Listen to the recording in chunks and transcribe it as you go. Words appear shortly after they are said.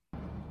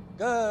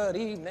Good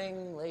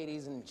evening,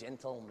 ladies and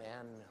gentlemen.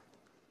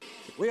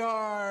 We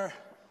are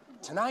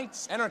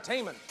tonight's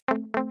entertainment.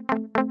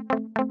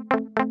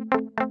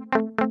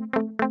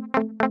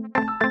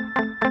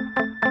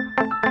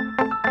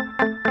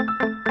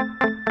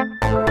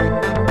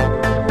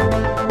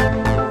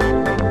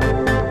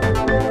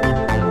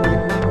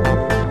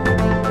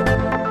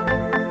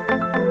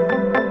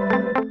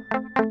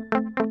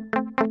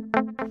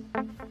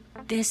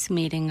 This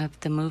meeting of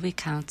the Movie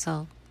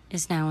Council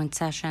is now in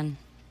session.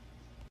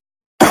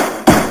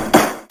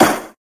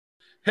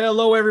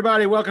 Hello,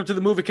 everybody. Welcome to the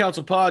Movie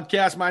Council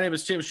podcast. My name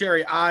is Tim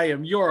Sherry. I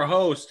am your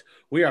host.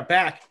 We are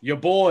back. Your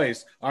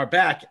boys are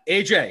back.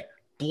 AJ,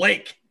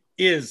 Blake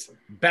is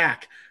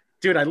back.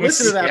 Dude, I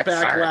listened to that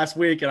last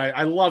week, and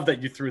I love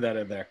that you threw that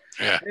in there.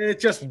 Yeah.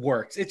 It just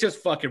works. It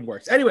just fucking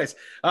works. Anyways,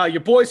 your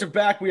boys are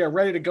back. We are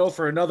ready to go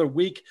for another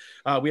week.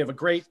 We have a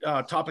great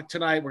topic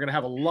tonight. We're going to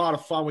have a lot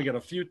of fun. We got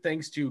a few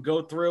things to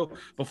go through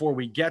before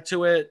we get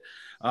to it.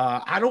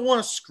 I don't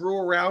want to screw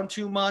around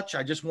too much.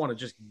 I just want to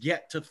just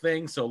get to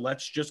things. So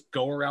let's just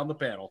go around the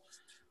panel.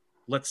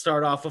 Let's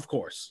start off, of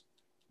course,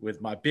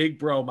 with my big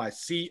bro, my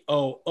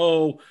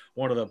COO,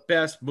 one of the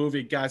best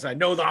movie guys I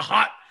know, the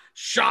hot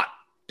shot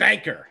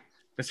banker,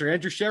 Mr.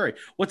 Andrew Sherry.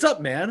 What's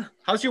up, man?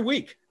 How's your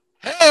week?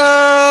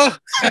 Hello.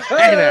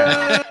 Hey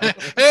there.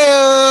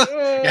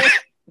 Hello. Yeah.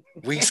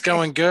 Week's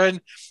going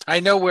good.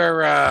 I know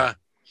where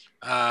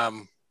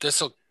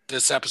this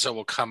episode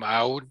will come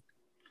out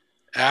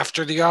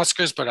after the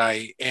Oscars, but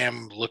I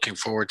am looking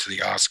forward to the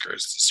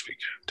Oscars this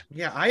weekend.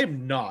 Yeah, I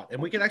am not, and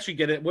we can actually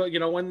get it. Well, you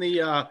know, when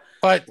the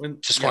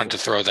wanted to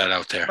throw that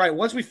out there. Right,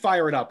 once we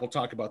fire it up, we'll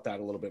talk about that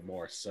a little bit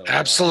more. So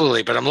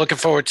absolutely, but I'm looking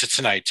forward to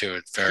tonight too.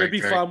 It's should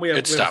be fun. We have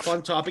a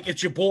fun topic.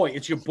 It's your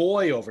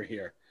boy over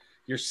here,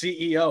 your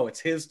CEO. It's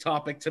his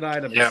topic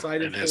tonight. I'm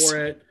excited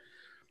for it.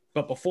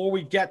 But before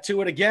we get to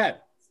it again,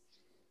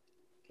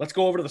 let's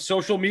go over to the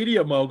social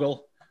media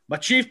mogul, my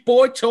chief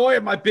boy toy,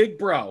 and my big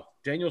bro,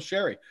 Daniel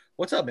Sherry.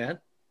 What's up, man?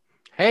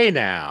 Hey,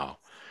 now.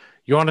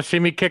 You want to see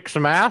me kick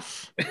some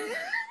ass?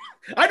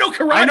 I know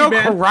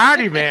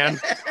karate, man.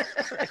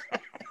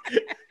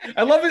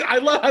 I love it. I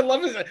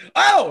love it.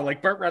 Oh,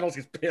 like Burt Reynolds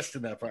gets pissed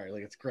in that part.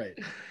 Like, it's great.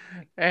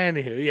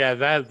 Anywho, yeah,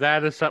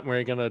 that is something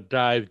we're gonna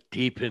dive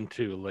deep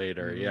into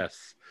later. Mm-hmm.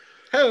 Yes.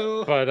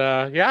 Hello.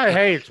 But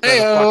hey, it's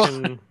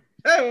been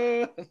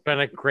been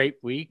a great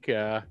week.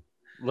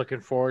 Looking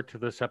forward to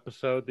this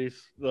episode.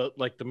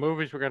 The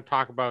movies we're gonna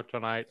talk about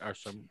tonight are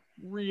some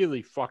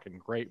really fucking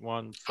great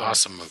ones.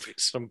 Awesome movies.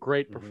 Some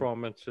great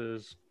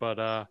performances.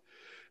 But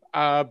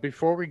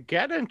before we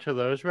get into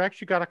those, we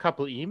actually got a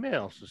couple of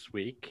emails this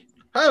week.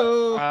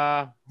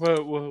 Oh.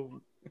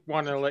 We'll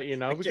want to let you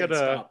know. We got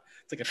stop.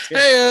 It's like a tick.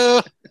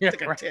 Hey. It's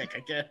like a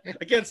tick.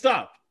 I can't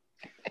stop.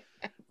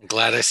 I'm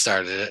glad I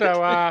started it.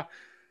 So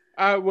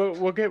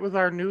we'll get with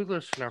our new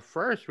listener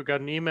first. We got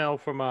an email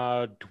from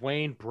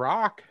Dwayne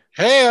Brock.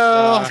 Hey,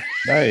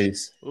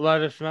 nice. Let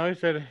us know. He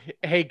said,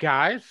 "Hey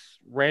guys,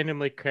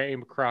 randomly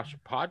came across a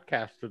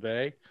podcast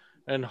today,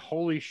 and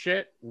holy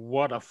shit,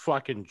 what a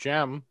fucking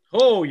gem!"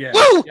 Oh yeah,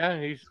 Woo! Yeah,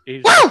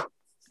 he's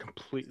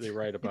completely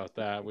right about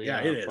that. We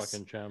it is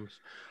fucking gems.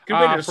 Good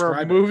way to for a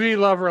describe movie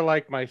lover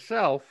like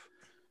myself,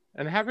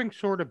 and having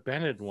sort of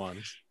been in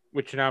one,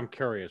 which now I'm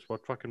curious,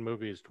 what fucking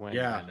movie is Dwayne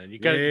in? And you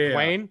got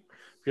Dwayne.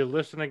 If you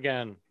listen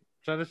again,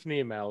 send us an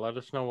email. Let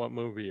us know what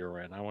movie you're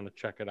in. I want to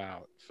check it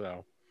out.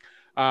 So.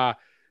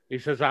 He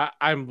says,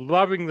 I'm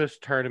loving this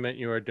tournament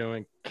you are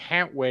doing.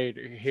 Can't wait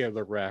to hear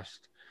the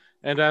rest.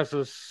 And as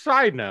a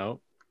side note,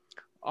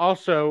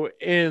 also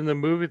in the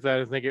movie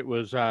that I think it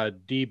was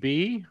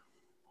DB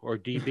or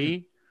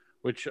DB,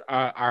 which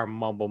our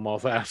mumble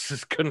mouth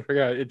asses couldn't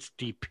figure out. It's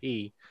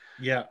DP.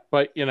 Yeah.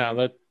 But, you know,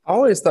 that. I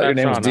always thought your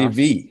name was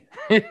DV.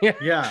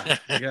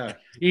 Yeah.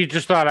 You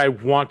just thought I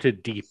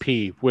wanted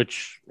DP,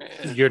 which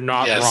you're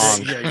not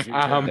wrong. Yes.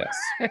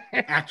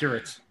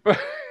 Accurate.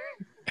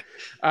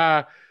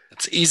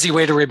 It's an easy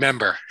way to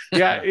remember.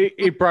 Yeah,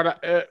 he brought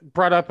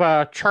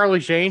up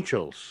Charlie's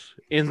Angels.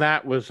 In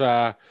that was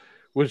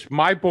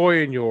my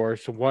boy and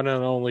yours, the one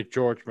and only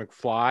George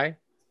McFly,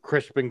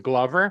 Crispin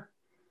Glover,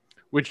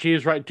 which he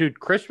is right, dude.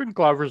 Crispin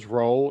Glover's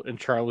role in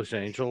Charlie's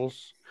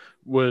Angels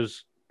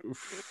was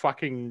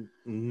fucking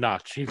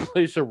nuts. He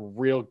plays a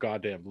real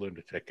goddamn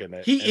lunatic in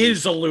it. He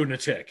is a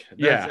lunatic.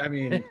 I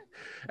mean,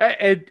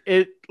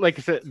 it like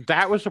I said,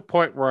 that was a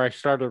point where I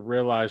started to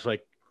realize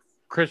like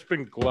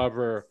Crispin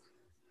Glover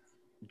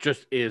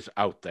just is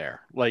out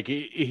there. Like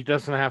he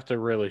doesn't have to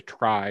really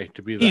try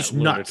to be that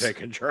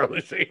lunatic in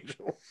Charlie's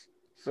Angels.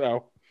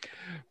 So,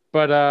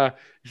 but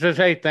he says,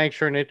 "Hey, thanks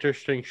for an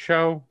interesting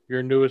show.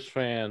 Your newest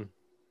fan,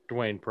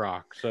 Dwayne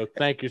Brock." So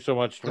thank you so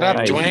much, Dwayne. What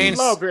up, Dwayne?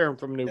 Love hearing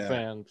from new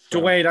fans.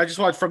 So. Dwayne, I just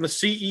want from the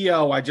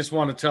CEO. I just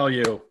want to tell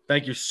you,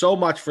 thank you so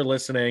much for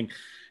listening.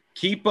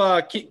 Keep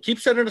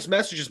sending us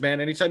messages, man.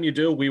 Anytime you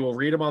do, we will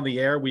read them on the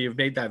air. We have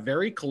made that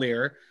very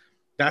clear.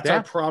 That's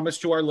our promise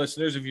to our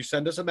listeners. If you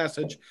send us a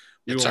message,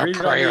 we will read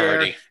it on the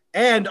air.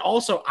 And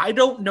also, I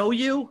don't know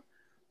you,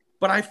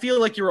 but I feel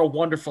like you're a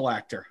wonderful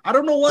actor. I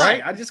don't know why.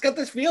 Right? I just got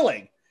this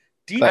feeling.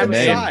 deep That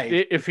name. inside.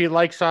 If he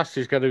likes us,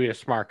 he's going to be a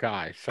smart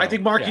guy. So, I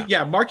think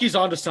Marky's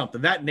onto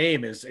something. That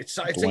name he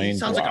Dwayne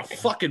sounds like a Rock.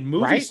 fucking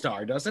movie Right?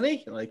 star, doesn't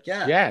he? Like,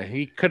 yeah. Yeah,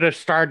 he could have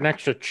starred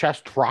next to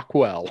Chest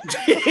Rockwell.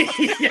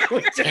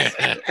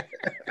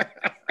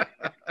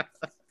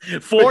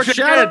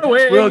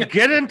 Foreshadowing. We'll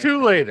get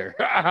into later.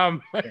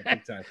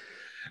 Big time.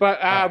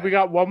 But we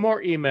got one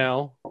more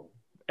email,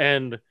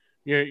 and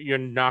you're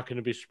not going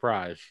to be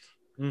surprised.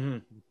 Mm-hmm.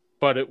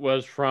 But it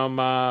was from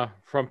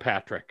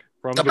Patrick.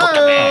 From the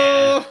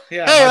Oh,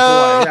 yeah,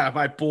 Hey-o.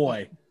 my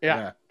boy.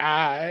 Yeah.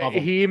 Love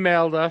him. He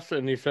emailed us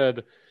and he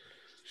said,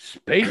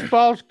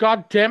 Spaceballs,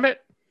 goddammit.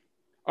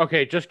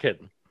 Okay, just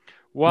kidding.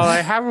 While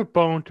I have a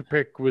bone to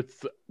pick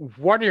with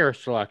one of your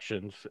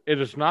selections, it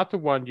is not the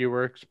one you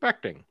were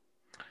expecting.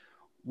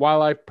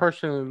 While I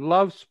personally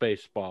love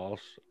Spaceballs,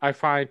 I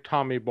find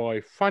Tommy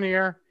Boy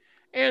funnier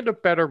and a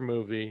better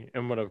movie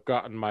and would have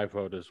gotten my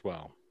vote as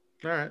well.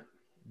 All right.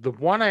 The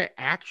one I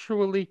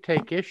actually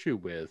take issue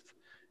with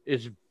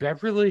is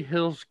Beverly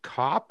Hills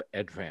Cop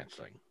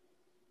advancing.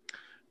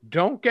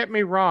 Don't get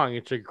me wrong,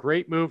 it's a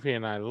great movie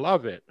and I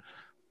love it,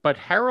 but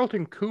Harold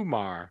and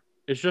Kumar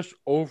is just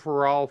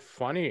overall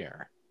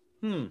funnier.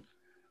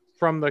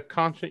 From the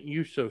constant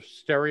use of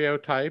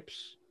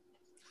stereotypes,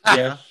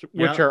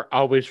 which are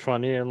always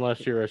funny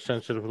unless you're a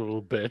sensitive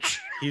little bitch.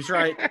 He's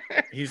right.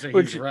 He's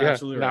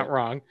absolutely not right.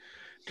 wrong.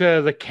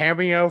 To the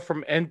cameo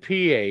from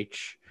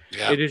NPH,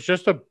 it is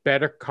just a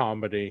better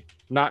comedy,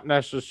 not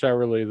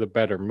necessarily the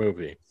better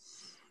movie.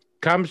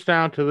 Comes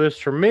down to this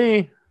for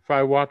me. If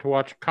I want to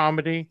watch a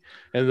comedy,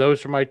 and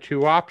those are my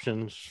two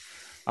options,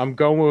 I'm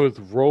going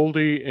with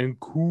Roldy and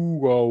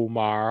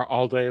Kumar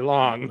all day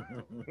long.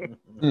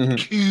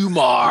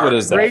 Kumar. What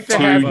is that? Great to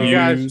have Two you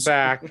guys U's?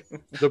 back.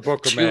 The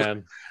Booker Two-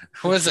 Man.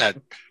 What is that?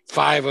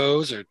 5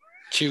 O's or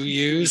 2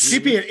 U's?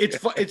 CP,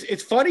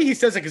 it's funny he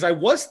says it because I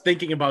was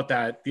thinking about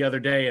that the other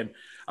day, and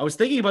I was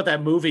thinking about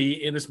that movie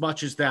in as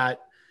much as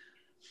that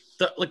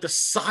the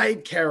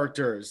side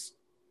characters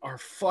are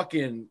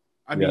fucking.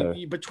 I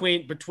mean,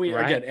 between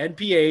Right. again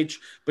NPH,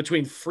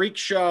 between Freak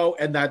Show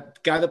and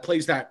that guy that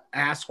plays that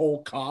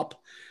asshole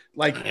cop,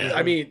 like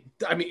I mean,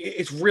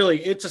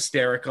 it's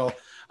hysterical.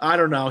 I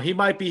don't know. He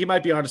might be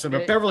onto something.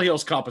 But Beverly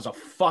Hills Cop is a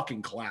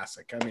fucking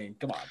classic. I mean,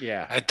 come on.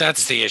 Yeah.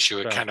 That's the issue.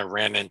 It kind of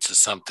ran into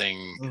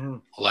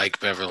something like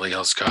Beverly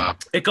Hills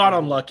Cop. It got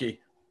unlucky.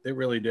 It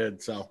really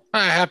did. So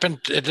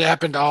It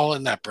happened all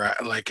in that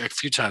bracket, like a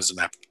few times in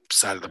that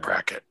side of the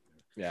bracket.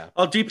 Yeah.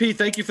 Oh, DP,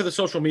 thank you for the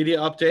social media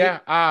update.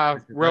 Yeah.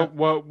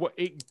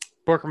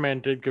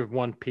 Bookerman did give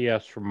one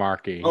PS for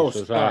Marky. He Oh,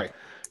 says, sorry.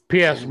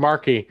 PS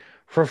Marky,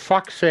 for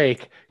fuck's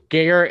sake,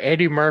 Gayer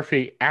Eddie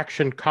Murphy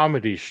action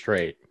comedy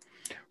straight.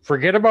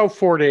 Forget about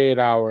 48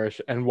 Hours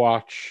and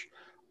watch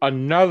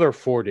another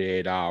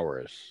 48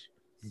 Hours.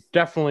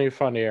 Definitely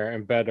funnier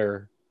and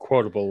better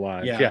quotable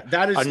lines. Yeah,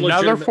 that is another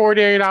legitimate-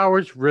 48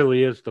 Hours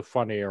really is the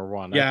funnier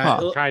one. Yeah.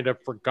 I kind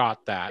of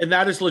forgot that. And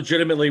that is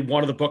legitimately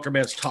one of the Booker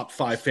Man's top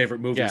 5 favorite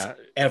movies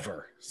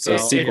ever. So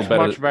It's sequel it's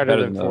better- much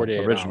better than the 48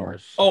 original.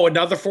 Hours. Oh,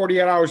 another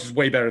 48 Hours is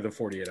way better than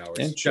 48 Hours.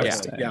 Interesting.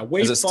 Definitely. Yeah,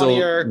 way Is it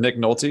funnier. still Nick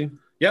Nolte?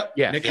 Yep.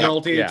 Yes. Nick Yeah.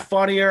 Nolte. Yeah. It's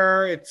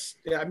funnier. It's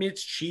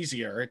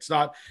cheesier. It's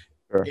not.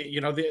 Sure.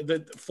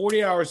 The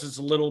 48 Hours is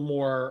a little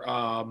more.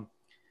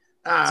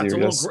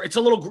 Serious. It's a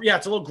little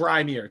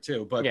grimier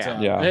too. But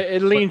Yeah.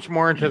 It leans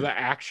more into the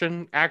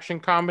action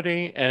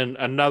comedy, and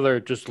another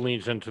just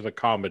leans into the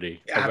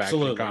comedy. Of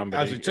absolutely. action comedy.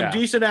 Absolutely. Some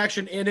decent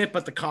action in it,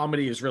 but the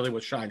comedy is really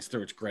what shines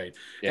through. It's great.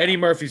 Yeah. Eddie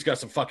Murphy's got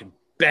some fucking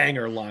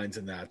banger lines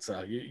in that,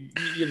 so you'd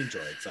enjoy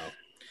it. So,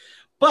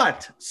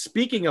 but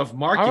speaking of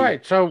Marky, All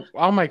right, so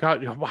oh my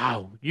god,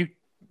 wow,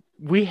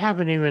 we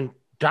haven't even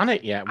done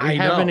it yet. I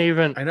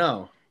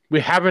know. We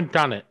haven't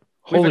done it.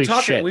 Holy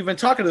shit! We've been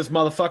talking to this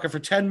motherfucker for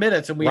 10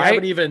 minutes, and we Right?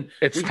 haven't even.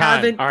 It's we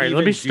time. haven't All right, let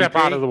even me step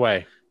out of the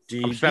way.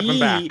 I'm stepping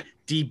back.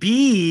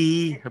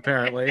 DB,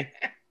 apparently.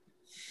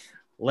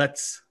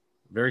 Let's,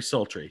 very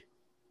sultry,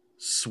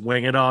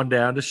 swing it on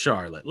down to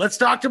Charlotte. Let's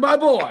talk to my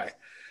boy,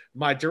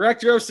 my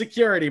director of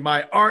security,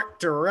 my art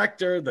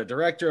director, the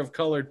director of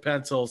colored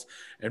pencils,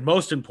 and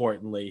most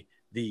importantly,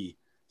 the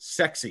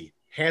sexy,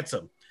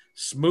 handsome,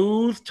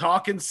 smooth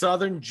talking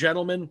Southern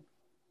gentleman,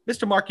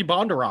 Mr. Marky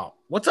Bondurant.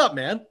 What's up,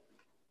 man?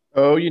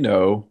 Oh,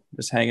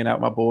 just hanging out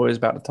with my boys,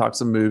 about to talk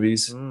some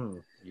movies.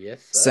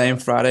 Yes. Same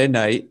Friday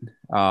night.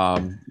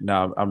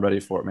 No, I'm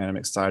ready for it, man. I'm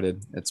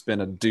excited. It's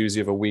been a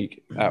doozy of a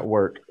week at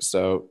work,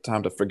 so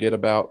time to forget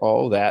about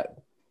all that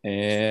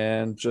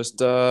and just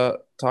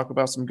talk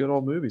about some good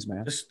old movies,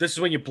 man. This is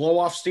when you blow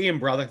off steam,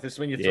 brother. This is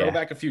when you throw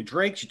back a few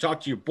drinks. You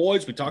talk to your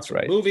boys. We talk some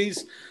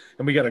movies,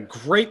 and we got a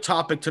great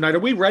topic tonight. Are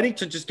we ready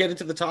to just get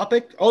into the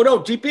topic? Oh no,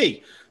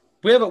 DP,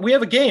 we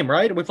have a game,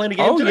 right? Are we playing a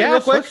game tonight?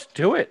 Real quick? Let's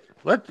do it.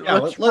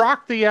 Let's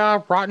rock the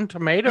Rotten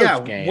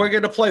Tomatoes game. We're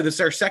gonna play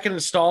this. Our second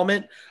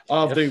installment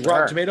of the Yes,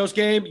 Rotten sir. Tomatoes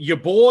game. Your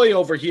boy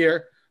over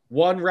here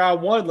won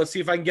round one. Let's see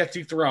if I can get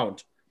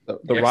dethroned. The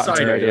Excited, Rotten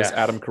Tomatoes yes.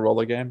 Adam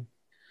Carolla game.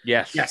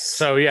 Yes. Yes.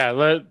 So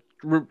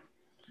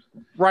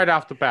right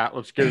off the bat,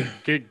 let's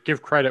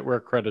give credit where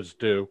credit's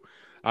due.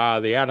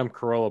 The Adam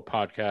Carolla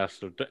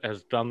podcast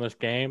has done this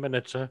game, and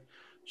it's a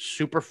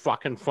super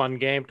fucking fun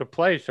game to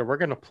play. So we're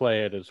going to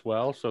play it as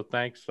well. So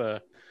thanks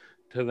to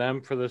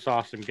them for this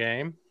awesome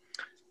game.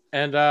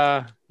 And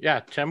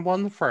Tim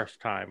won the first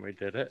time we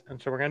did it.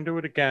 And so we're going to do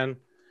it again.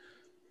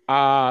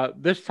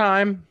 This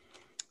time.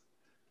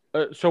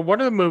 So one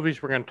of the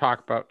movies we're going to talk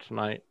about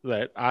tonight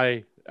that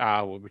I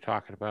will be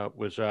talking about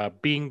was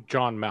Being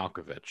John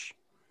Malkovich.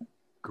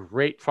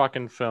 Great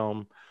fucking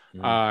film.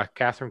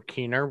 Catherine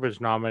Keener was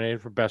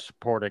nominated for Best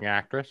Supporting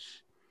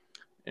Actress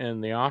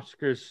in the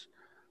Oscars.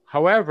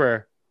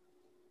 However,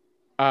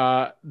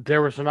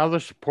 there was another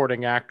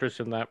supporting actress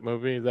in that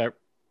movie that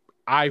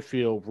I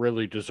feel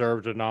really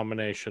deserved a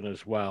nomination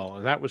as well,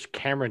 and that was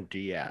Cameron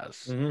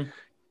Diaz. Mm-hmm.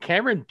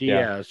 Cameron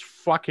Diaz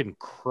fucking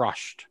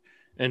crushed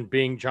in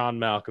Being John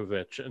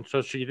Malkovich, and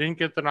so she didn't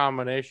get the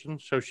nomination,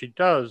 so she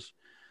does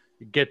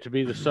get to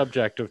be the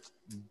subject of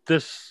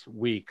this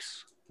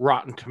week's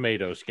Rotten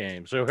Tomatoes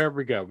game. So here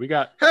we go. We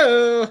got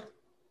 5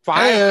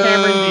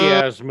 Cameron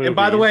Diaz movies. And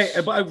by the way,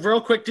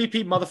 real quick,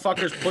 DP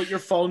motherfuckers, put your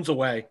phones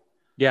away.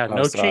 Yeah,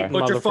 no cheating,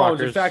 put your motherfuckers.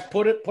 phones. In fact,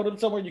 put them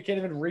somewhere you can't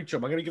even reach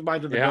them. I'm gonna give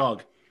mine to the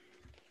dog.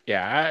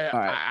 Yeah,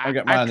 I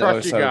got mine on the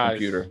other side of the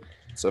computer.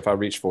 So if I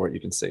reach for it, you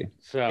can see.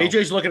 So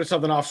AJ's looking at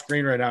something off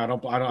screen right now. I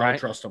don't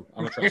trust him.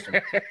 I don't trust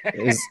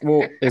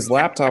him. His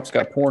laptop's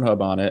got Pornhub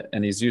on it,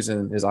 and he's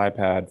using his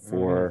iPad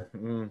for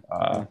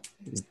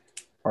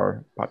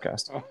our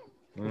podcast.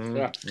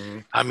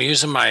 I'm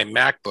using my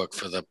MacBook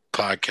for the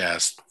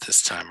podcast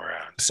this time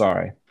around.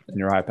 Sorry, and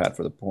your iPad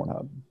for the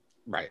Pornhub.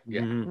 Right.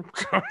 Yeah.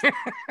 Mm-hmm.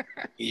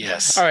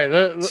 Yes. All right.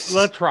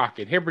 Let's rock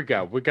it. Here we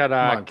go. We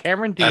got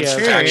Cameron Diaz.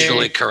 That's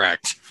actually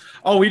correct.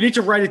 Oh, we need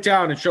to write it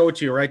down and show it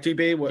to you, right,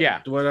 DB?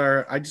 Yeah.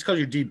 I just called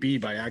you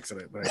DB by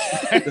accident. But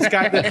this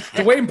guy,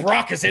 Dwayne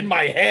Brock, is in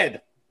my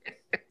head.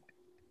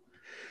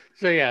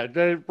 So yeah,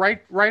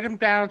 write them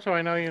down so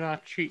I know you're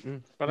not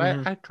cheating. But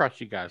I trust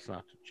you guys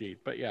not to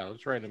cheat. But yeah,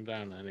 let's write them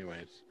down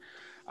anyways.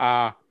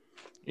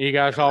 You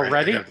guys all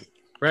ready?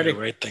 Ready?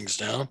 Write things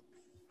down.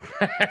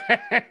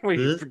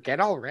 We forget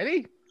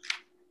already.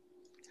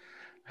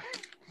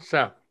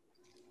 So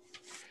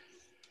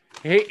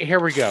here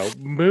we go.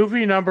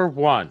 Movie number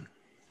 1.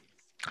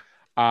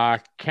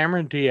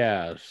 Cameron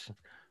Diaz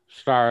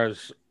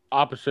stars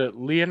opposite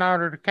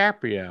Leonardo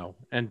DiCaprio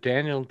and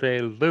Daniel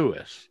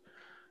Day-Lewis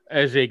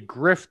as a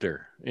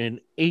grifter in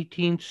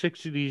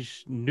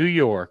 1860s New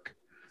York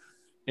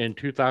in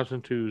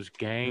 2002's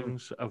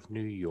Gangs of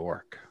New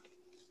York.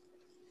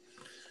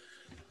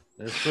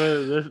 This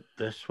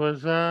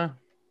was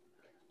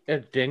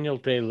Daniel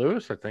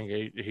Day-Lewis. I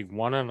think he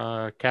won an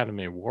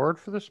Academy Award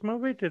for this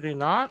movie. Did he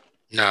not?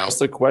 No. What's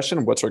the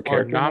question? What's her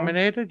character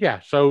nominated? Yeah.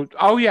 So,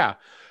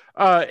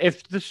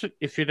 if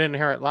you didn't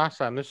hear it last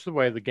time, this is the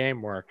way the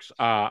game works.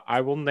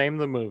 I will name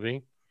the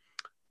movie,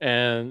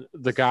 and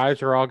the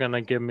guys are all going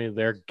to give me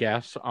their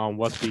guess on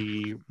what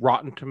the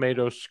Rotten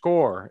Tomatoes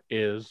score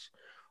is.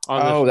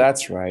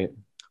 That's right.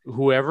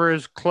 Whoever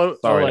is Sorry,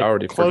 I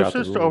already forgot the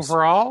closest rules.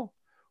 overall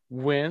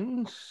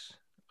wins.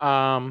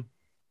 So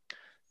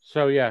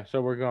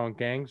we're going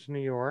Gangs New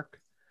York.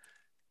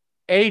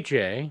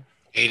 AJ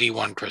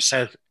 81%.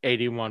 has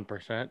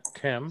 81%.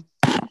 Tim,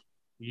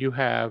 you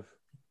have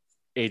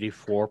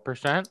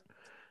 84%.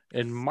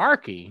 And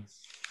Marky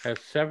has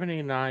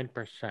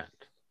 79%.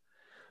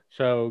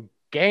 So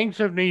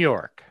Gangs of New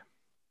York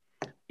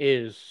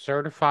is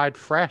certified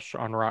fresh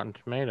on Rotten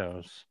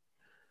Tomatoes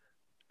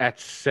at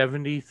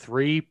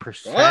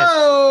 73%.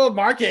 Oh,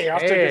 Marky,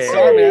 off to a good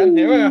start, man.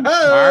 Here we go.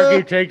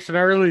 Marky takes an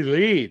early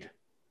lead.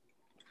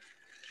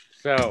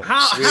 So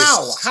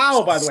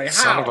how? By the way,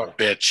 Son of how? a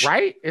bitch.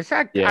 right? Is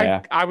that?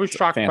 Yeah. I was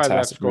shocked by that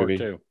Fantastic score movie.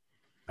 too.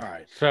 All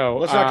right. So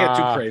Let's not get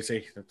too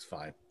crazy. That's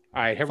fine.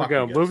 All right, here we Fucking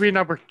go. guess. Movie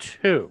number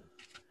 2.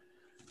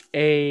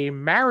 A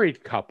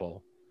married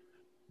couple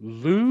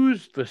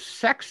lose the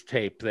sex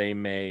tape they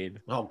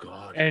made, Oh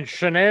God. and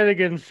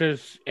shenanigans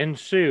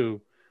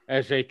ensue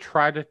as they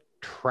try to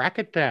track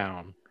it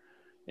down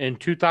in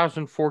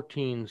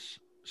 2014's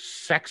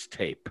Sex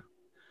Tape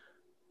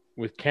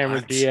with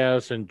Cameron What?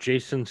 Diaz and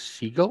Jason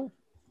Segel.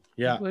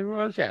 Yeah. I believe it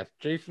was. Yes,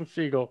 Jason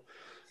Segel.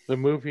 The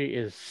movie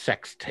is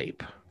Sex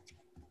Tape.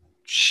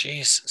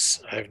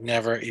 Jesus. I've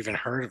never even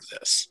heard of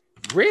this.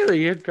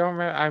 Really? You don't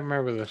remember? I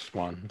remember this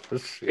one.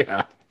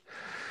 Yeah.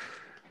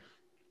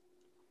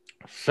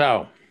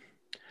 So,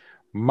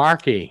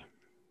 Marky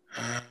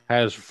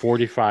has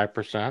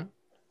 45%.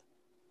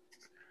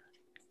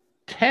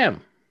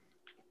 Tim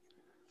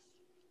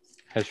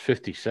has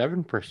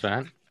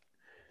 57%.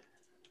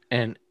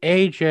 And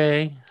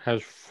AJ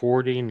has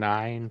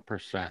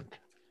 49%.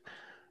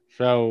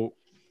 So,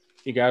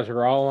 you guys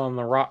are all on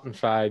the rotten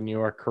side, and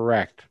you are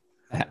correct.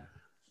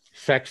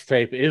 Sex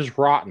Tape is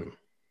rotten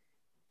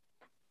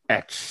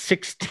at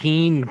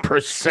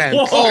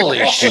 16%.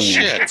 Holy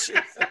shit.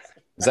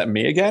 Is that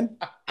me again?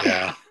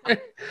 Yeah.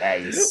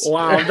 Nice.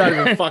 Wow, I'm not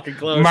even fucking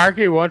close.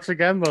 Marky, once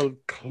again, the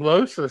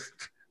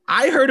closest.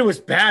 I heard it was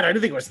bad. I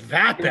didn't think it was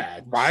that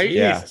bad. Right?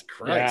 Jesus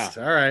Christ.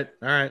 Yeah. All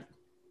right.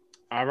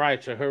 All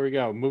right, so here we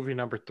go. Movie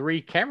number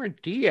 3. Cameron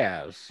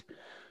Diaz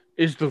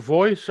is the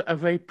voice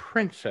of a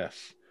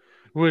princess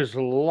who is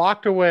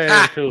locked away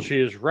until she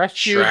is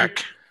rescued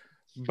Shrek.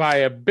 by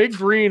a big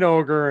green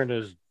ogre and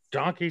his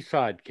donkey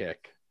sidekick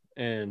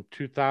in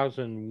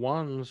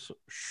 2001's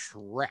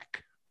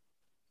Shrek.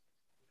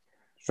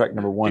 Shrek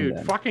number 1. Dude,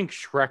 then. fucking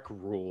Shrek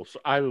rules.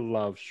 I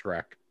love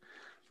Shrek.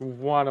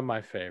 One of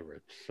my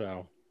favorites.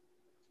 So,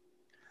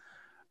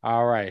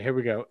 all right, here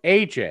we go.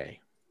 AJ,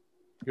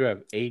 you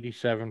have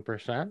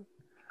 87%.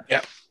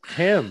 Yep.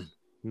 Tim,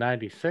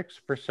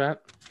 96%.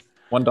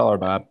 $1,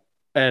 Bob.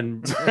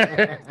 And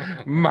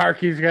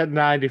Marky's got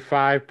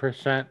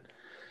 95%.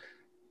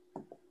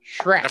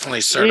 Shrek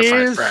Definitely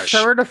certified is fresh.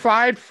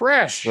 certified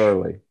fresh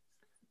Surely.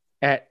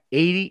 at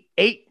 88%.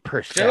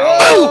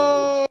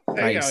 Oh,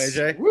 there Nice.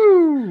 you go, AJ.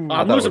 Woo! I'm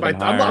thought it losing would've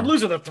been I'm higher.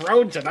 losing the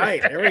throne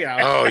tonight. Here we go.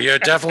 Oh, you're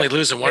definitely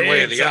losing one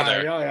way or the Big time.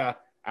 other. Oh, yeah.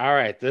 All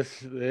right,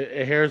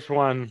 here's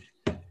one.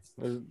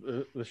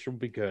 This should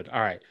be good.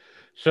 All right,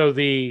 so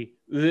the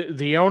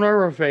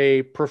owner of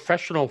a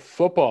professional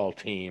football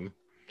team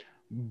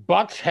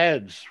butts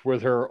heads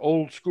with her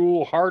old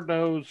school hard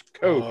nosed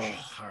coach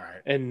Oh, all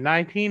right. in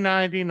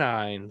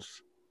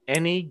 1999's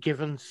Any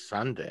Given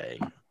Sunday.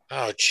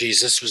 Oh,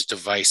 geez, this was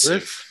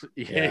divisive.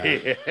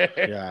 Yeah.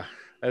 Yeah.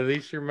 At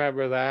least you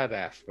remember that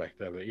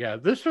aspect of it. Yeah,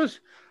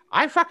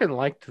 I fucking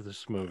liked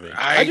this movie.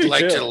 I do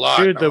liked too. it a lot.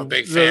 Dude, I'm a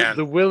big fan.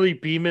 the Willie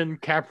Beeman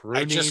Cap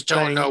Rooney I just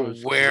don't thing know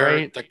was where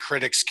great. the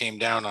critics came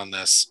down on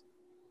this.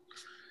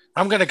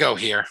 I'm going to go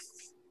here.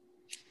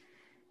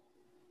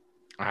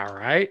 All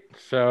right,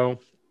 so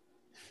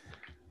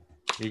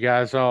you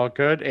guys all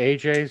good?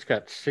 AJ's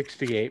got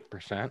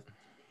 68%.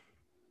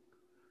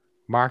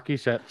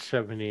 Marky's at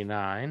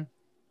 79.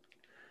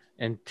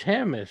 And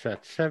Tim is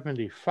at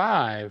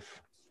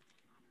 75.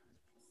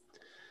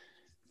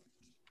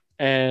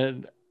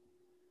 And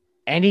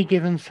Any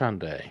Given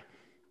Sunday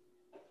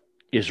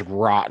is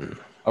rotten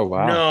Oh,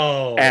 wow.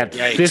 No. at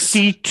Yikes.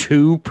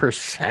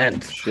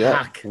 52%. Shit.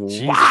 Fuck.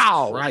 Jesus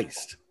Wow.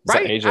 Christ. So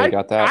AJ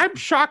got that. I'm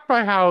shocked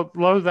by how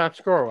low that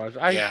score was.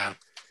 Yeah.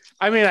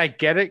 I mean, I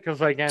get it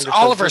because again, It's because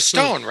Oliver this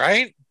Stone, was-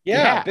 right?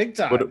 Yeah, Yeah. big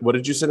time. What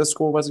did you say the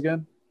score was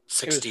again?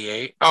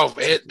 68. Oh,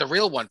 the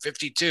real one,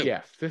 52.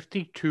 Yeah,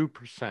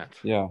 52%.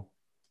 Yeah.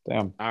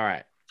 Damn. All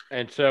right,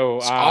 and so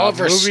It's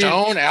Oliver movie-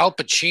 Stone, Al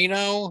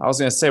Pacino. I was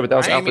gonna say, but that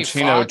was Al Miami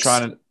Pacino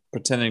Fox.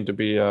 pretending to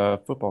be a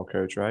football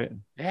coach, right?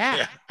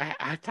 Yeah, Yeah.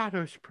 I thought it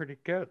was pretty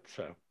good.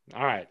 So,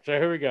 all right, so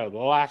here we go, the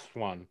last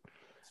one,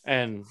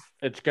 and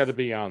it's got to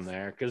be on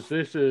there because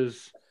this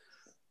is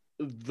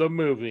the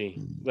movie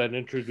that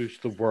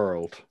introduced the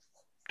world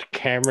to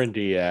Cameron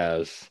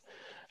Diaz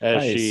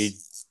as she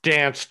Nice.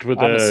 danced with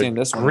I haven't a seen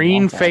this one in a long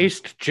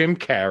green-faced Jim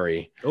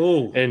Carrey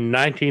Oh, in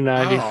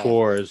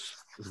 1994's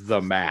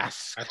The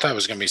Mask. I thought it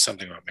was going to be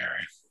something about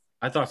Mary.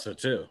 I thought so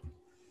too.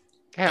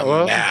 Yeah, The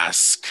well,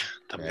 Mask.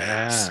 The yeah.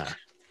 Mask.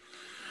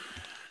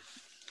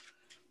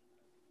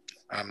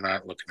 I'm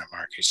not looking at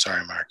Marky.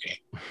 Sorry,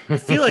 Marky. I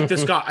feel like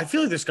this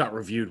got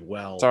reviewed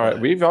well. It's all right.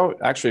 but- We've all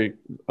actually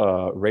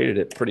rated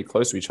it pretty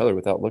close to each other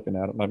without looking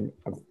at them.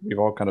 We've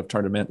all kind of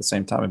turned them in at the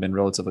same time and been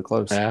relatively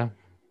close Yeah.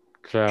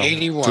 So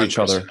 81. to each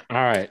other.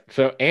 all right.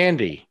 So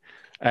Andy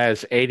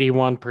has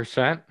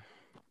 81%,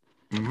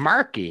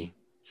 Marky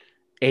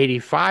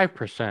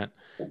 85%,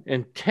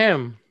 and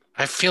Tim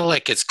I feel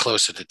like it's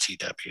closer to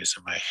TWs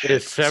in my head.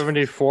 is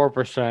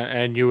 74%.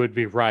 And you would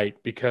be right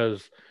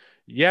because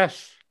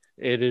yes,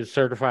 it is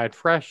certified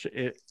fresh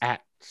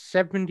at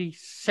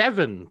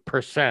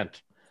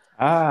 77%.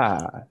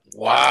 Ah,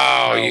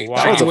 Wow. Oh, You, wow.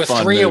 That was you a were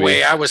fun 3 movie.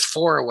 away. I was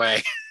 4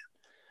 away.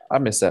 I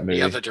missed that movie.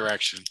 The other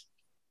direction.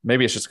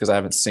 Maybe it's just because I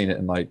haven't seen it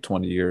in like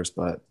 20 years,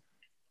 but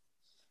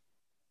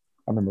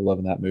I remember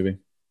loving that movie.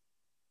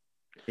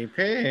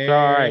 Okay. So,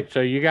 all right. So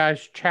you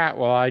guys chat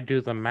while I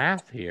do the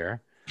math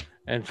here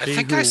and I see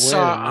think who I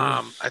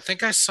saw wins. I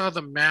think I saw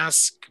The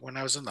Mask when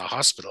I was in the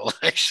hospital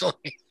actually.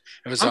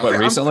 It was I'm But on.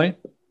 recently,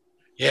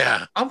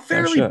 Yeah. I'm shit.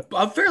 fairly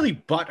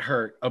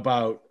butthurt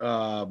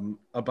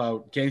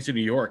about Gangs of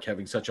New York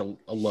having such a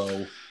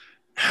low.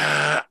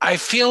 I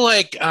feel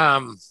like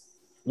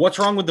What's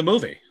wrong with the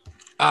movie?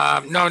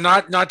 no,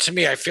 not to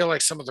me. I feel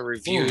like some of the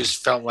reviews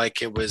felt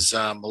like it was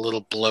a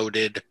little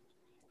bloated.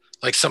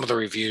 Like some of the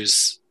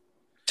reviews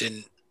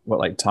didn't. what,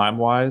 like time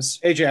wise?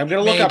 AJ, I'm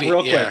gonna look up Maybe,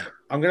 real yeah. quick.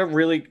 I'm gonna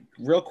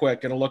real quick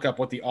gonna look up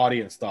what the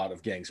audience thought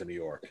of Gangs of New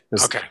York.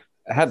 Okay.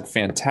 It had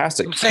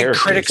fantastic I'm saying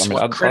characters. critics, I mean,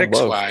 I'd critics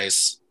love-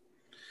 wise.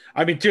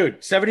 I mean,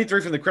 dude,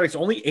 73 from the critics,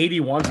 only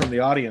 81 from the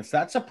audience.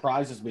 That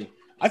surprises me.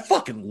 I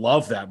fucking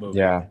love that movie.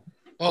 Yeah,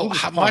 Well, Holy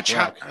how fuck, much?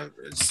 Rock.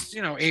 It's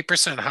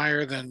 8%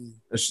 higher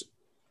than. there's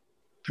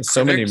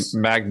so many critics.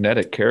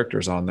 magnetic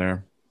characters on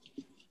there.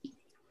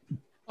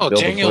 Oh, Bill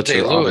the Daniel Butcher,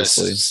 Day Lewis.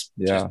 obviously. Is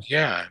Yeah.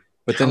 yeah.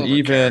 But Hell then of a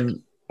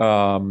even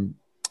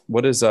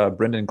what is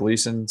Brendan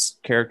Gleeson's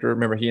character?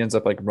 Remember, he ends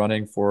up like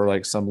running for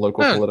like some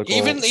local No, political.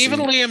 even seat.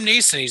 Liam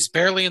Neeson, he's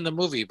barely in the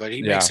movie, but he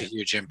Yeah. makes a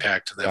huge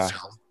impact in that Yeah.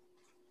 film.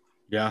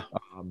 Yeah.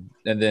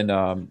 And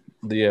then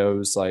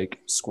Leo's like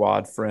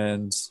squad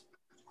friends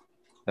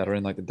that are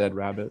in like the Dead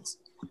Rabbits.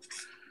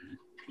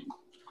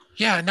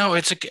 Yeah, no,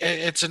 it's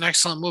an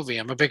excellent movie.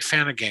 I'm a big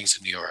fan of Gangs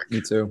of New York.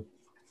 Me too.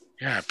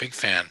 Yeah, big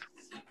fan.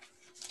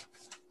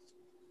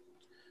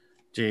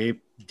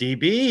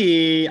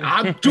 DB,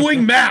 I'm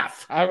doing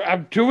math.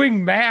 I'm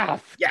doing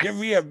math. Yes. Give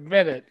me a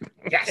minute.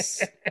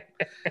 Yes.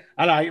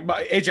 And AJ,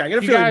 I got a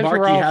You feeling guys Marky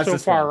are all has so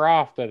this far one.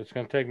 off that it's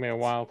going to take me a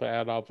while to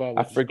add up.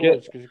 I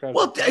forget.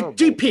 Well,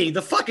 DP,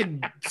 the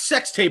fucking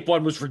sex tape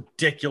one was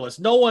ridiculous.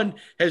 No one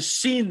has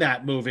seen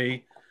that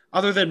movie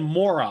other than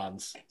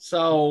morons.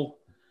 So,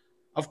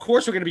 of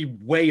course, we're going to be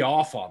way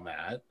off on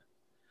that.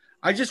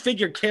 I just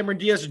figured Cameron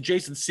Diaz and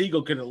Jason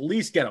Segel could at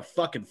least get a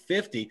fucking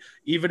 50,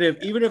 even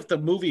if the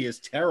movie is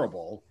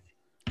terrible.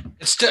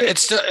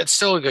 It's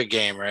still a good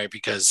game, right?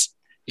 Because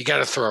you got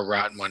to throw a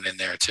rotten one in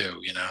there too,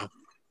 you know.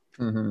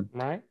 Mm-hmm.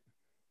 Right?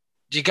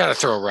 You got to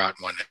throw a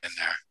rotten one in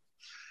there.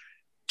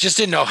 Just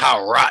didn't know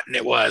how rotten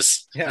it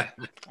was. Yeah.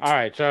 All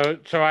right, so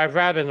I've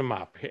added them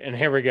up, and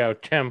here we go.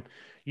 Tim,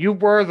 you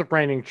were the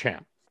reigning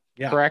champ,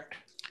 correct?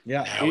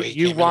 Yeah. Now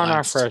You won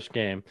our first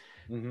game.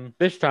 Mm-hmm.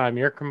 This time,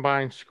 your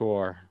combined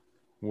score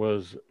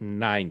was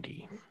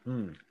 90.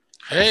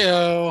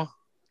 Heyo.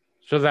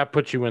 So that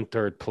puts you in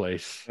third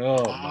place.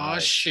 Oh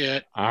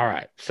Shit. All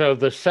right. So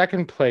the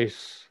second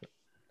place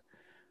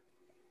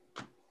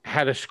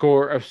had a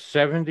score of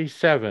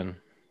 77,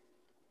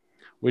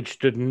 which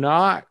did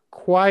not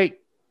quite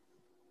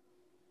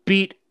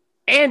beat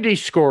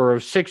Andy's score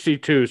of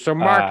 62. So,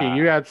 Marky,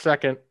 you had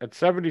second at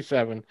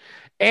 77.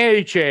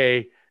 Andy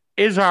J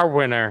is our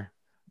winner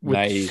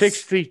with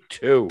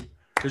 62.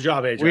 Good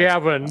job, AJ. We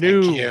have a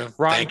new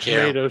Rotten Thank you.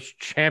 Tomatoes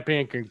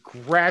champion.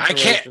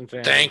 Congratulations,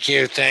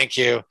 Andy. Thank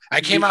you.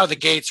 I came out of the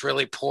gates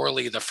really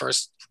poorly the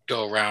first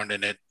go around,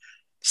 and it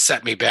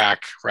set me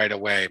back right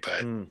away.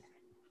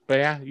 But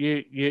yeah,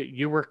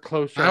 you were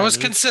close. I was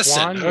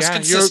consistent.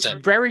 You're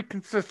very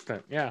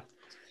consistent. Yeah.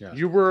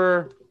 You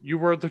were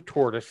the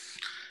tortoise.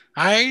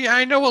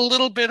 I know a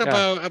little bit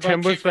about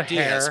Tim was the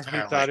Diaz,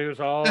 hare. He thought he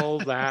was all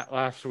that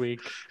last week.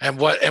 And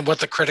what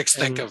the critics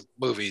think of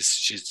movies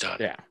she's done.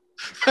 Yeah.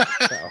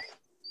 All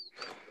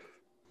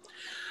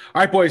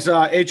right, boys.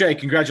 AJ,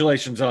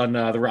 congratulations on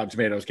the Rotten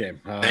Tomatoes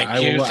game.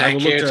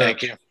 Thank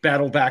you.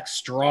 Battle back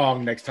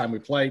strong next time we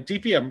play.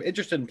 DP, I'm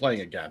interested in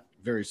playing again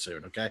very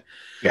soon. Okay.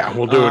 Yeah,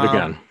 we'll do it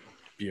again.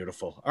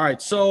 Beautiful. All right,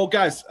 so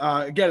guys,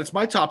 again, it's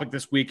my topic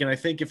this week, and I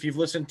think if you've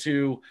listened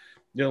to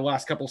the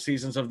last couple of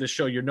seasons of this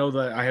show, you know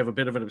that I have a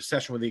bit of an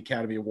obsession with the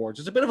Academy Awards.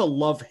 It's a bit of a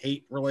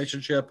love-hate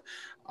relationship.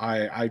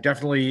 I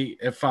definitely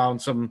have found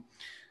some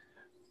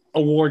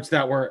awards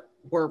that were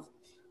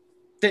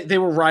they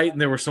were right,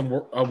 and there were some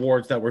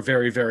awards that were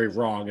very, very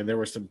wrong, and there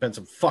were been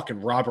some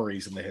fucking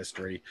robberies in the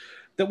history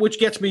which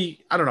gets me.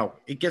 I don't know.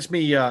 It gets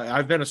me.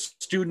 I've been a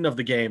student of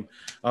the game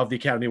of the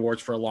Academy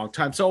Awards for a long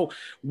time. So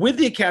with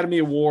the Academy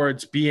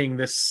Awards being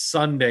this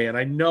Sunday, and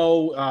I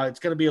know it's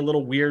going to be a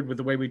little weird with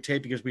the way we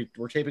tape because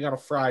we're taping on a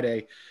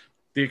Friday.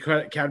 The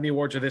Academy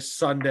Awards are this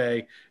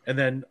Sunday, and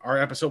then our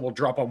episode will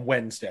drop on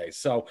Wednesday.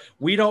 So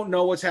we don't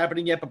know what's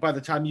happening yet, but by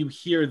the time you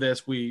hear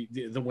this,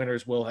 the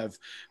winners will have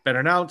been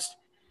announced.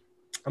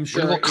 I'm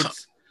sure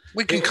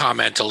we can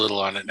comment a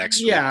little on it next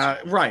week. Yeah,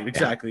 right,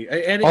 exactly. Yeah.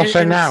 And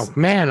also now,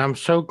 man, I'm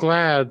so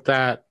glad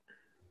that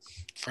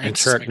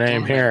insert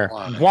name here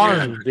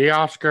won the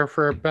Oscar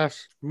for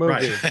best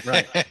movie.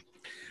 Right.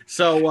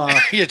 So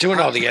you're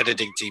doing all the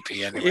editing,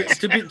 DP. Anyways,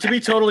 to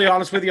be totally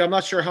honest with you, I'm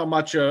not sure how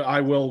much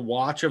I will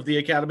watch of the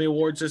Academy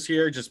Awards this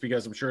year, just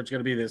because I'm sure it's going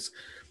to be this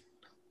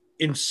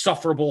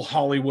insufferable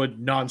Hollywood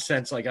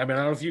nonsense. Like, I mean,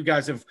 I don't know if you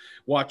guys have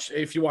watched,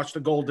 if you watch the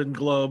Golden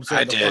Globes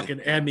or the fucking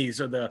Emmys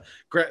or the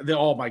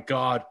oh my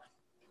God,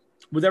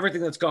 with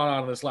everything that's gone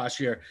on in this last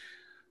year,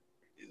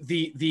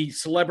 the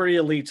celebrity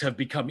elites have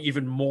become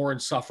even more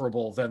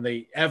insufferable than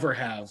they ever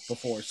have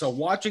before. So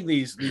watching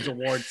these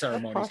award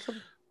ceremonies,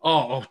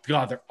 oh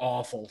God, they're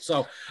awful.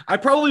 So I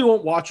probably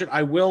won't watch it.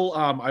 I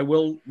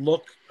will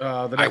look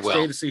the next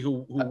day to see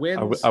who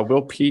wins. I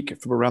will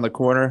peek from around the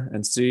corner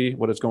and see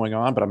what is going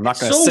on, but I'm not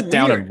going to sit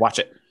down and watch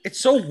it.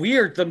 It's so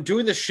weird them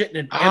doing this shit in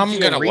an empty I'm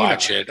going to arena.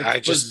 watch it.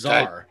 It's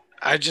bizarre.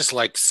 I just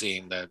like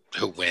seeing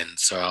who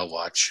wins, so I'll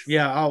watch.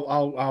 Yeah,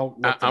 I'll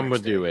I'm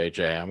with you,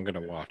 AJ. I'm going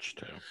to watch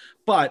too.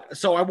 But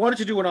so I wanted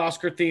to do an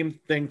Oscar themed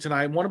thing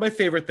tonight. One of my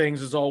favorite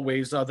things is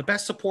always the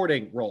best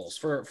supporting roles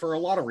for a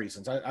lot of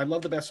reasons. I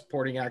love the best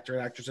supporting actor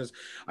and actresses.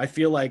 I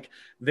feel like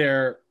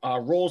they're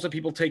roles that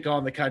people take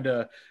on that kind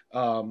of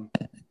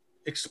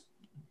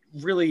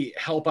really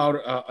help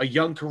out a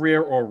young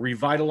career or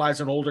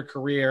revitalize an older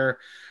career.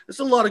 There's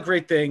a lot of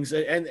great things,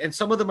 and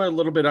some of them are a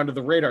little bit under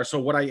the radar. So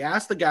what I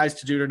asked the guys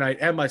to do tonight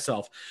and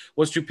myself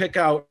was to pick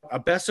out a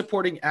best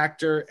supporting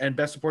actor and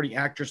best supporting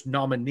actress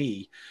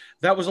nominee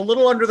that was a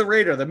little under the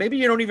radar that maybe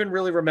you don't even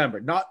really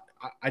remember.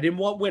 I didn't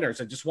want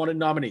winners. I just wanted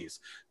nominees.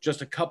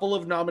 Just a couple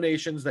of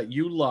nominations that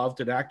you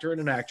loved, an actor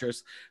and an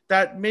actress,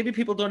 that maybe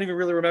people don't even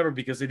really remember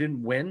because they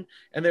didn't win,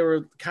 and they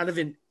were kind of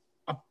in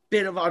a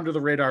bit of under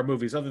the radar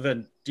movies other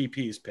than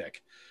DP's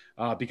pick.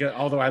 Because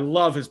although I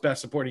love his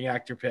best supporting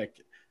actor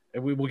pick,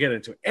 and we will get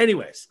into it.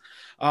 Anyways,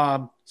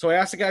 so I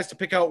asked the guys to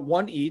pick out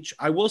one each.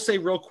 I will say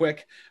real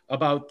quick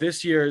about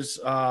this year's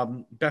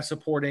Best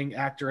Supporting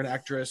Actor and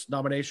Actress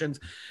nominations.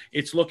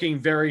 It's looking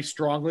very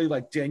strongly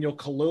like Daniel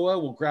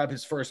Kaluuya will grab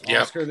his first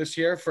Oscar this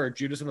year for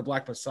Judas and the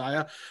Black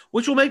Messiah,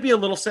 which will make me a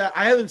little sad.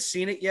 I haven't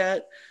seen it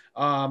yet,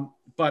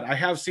 but I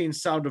have seen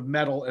Sound of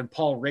Metal, and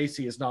Paul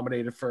Raci is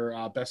nominated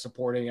for Best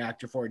Supporting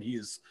Actor for it. He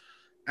is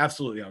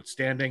absolutely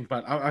outstanding,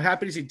 but I'm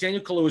happy to see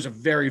Daniel Kaluuya is a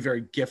very,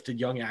 very gifted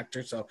young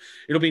actor, so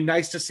it'll be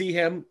nice to see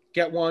him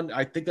get one.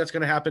 I think that's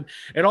going to happen.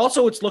 And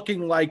also it's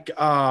looking like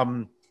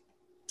oh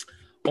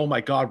my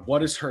god,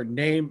 what is her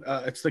name?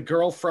 It's the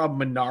girl from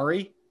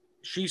Minari.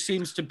 She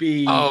seems to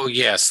be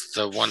yes,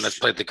 the one that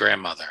played the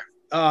grandmother.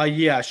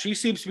 Yeah, she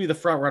seems to be the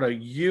front runner.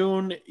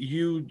 Yu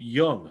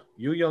Young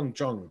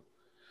Jung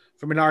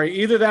from Minari.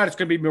 Either that, it's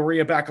going to be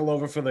Maria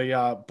Bakalova for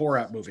the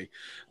Borat movie.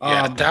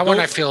 That one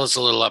I feel is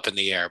a little up in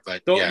the air,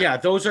 but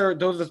those are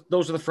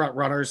the front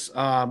runners.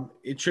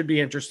 It should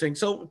be interesting.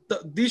 So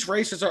these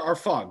races are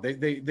fun.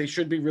 They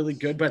should be really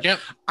good. But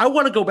I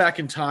want to go back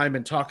in time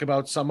and talk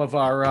about some of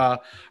our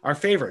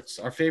favorites,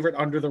 our favorite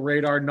under the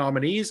radar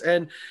nominees.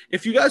 And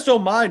if you guys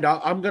don't mind,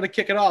 I'm going to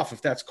kick it off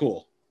if that's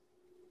cool.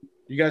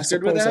 You guys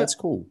good with that? That's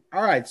cool.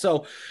 All right,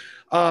 so.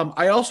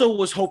 I also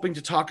was hoping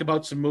to talk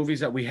about some movies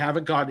that we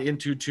haven't gotten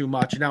into too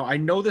much. Now, I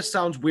know this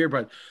sounds weird,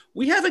 but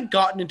we haven't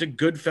gotten into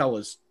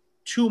Goodfellas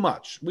too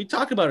much. We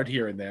talk about it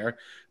here and there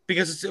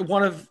because it's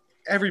one of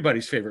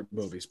everybody's favorite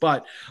movies.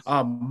 But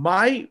and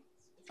I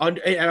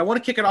want to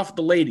kick it off with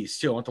the ladies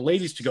too. I want the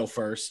ladies to go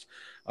first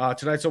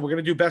tonight. So we're going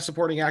to do Best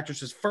Supporting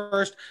Actresses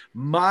first.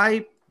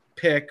 My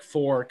pick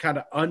for kind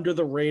of under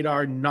the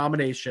radar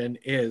nomination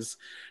is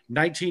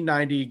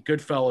 1990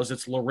 Goodfellas.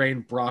 It's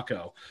Lorraine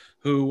Bracco,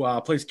 who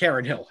plays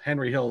Karen Hill,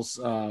 Henry Hill's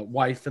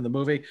wife in the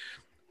movie.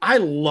 I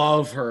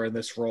love her in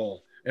this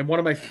role. And one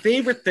of my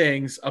favorite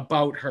things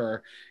about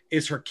her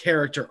is her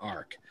character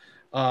arc.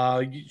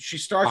 She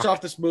starts off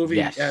this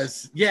movie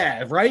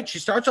She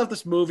starts off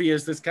this movie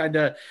as this kind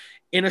of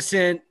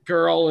innocent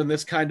girl in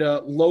this kind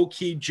of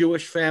low-key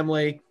Jewish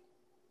family.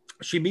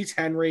 She meets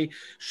Henry.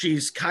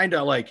 She's kind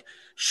of like,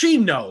 she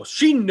knows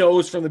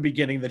from the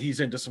beginning that he's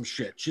into some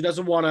shit. She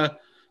doesn't want to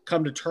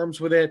come to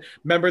terms with it.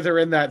 Remember, they're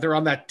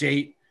on that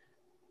date.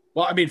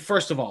 Well, I mean,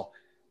 first of all,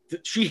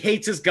 she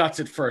hates his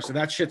guts at first, and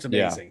that shit's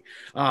amazing.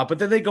 But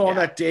then they go on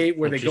that date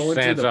where they go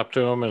into stands up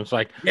to him and it's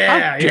like,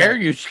 how dare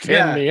you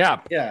stand me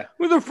up? Yeah.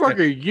 Who the fuck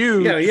are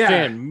you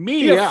stand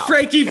me up?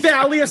 Frankie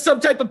Valli is some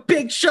type of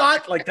big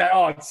shot like that.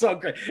 Oh, it's so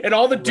great. And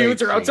all the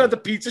dudes are outside the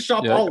pizza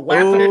shop all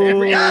laughing at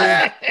Henry.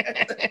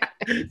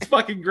 It's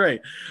fucking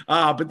great.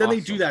 But then they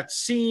do that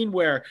scene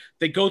where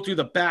they go through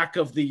the back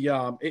of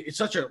the it's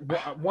such a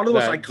one of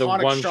those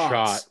iconic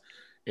shots.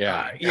 They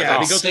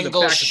go through the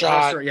back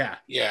shot. Of the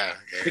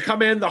They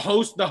come in. The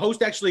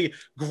host actually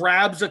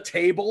grabs a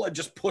table and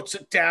just puts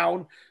it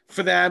down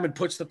for them and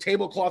puts the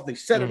tablecloth. They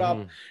set it up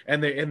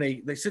and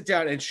they sit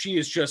down, and she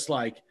is just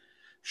like,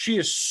 she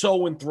is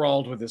so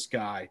enthralled with this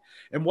guy.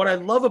 And what I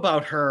love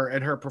about her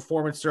and her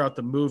performance throughout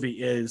the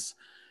movie is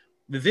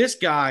this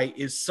guy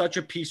is such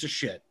a piece of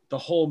shit the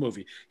whole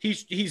movie.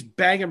 He's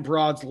banging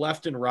broads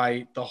left and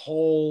right the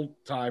whole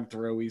time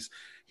through.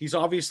 He's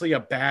obviously a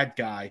bad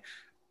guy.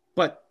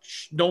 But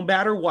no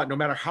matter what, no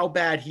matter how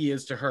bad he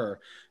is to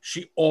her,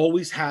 she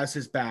always has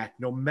his back,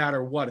 no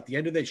matter what. At the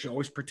end of the day, she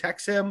always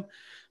protects him.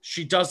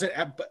 She doesn't,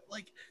 but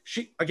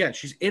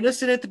she's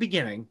innocent at the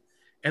beginning,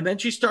 and then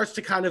she starts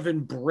to kind of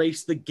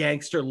embrace the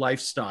gangster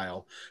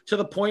lifestyle to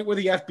the point where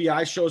the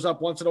FBI shows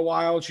up once in a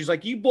while, and she's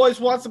like, "You boys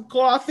want some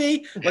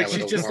coffee?" Like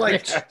she's just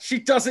like, she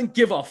doesn't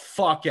give a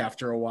fuck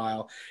after a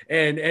while.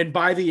 And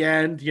by the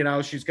end,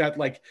 she's got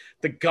like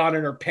the gun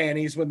in her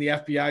panties when the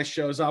FBI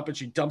shows up, and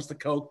she dumps the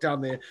coke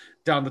down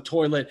the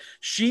toilet.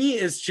 She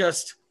is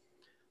just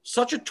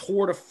such a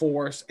tour de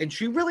force, and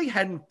she really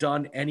hadn't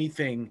done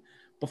anything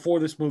before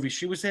this movie.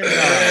 She was in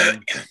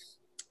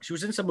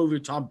some movie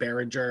with Tom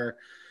Berenger,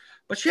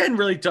 but she hadn't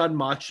really done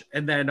much.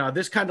 And then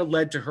this kind of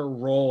led to her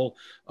role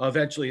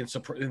eventually in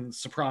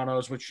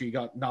Sopranos, which she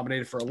got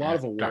nominated for a lot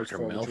of awards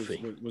for,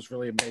 which was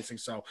really amazing.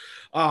 So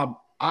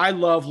I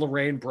love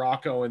Lorraine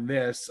Bracco in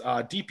this.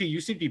 DP, you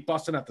seem to be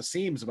busting at the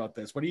seams about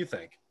this. What do you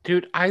think?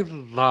 Dude, I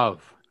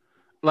love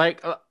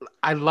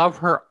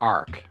her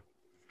arc.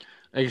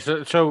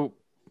 So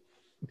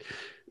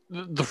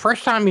the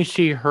first time you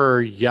see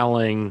her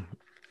yelling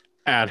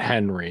at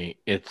Henry,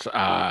 it's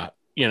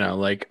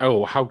like,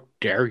 "Oh, how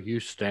dare you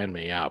stand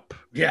me up?"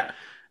 Yeah.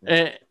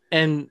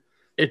 And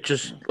it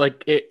just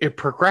like it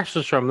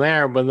progresses from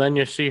there, but then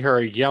you see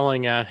her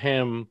yelling at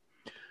him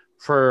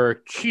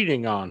for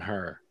cheating on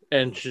her,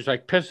 and she's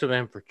like pissed at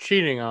him for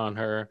cheating on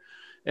her.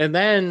 And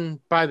then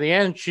by the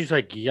end, she's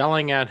like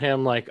yelling at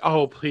him like,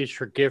 "Oh, please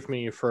forgive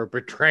me for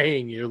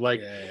betraying you."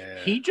 Like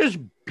he just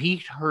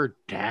beat her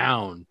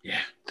down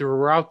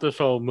throughout this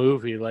whole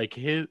movie. Like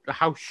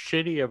how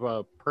shitty of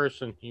a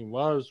person he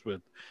was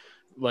with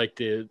like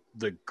the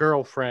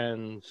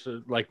girlfriends,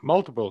 like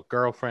multiple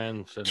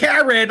girlfriends. And,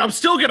 Karen, I'm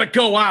still gonna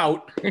go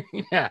out.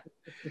 yeah,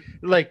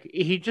 like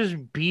he just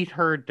beat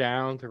her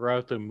down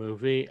throughout the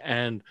movie,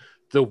 and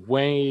the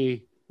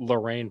way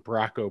Lorraine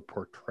Bracco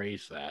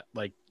portrays that,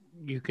 like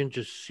you can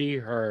just see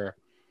her,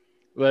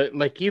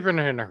 like even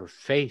in her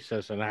face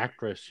as an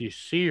actress, you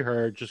see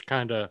her just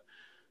kind of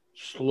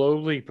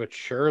slowly but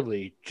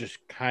surely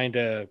just kind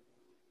of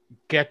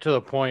get to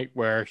the point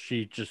where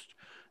she just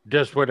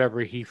does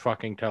whatever he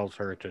fucking tells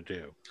her to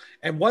do.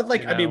 And what,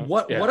 like, I mean,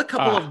 what a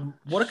couple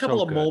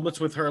of good. moments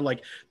with her,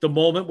 like the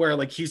moment where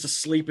like he's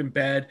asleep in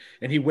bed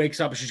and he wakes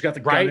up and she's got the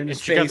gun in his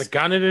face. She got the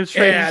gun in his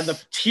face. And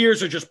the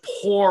tears are just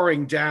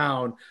pouring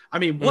down. I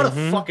mean, what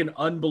a fucking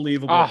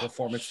unbelievable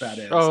performance that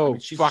is. So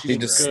I mean, he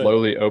just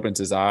slowly opens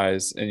his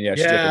eyes and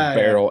she's got the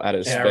barrel at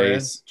his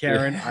face.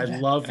 Karen, I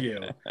love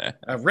you.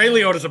 Ray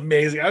Liotta's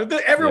amazing.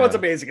 Everyone's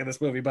amazing in this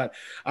movie, but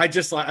I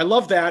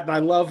love that. And I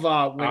love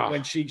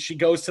when she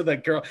goes to the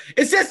girl.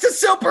 Is this the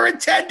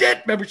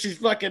superintendent? Remember, she's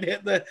fucking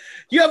hitting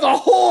you have a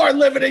whore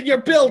living in your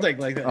building.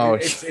 Like, you have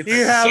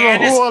a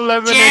whore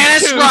living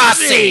Janice in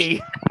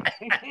Rossi.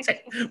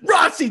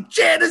 Rossi,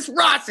 Janice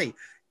Rossi.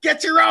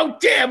 Get your own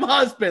damn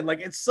husband. Like,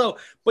 it's so,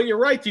 but you're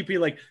right, DP.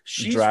 Like,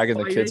 she's dragging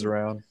the kids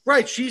around.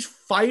 Right. She's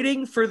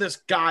fighting for this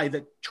guy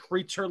that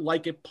treats her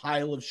like a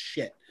pile of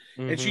shit.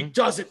 And she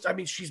does it. I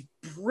mean, she's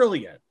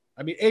brilliant.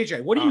 I mean,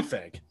 AJ, what do you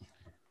think?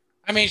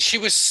 I mean, she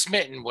was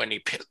smitten when he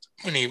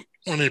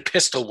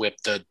pistol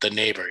whipped the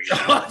neighbor, you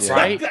know?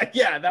 Right?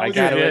 Yeah, that was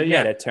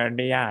it turned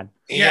me on.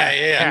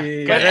 Yeah.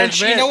 But and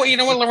you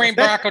know what Lorraine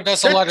Bracco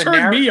does a lot of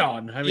turned me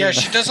on. I mean,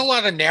 she does a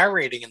lot of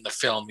narrating in the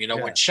film, you know,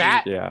 when she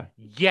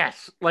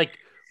yes, like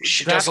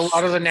she does a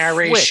lot of the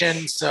narration.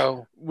 Switch.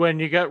 So when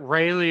you get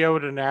Ray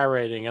Liotta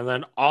narrating and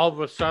then all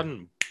of a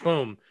sudden,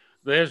 boom,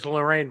 there's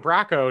Lorraine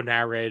Bracco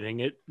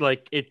narrating it,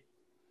 like it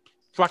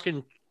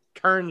fucking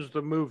turns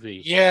the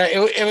movie. Yeah,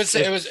 it was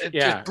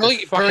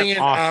brilliant,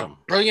 awesome.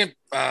 Brilliant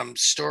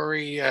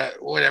story,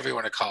 whatever you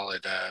want to call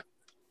it.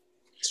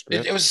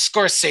 It was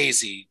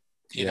Scorsese,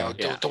 you know,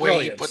 the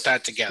way he put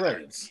that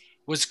together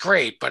was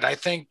great. But I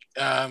think,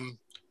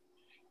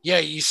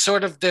 you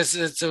sort of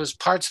there was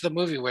parts of the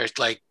movie where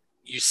like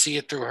you see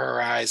it through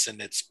her eyes,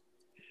 and it's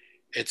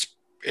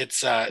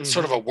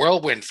sort of a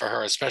whirlwind for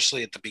her,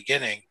 especially at the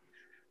beginning,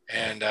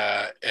 and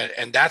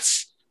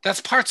that's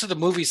part of the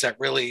movie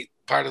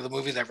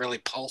that really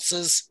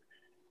pulses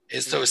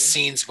is those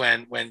scenes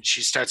when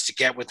she starts to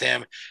get with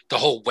him, the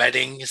whole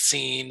wedding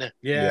scene.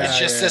 Yeah, it's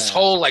just this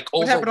whole like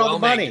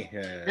overwhelming,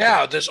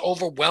 this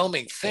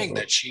overwhelming thing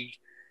that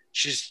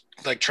she's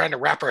like trying to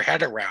wrap her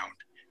head around,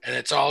 and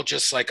it's all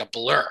just like a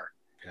blur.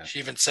 Yeah. She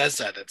even says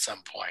that at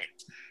some point.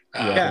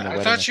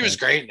 I thought she was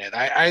great in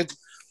it.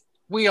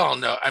 We all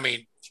know. I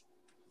mean,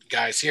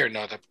 guys here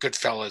know that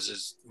Goodfellas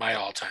is my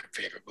all-time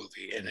favorite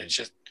movie, and it's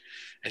just,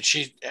 and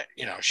she,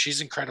 she's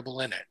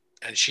incredible in it,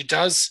 and she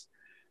does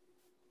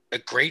a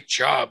great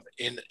job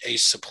in a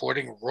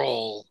supporting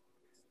role,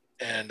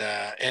 and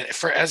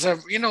for as a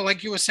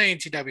like you were saying,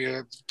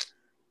 TW,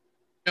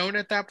 known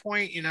at that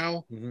point,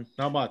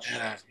 not much,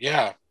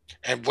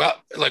 and well,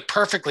 like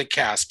perfectly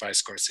cast by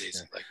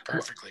Scorsese, like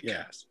perfectly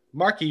cast.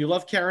 Marky, you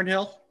love Karen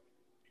Hill?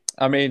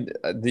 I mean,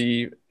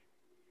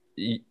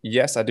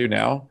 yes, I do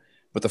now,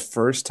 but the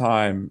first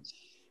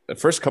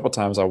couple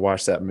times I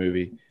watched that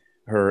movie,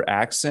 her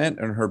accent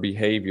and her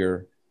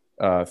behavior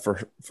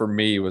for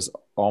me was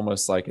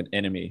almost like an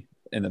enemy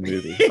in the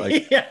movie.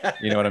 Like,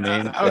 you know what I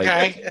mean?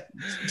 Okay. Like,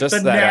 just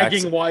the that nagging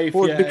accent. wife.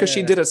 Well, because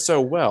she did it so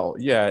well.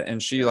 Yeah.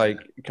 And she like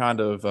kind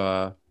of,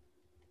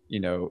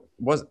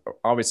 was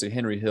obviously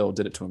Henry Hill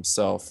did it to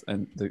himself,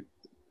 and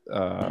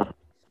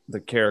the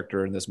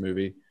character in this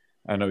movie,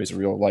 I know he's a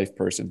real life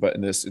person, but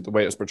in this, the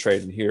way it was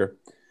portrayed in here,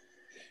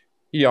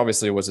 he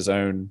obviously was his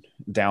own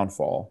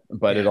downfall,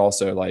 but it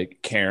also like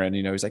Karen,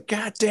 he's like,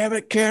 God damn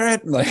it,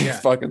 Karen, like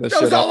fucking the shit up.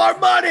 That was all our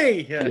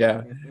money.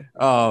 Yeah.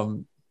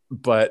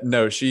 But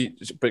no,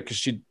 because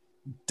she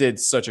did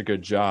such a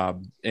good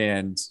job.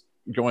 And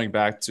going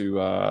back to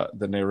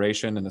the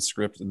narration and the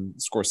script and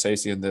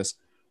Scorsese in this,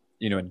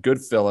 in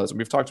Goodfellas, and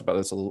we've talked about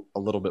this a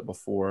little bit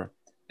before,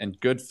 and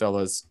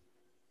Goodfellas,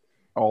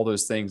 all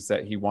those things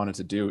that he wanted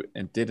to do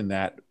and did in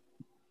that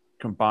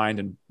combined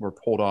and were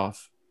pulled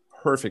off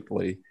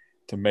perfectly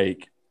to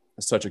make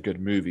such a good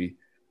movie.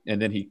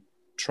 And then he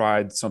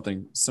tried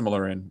something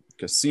similar in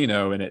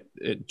Casino, and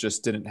it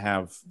just didn't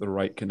have the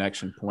right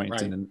connection point.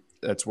 Right. And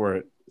that's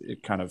where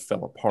it kind of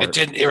fell apart. It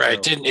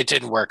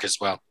didn't work as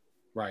well.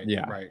 Right.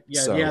 Yeah. Right.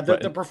 Yeah. So,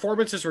 the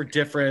performances were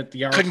different.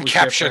 The art couldn't was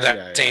capture different.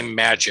 that same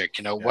magic.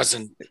 It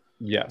wasn't.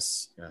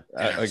 Yes.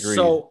 Agreed.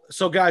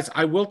 So guys,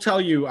 I will tell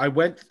you, I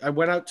went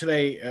out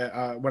today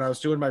when I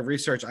was doing my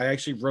research. I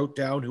actually wrote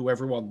down who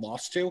everyone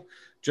lost to,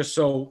 just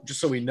so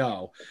we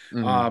know.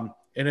 Mm-hmm.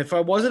 And if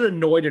I wasn't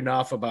annoyed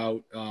enough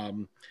about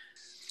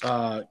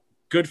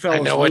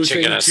Goodfellas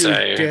losing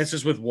to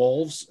Dances with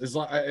Wolves,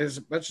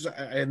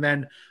 and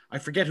then I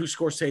forget who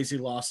Scorsese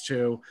lost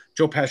to.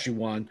 Joe Pesci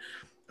won.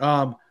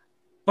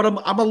 But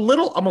I'm a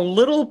little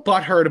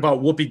butthurt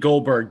about Whoopi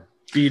Goldberg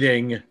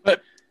beating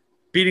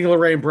beating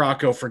Lorraine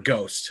Bracco for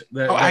Ghost.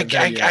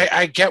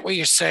 I get what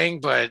you're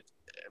saying, but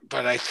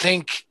I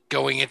think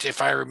going into,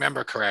 if I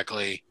remember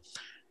correctly,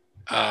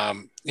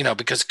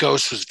 because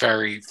Ghost was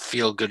very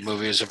feel good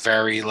movie. It was a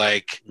very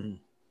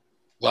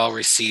well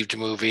received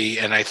movie,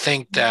 and I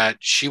think that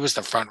she was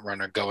the front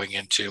runner going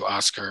into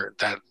Oscar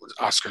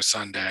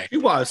Sunday. He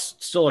was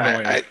still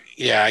annoying. I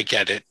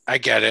get it.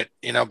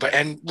 But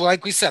and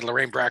like we said,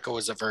 Lorraine Bracco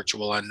was a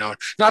virtual unknown.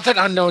 Not that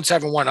unknowns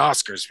haven't won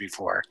Oscars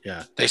before.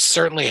 Yeah, they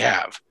certainly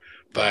have.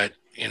 But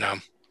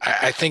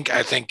I think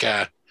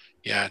Whoopi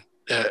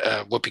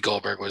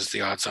Goldberg was the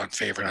odds-on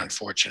favorite,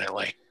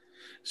 unfortunately.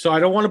 So I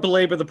don't want to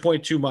belabor the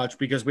point too much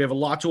because we have a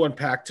lot to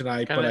unpack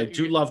tonight. I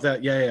do love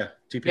that. Yeah.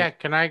 TP. Yeah.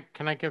 Can I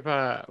give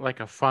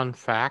a fun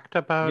fact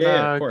about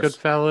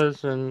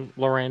Goodfellas and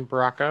Lorraine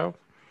Bracco?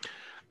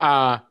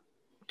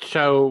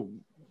 So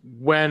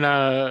when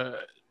the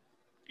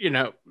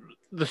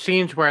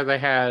scenes where they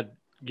had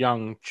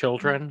young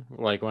children,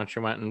 like when she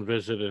went and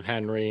visited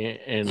Henry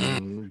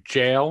in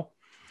jail,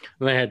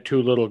 and they had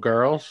two little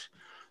girls.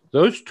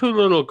 Those two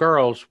little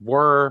girls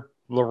were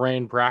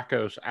Lorraine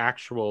Bracco's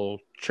actual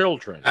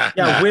children.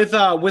 Yeah, with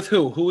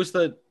who? Who was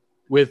the?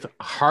 With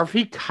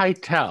Harvey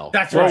Keitel.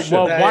 That's right.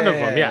 Well, one of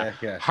them,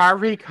 yeah.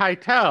 Harvey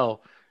Keitel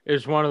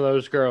is one of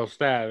those girls'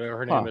 dad.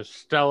 Her name is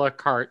Stella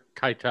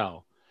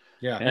Keitel.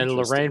 Yeah, and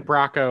Lorraine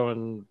Bracco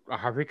and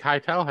Harvey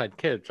Keitel had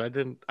kids.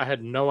 I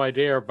had no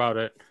idea about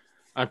it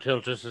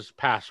until just this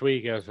past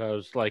week, as I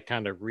was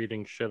kind of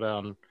reading shit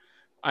on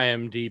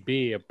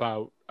IMDb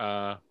about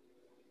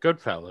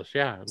Goodfellas.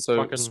 Yeah.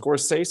 So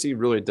Scorsese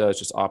really does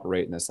just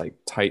operate in this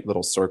tight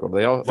little circle.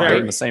 They all are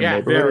in the same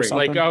neighborhood or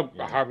something.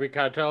 Harvey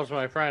Keitel's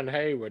my friend.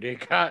 Hey, what do you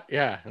got?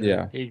 Yeah. And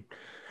yeah. He,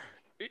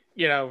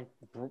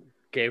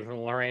 gave him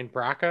Lorraine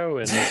Bracco,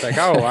 and it's like,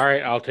 oh, all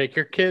right, I'll take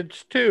your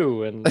kids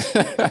too. And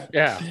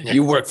yeah.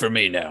 You work for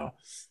me now.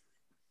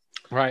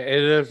 Right.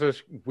 It is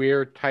this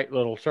weird, tight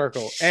little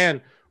circle.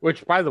 And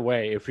which, by the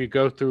way, if you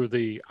go through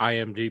the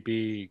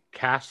IMDb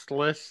cast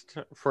list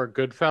for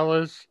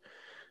Goodfellas,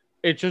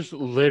 it's just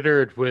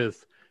littered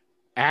with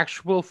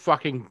actual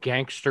fucking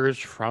gangsters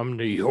from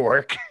New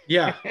York.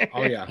 Yeah.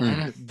 Oh,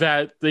 yeah.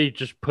 That they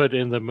just put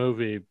in the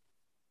movie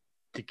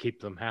to keep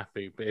them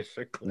happy,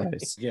 basically.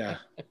 Nice. Yeah.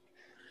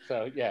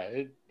 So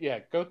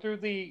go through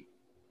the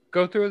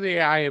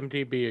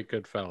IMDb at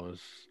Goodfellas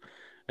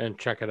and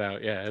check it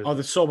out. Yeah. Oh,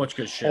 there's so much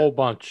good shit.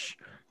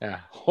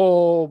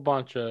 Whole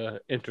bunch of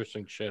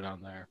interesting shit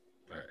on there.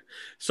 Right.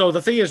 So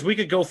the thing is, we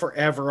could go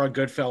forever on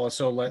Goodfellas.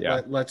 So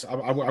let's.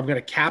 I'm going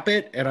to cap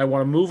it, and I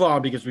want to move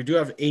on because we do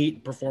have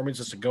 8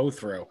 performances to go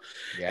through.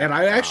 Yeah, and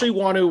I actually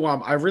want to.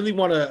 I really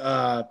want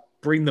to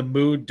bring the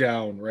mood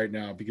down right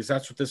now because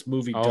that's what this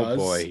movie does. Oh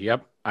boy,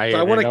 yep.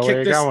 I want to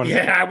kick this.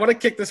 Yeah, I want to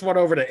kick this one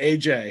over to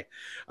AJ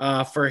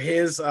for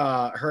his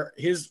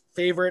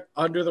favorite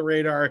under the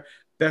radar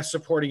best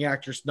supporting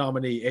actress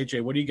nominee.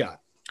 AJ, what do you got?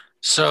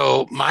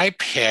 So my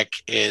pick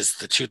is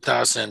the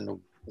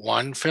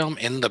 2001 film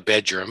In the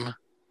Bedroom,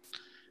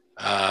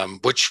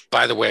 which,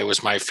 by the way,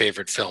 was my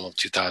favorite film of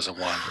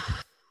 2001.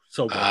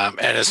 So good.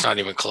 And it's not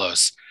even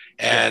close.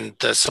 And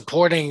the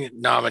supporting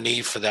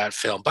nominee for that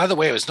film, by the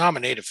way, it was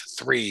nominated for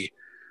 3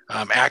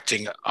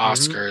 acting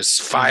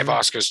Oscars, 5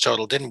 Oscars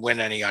total. Didn't win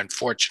any,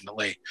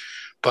 unfortunately.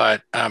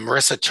 But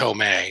Marissa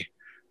Tomei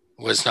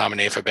was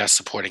nominated for Best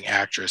Supporting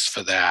Actress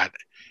for that.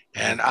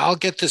 And I'll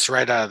get this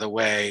right out of the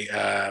way.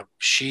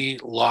 She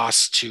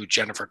lost to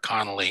Jennifer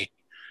Connelly,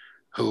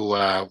 who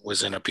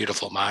was in A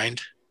Beautiful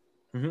Mind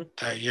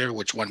that year,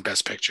 which won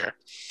Best Picture.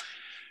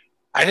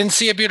 I didn't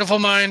see A Beautiful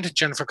Mind.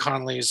 Jennifer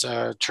Connelly's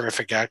a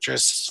terrific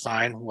actress.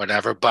 Fine,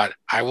 whatever. But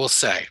I will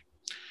say,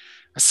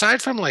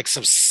 aside from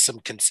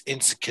some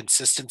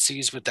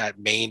inconsistencies with that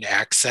Maine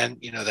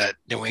accent, that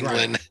New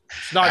England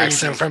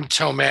accent from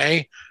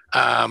Tomei,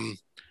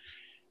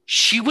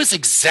 she was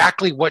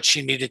exactly what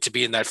she needed to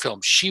be in that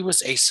film. She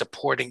was a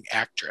supporting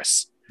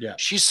actress. Yeah.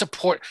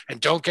 And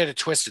don't get it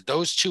twisted.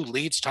 Those 2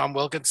 leads, Tom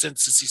Wilkinson,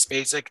 Sissy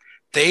Spacek,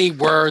 they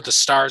were the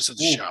stars of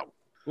the show.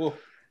 Ooh.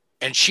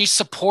 And she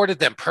supported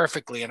them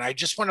perfectly. And I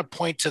just want to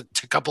point to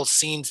a couple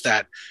scenes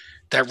that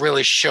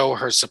really show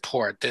her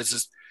support. There's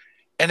this,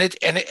 and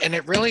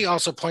it really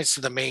also points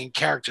to the main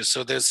characters.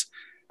 So there's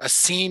a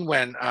scene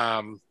when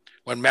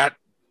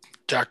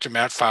Dr.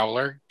 Matt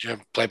Fowler,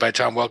 played by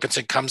Tom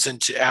Wilkinson, comes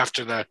into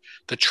after the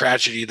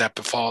tragedy that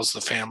befalls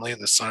the family,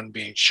 the son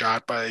being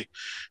shot by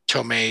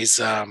Tomei's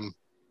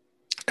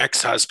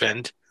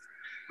ex-husband.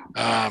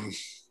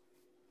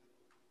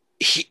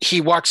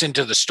 He walks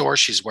into the store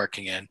she's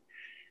working in,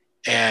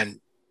 and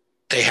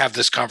they have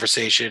this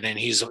conversation, and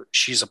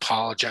she's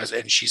apologized,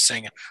 and she's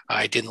saying,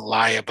 "I didn't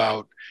lie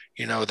about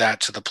that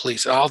to the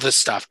police," all this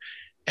stuff,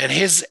 and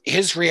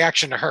his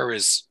reaction to her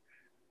is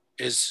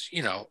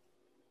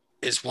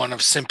one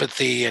of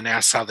sympathy and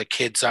asks how the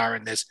kids are,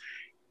 and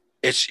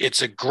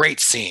it's a great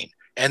scene.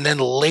 And then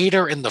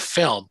later in the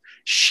film,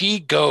 she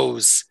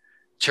goes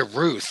to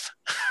Ruth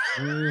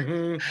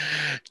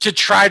to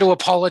try to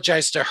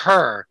apologize to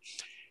her,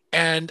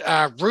 and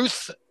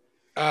Ruth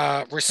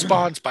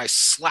responds by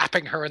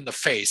slapping her in the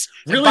face.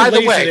 Really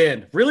lays it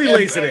in. Really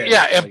lays it in.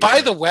 Yeah, and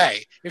by the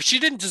way, if she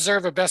didn't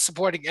deserve a Best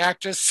Supporting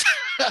Actress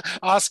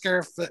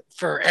Oscar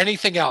for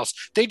anything else,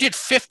 they did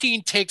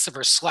 15 takes of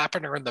her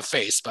slapping her in the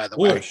face, by the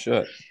way. Oh,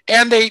 shit.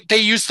 And they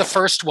used the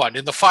first one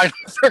in the final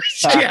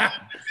version. Yeah.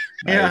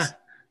 Nice.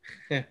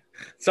 Yeah.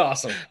 It's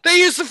awesome. They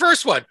used the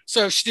first one,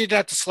 so she didn't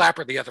have to slap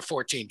her the other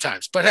 14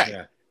 times. But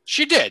hey,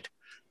 she did.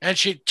 And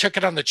she took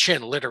it on the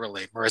chin,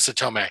 literally, Marissa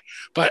Tomei.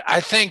 But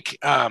I think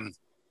Marissa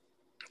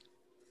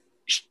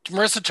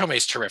Tomei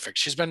is terrific.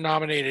 She's been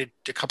nominated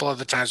a couple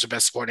other times for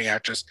Best Supporting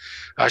Actress.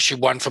 She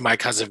won for My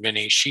Cousin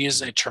Vinny. She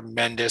is a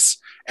tremendous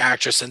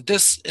actress, and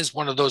this is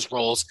one of those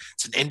roles.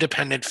 It's an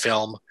independent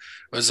film.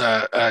 It was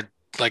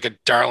like a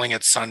darling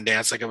at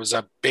Sundance. Like, it was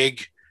a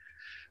big.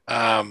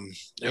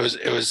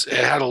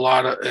 It had a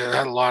lot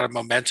of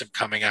momentum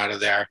coming out of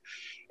there.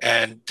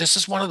 And this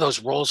is one of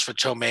those roles for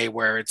Tomei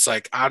where it's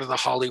like out of the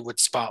Hollywood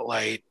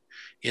spotlight,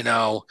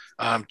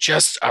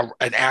 just an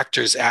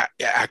actor's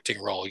acting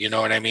role. You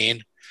know what I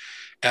mean?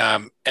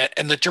 And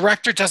the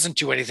director doesn't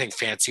do anything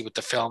fancy with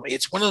the film.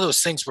 It's one of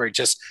those things where he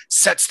just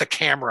sets the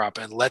camera up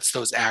and lets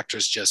those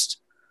actors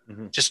just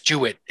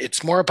do it.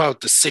 It's more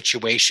about the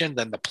situation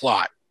than the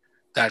plot,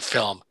 that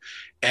film.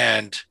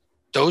 And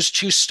those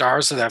two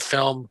stars of that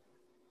film,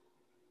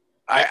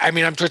 I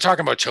mean, we're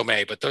talking about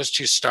Tomei, but those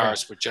two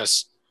stars were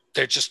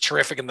they're just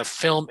terrific. And the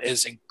film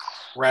is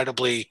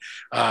incredibly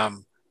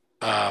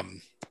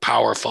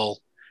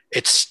powerful.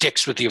 It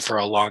sticks with you for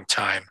a long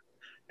time.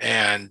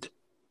 And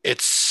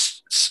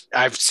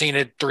I've seen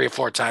it 3 or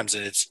 4 times,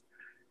 and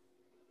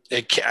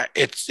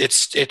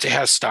it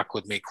has stuck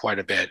with me quite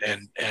a bit.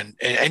 And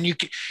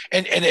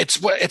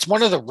it's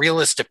one of the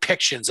realest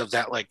depictions of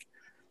that, like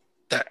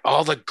that,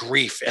 all the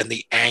grief and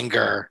the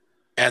anger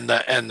and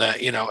the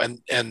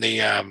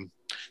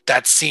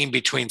that scene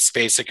between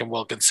Spacek and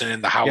Wilkinson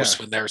in the house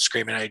when they're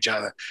screaming at each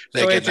other.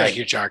 They get that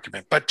huge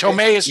argument. But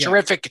Tomei is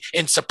terrific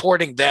in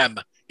supporting them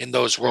in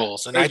those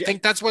roles. And I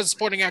think that's what a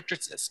supporting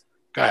actress is.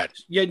 Go ahead.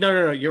 Yeah,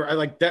 no. You're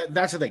like that.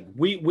 That's the thing.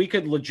 We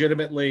could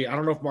legitimately, I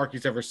don't know if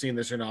Marky's ever seen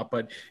this or not,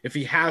 but if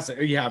he hasn't,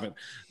 or you haven't,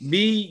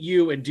 me,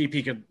 you, and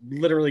DP could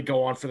literally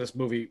go on for this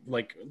movie.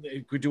 Like,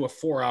 could do a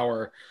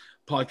 4-hour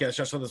podcast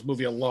just on this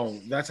movie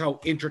alone. That's how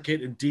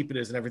intricate and deep it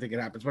is and everything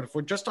that happens. But if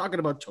we're just talking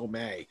about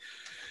Tomei,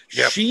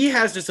 she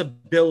has this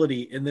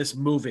ability in this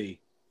movie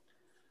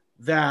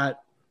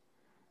that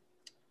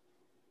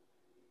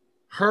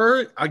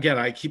again,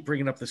 I keep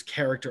bringing up this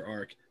character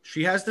arc.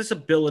 She has this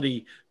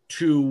ability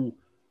to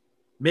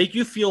make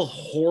you feel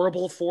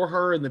horrible for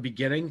her in the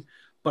beginning,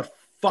 but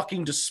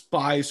fucking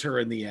despise her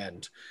in the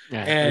end.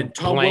 Yeah, and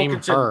Tom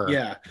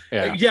Wilkinson,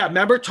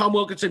 remember Tom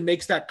Wilkinson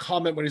makes that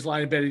comment when he's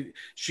lying in bed.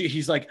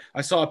 He's like, I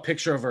saw a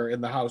picture of her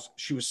in the house.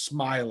 She was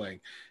smiling.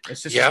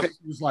 It's just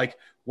he was like,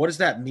 what does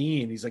that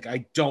mean? He's like,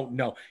 I don't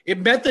know. It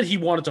meant that he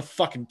wanted to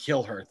fucking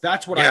kill her.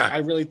 That's what I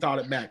really thought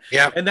it meant.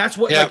 Yeah. And that's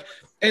what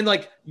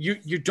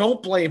you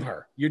don't blame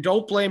her. You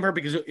don't blame her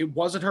because it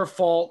wasn't her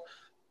fault.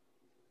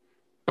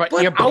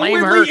 But you blame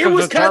her. It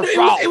was kind of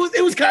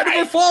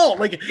her fault.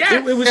 Like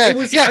it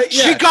was.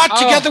 She got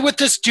together with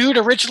this dude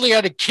originally,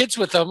 had kids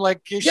with him.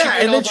 Like she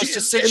made all those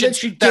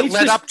decisions that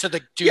led up to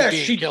the dude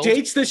being killed. She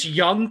dates this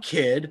young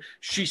kid.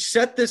 She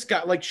set this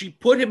guy, like, she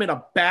put him in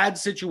a bad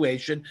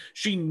situation.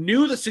 She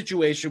knew the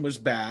situation was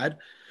bad,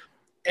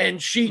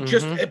 and she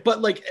just.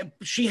 But like,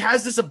 she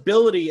has this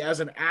ability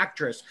as an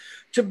actress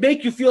to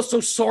make you feel so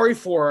sorry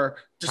for her,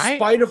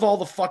 despite of all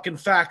the fucking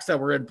facts that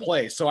were in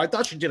place. So I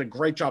thought she did a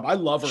great job. I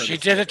love her. She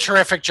did a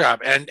terrific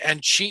job. And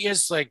she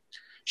is like,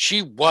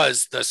 she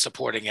was the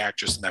supporting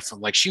actress in that film.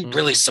 Like, she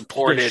really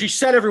supported. Yeah, she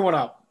set everyone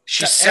up.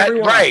 She set,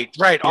 right.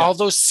 Yeah. All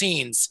those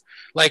scenes,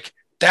 like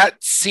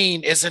that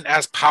scene isn't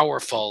as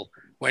powerful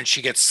when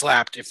she gets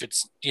slapped. If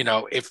it's,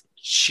 if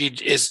she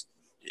is,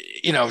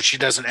 she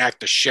doesn't act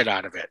the shit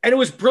out of it. And it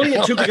was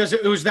brilliant too, because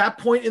it was that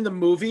point in the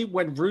movie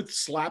when Ruth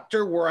slapped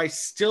her where I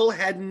still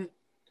hadn't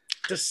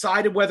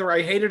decided whether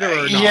I hated her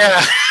or not.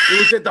 Yeah. It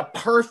was at the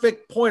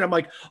perfect point. I'm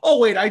like, oh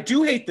wait, I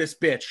do hate this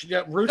bitch.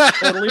 Yeah, Ruth's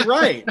totally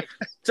right.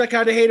 It's like I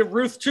kind of hated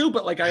Ruth too,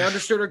 but like I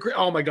understood her.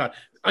 Oh my God.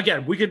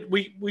 Again,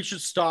 we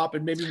should stop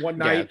and maybe one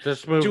night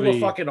this movie, do a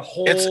fucking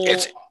whole.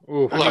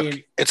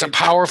 It's a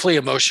powerfully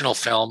emotional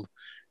film.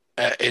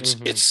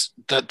 It's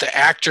the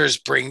actors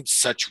bring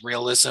such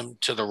realism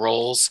to the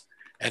roles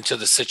and to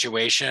the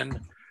situation.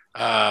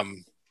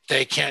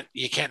 You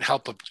can't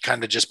help but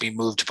kind of just be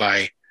moved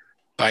by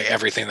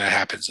everything that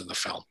happens in the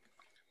film.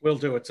 We'll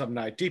do it some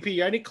night.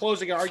 DP, any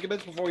closing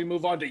arguments before we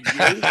move on to you?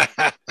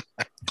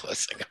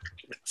 Closing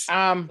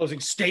arguments. Closing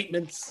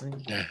statements.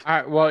 Yeah. All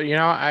right.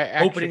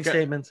 Well, opening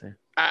statements.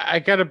 I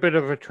got a bit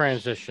of a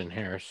transition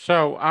here.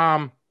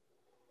 So,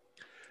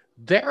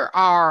 there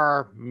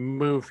are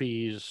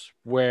movies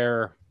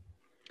where,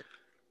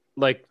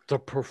 like, the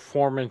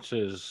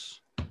performances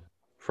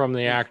from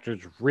the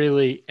actors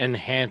really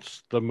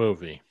enhance the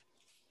movie.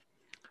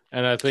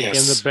 And I think In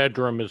the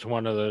Bedroom is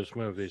one of those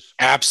movies.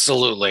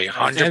 Absolutely,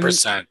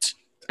 100%.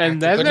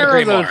 And then there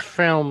are those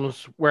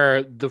films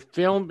where the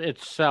film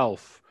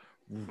itself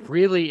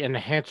really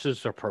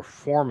enhances the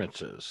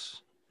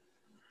performances.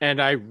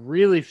 And I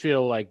really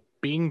feel like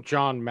Being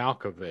John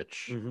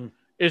Malkovich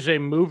is a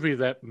movie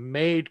that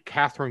made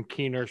Catherine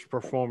Keener's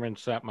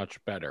performance that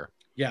much better.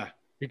 Yeah.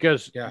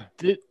 Because,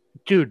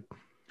 dude,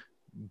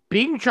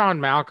 Being John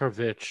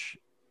Malkovich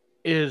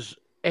is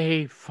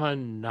a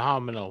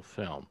phenomenal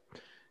film.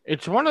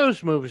 It's one of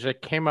those movies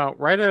that came out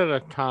right at a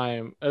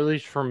time, at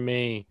least for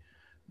me,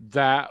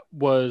 that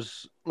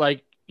was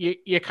like,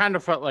 you kind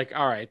of felt like,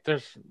 all right,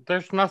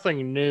 there's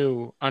nothing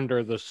new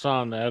under the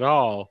sun at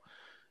all.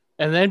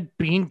 And then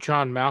Being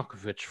John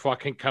Malkovich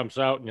fucking comes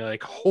out and you're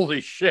like,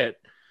 holy shit,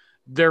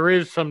 there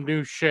is some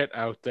new shit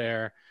out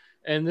there.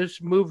 And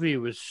this movie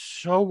was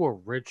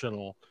so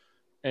original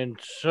and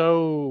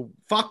so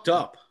fucked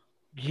up.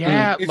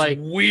 Yeah, it's like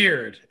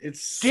weird.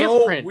 It's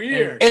so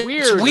weird.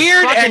 It's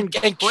weird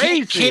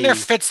and Keener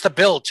fits the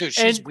bill too.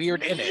 She's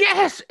weird in it.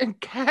 Yes, and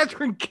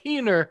Catherine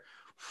Keener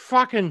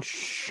fucking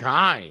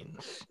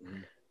shines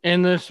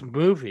in this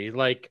movie.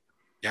 Like,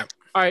 yep.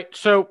 All right,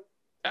 so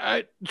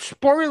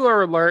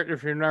spoiler alert: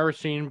 if you've never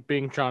seen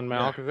Being John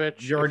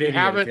Malkovich, you're an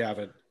idiot if you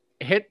haven't.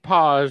 Hit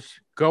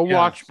pause. Go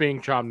watch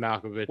Being John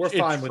Malkovich. We're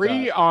fine it's with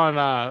free that.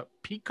 On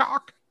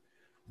Peacock.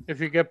 If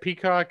you get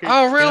Peacock.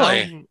 Oh,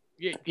 really?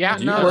 Yeah,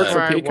 you work for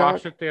I Peacock?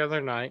 watched it the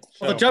other night.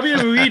 So. Well, the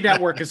WWE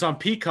network is on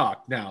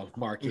Peacock now,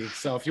 Marky.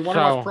 So if you want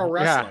to watch pro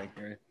wrestling.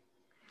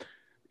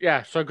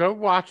 Yeah, so go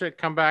watch it,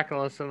 come back and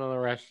listen to the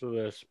rest of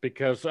this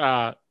because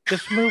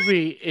this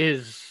movie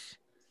is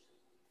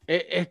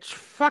it's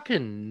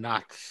fucking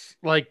nuts.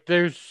 Like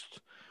there's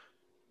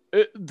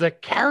the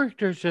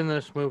characters in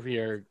this movie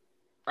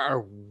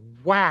are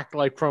whack,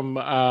 like from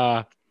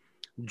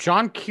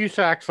John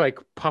Cusack's like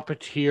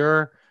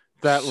puppeteer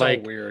that so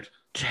like weird.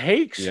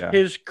 Takes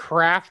his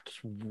craft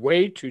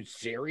way too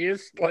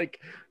serious.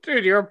 Like,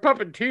 dude, you're a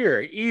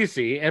puppeteer,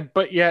 easy,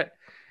 but yet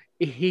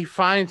he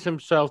finds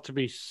himself to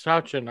be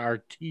such an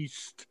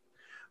artiste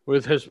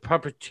with his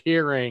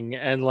puppeteering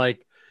and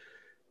like,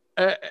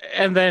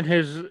 and then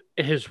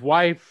his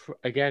wife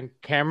again,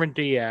 Cameron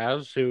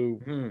Diaz,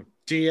 who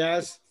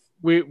Diaz.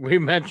 We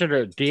mentioned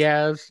her,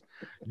 Diaz.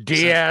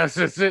 Diaz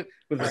is it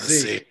with a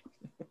Z?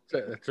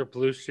 It's a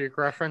Blue Streak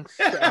reference.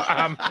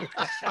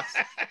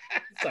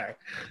 Sorry.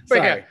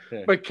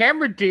 But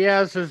Cameron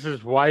Diaz is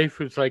his wife,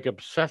 who's like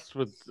obsessed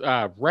with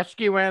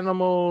rescue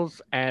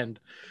animals, and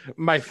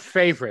my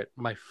favorite.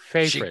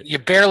 You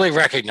barely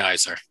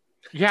recognize her.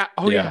 Yeah.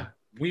 Oh yeah.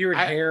 Weird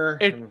hair.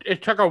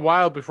 It took a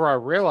while before I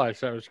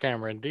realized that was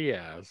Cameron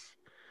Diaz.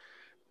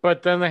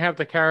 But then they have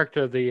the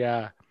character,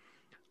 the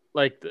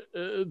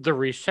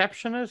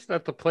receptionist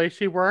at the place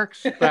he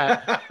works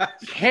that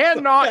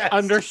cannot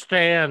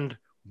understand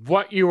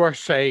what you are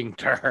saying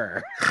to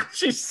her.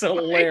 She's so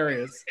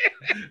hilarious.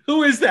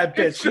 Who is that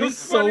bitch? She's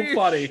so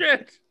funny.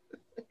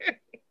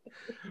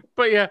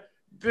 But yeah,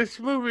 this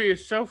movie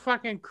is so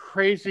fucking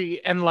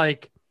crazy and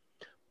like,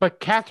 but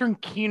Catherine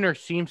Keener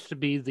seems to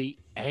be the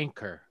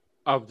anchor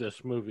of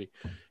this movie.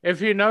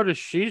 If you notice,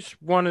 she's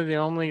one of the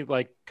only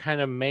like kind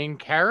of main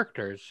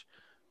characters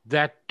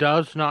that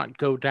does not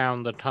go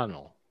down the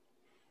tunnel.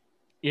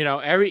 You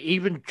know,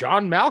 even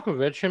John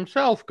Malkovich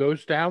himself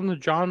goes down the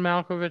John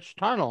Malkovich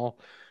tunnel.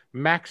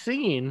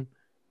 Maxine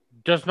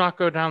does not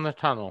go down the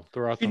tunnel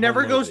throughout the whole movie.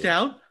 She never goes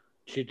down?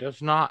 She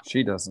does not.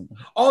 She doesn't.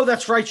 Oh,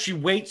 that's right. She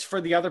waits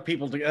for the other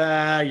people to...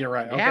 you're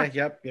right. Okay,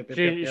 yep.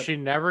 She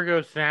never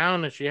goes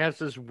down, and she has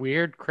this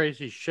weird,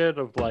 crazy shit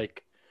of,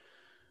 like,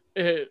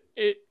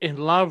 in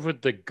love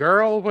with the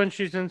girl when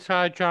she's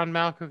inside John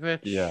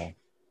Malkovich. Yeah.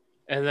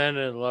 And then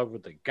in love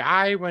with the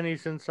guy when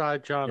he's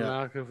inside John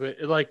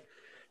Malkovich. Like,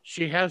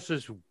 she has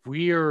this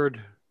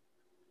weird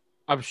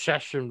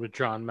obsession with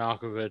John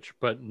Malkovich,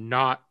 but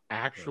not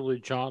actually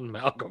John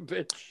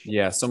Malkovich.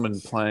 Yeah, someone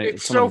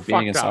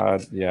being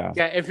inside. Up. Yeah,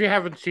 if you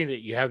haven't seen it,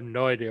 you have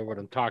no idea what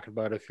I'm talking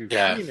about. If you've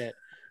seen it,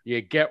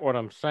 you get what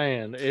I'm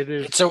saying.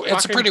 It's a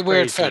pretty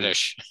weird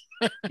fetish.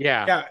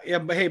 Yeah.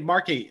 But hey,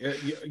 Marky,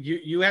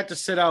 you had to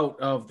sit out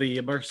of the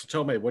Marcus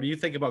Tomei. What do you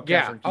think about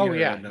Catherine Keener? Oh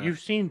yeah, you've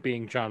seen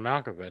Being John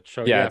Malkovich,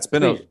 so it's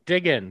been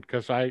dig in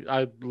because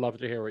I'd love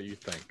to hear what you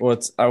think. Well,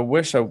 I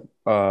wish I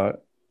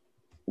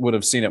would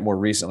have seen it more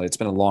recently. It's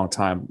been a long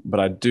time, but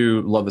I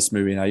do love this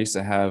movie, and I used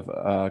to have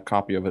a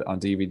copy of it on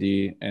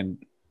DVD.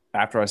 And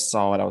after I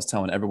saw it, I was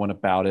telling everyone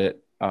about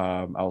it.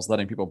 I was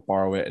letting people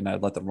borrow it, and I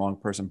let the wrong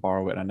person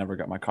borrow it, and I never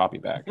got my copy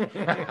back.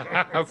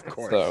 Of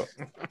course. So,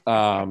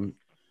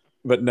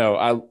 but no,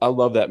 I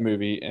love that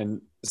movie.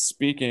 And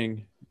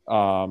speaking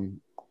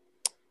on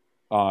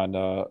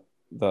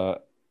the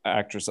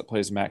actress that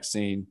plays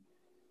Maxine,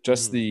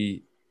 just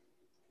the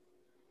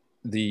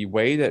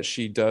way that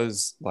she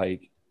does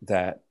like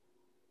that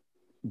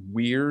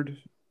weird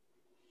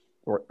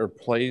or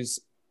plays,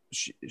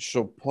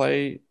 she'll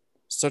play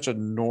such a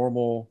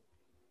normal-ish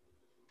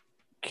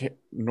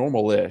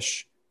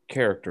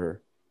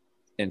character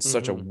in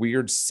such a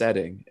weird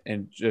setting,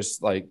 and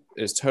just like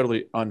is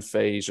totally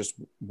unfazed, just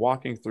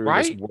walking through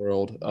this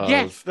world of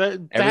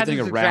everything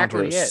around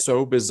her is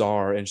so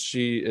bizarre, and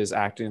she is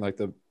acting like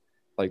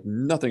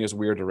nothing is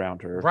weird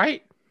around her.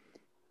 Right.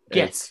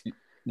 Yes.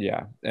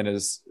 Yeah, and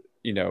is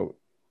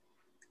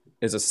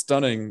a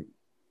stunning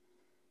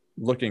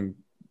looking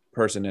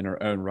person in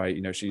her own right.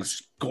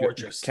 She's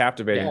gorgeous,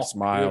 captivating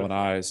smile and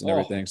eyes and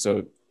everything.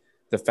 So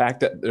the fact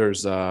that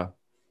there's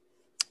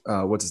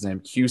what's his name,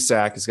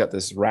 Cusack, has got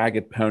this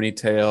ragged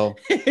ponytail,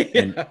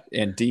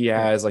 and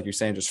Diaz, like you're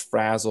saying, just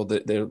frazzled.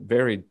 They're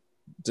very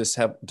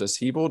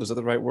disheveled. Is that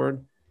the right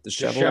word?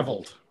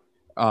 Disheveled.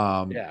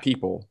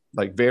 People,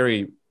 like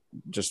very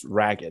just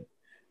ragged.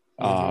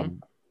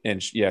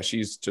 And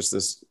she's just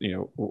this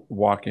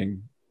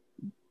walking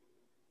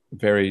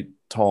very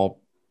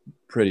tall,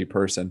 pretty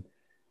person.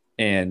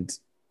 And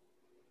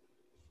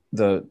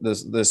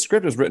the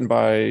script is written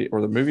by,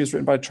 or the movie is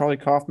written by Charlie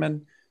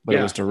Kaufman, but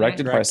it was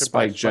directed by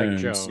Spike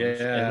Jonze.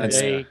 Yeah, and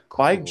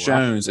Spike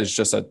Jonze is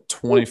just a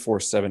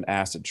 24/7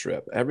 acid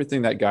trip.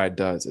 Everything that guy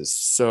does is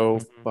so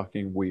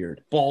fucking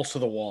weird. Balls to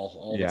the wall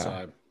all the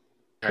time.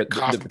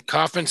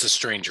 Kaufman's a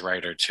strange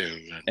writer too,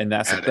 and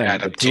that's the thing.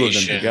 The two of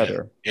them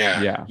together.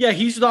 Yeah.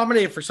 He's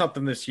nominated for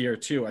something this year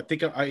too. I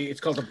think it's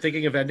called "I'm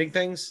Thinking of Ending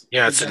Things."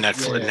 Yeah, it's a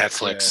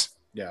Netflix.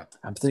 Yeah.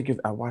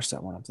 I watched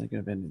that one. I'm thinking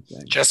of Ending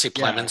Things. Jesse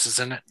Plemons is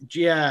in it.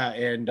 Yeah,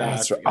 and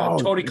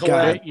Tony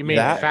Collette. You mean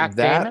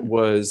that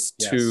was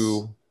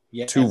too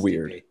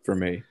weird for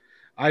me.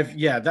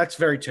 That's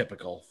very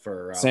typical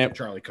for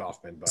Charlie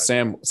Kaufman. But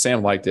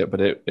Sam liked it, but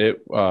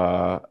it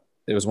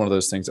was one of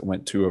those things that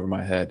went too over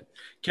my head.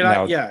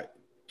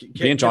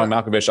 Being John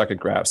Malkovich, I could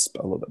grasp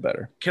a little bit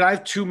better. Can I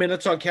have 2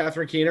 minutes on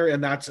Catherine Keener?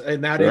 And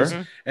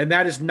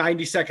that is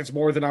 90 seconds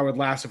more than I would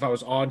last if I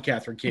was on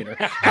Catherine Keener.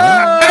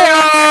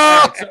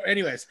 So,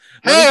 anyways,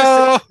 let me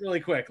just say really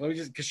quick. Let me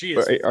just because she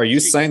is. Are you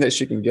saying that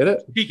she can get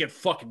it? She can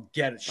fucking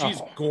get it. She's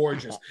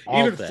gorgeous.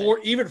 Even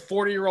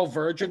 40-year-old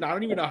virgin. I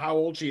don't even know how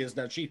old she is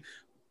now.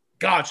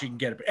 God, she can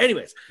get it. But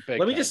anyways,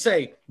 let me just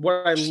say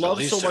what I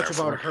love so much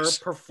about her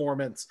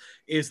performance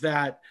is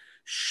that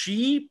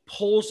she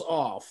pulls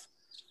off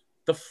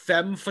the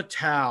femme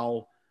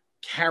fatale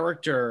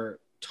character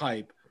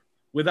type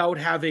without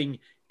having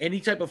any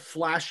type of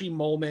flashy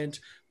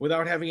moment,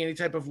 without having any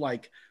type of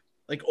like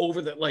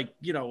over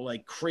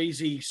the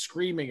crazy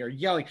screaming or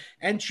yelling.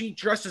 And she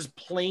dresses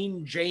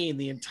plain Jane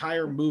the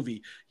entire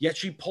movie, yet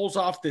she pulls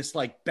off this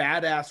like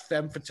badass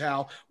femme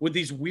fatale with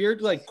these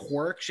weird like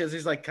quirks. She has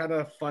these like kind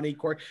of funny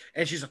quirks,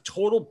 and she's a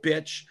total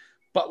bitch,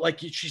 but like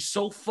she's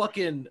so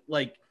fucking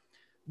like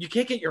you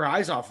can't get your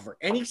eyes off of her.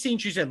 Any scene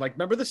she's in, like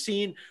remember the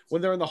scene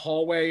when they're in the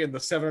hallway and the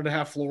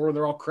 7.5 floor and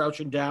they're all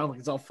crouching down, like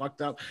it's all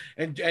fucked up,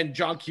 and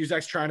John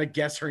Cusack's trying to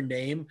guess her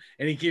name,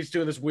 and he keeps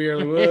doing this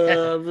weird,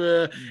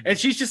 and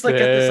she's just like got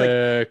this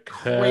like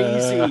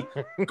crazy,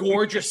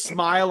 gorgeous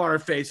smile on her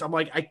face. I'm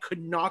like, I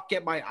could not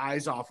get my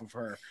eyes off of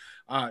her.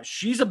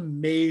 She's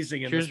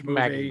amazing in this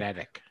movie.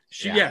 Magnetic.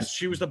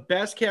 She was the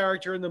best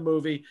character in the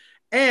movie.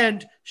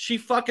 And she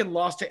fucking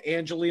lost to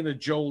Angelina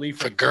Jolie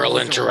for Girl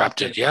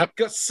Interrupted. Yep.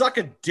 Go suck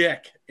a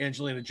dick,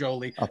 Angelina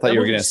Jolie. I thought you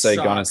were going to say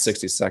Gone in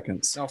 60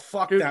 Seconds. No,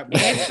 fuck that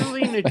movie.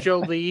 Angelina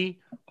Jolie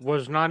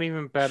was not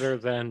even better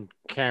than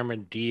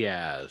Cameron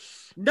Diaz.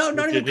 No,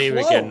 not even close. Didn't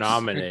even get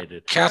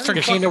nominated.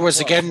 Catherine Keener was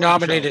again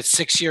nominated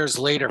 6 years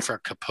later for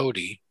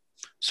Capote.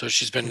 So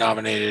she's been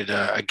nominated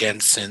again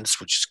since,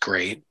 which is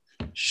great.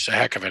 She's a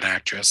heck of an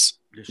actress.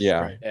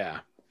 Yeah. Yeah.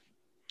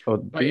 Oh,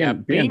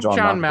 being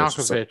John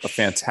Malkovich, a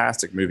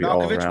fantastic movie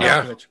all around.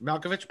 Malkovich.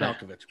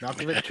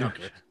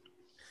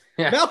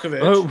 Yeah.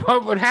 Malkovich.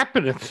 What would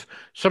happen if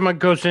someone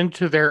goes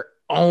into their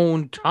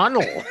own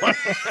tunnel?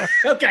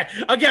 Okay,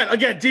 again,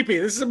 DP.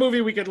 This is a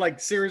movie we could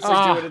like seriously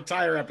do an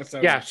entire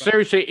episode. Yeah,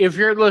 seriously. If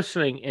you're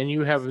listening and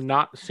you have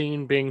not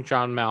seen Being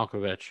John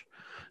Malkovich,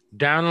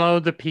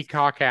 download the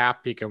Peacock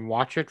app. You can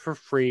watch it for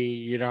free.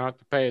 You don't have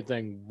to pay a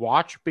thing.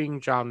 Watch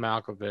Being John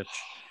Malkovich.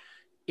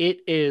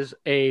 It is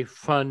a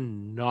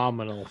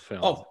phenomenal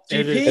film. Oh,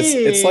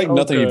 it's like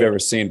nothing you've ever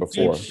seen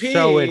before. DP,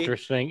 so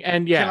interesting.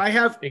 And yeah, can I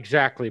have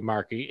exactly,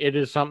 Marky. It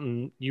is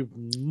something you've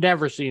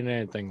never seen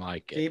anything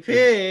like it.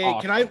 DP,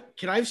 awesome.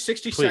 can I have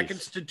 60 Please.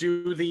 seconds to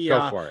do the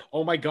Go for it.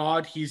 Oh my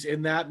God, he's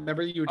in that.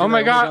 Remember you? Oh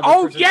my God.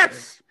 Oh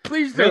yes,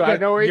 please do. I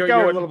know where you're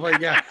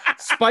going. Yeah,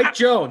 Spike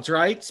Jonze,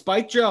 right?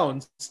 Spike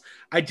Jonze.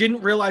 I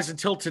didn't realize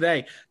until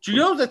today. Do you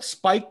know that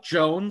Spike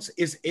Jonze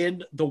is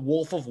in The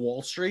Wolf of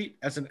Wall Street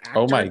as an actor?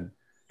 Oh my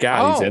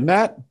God, he's in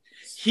that?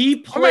 He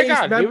plays. Oh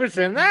my God, he was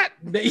in that?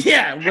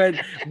 Yeah,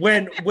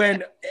 when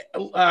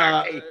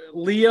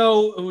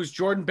Leo, who's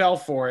Jordan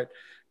Belfort,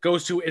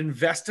 goes to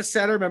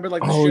Investa-Center. Remember,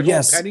 like the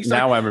yes, penny stock?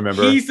 now I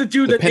remember. He's the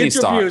dude that interviews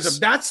stocks. him.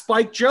 That's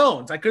Spike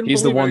Jonze. I couldn't.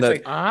 He's believe the one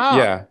it.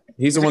 that.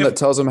 He's the one that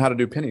tells him how to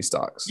do penny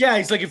stocks. Yeah,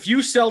 he's like, if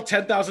you sell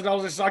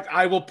 $10,000 in stock,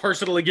 I will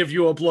personally give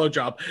you a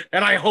blowjob,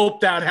 and I hope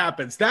that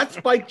happens. That's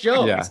Spike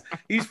Jonze. Yeah.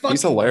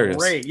 He's hilarious.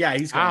 Great. Yeah,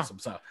 he's awesome.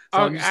 So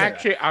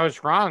actually, I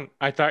was wrong.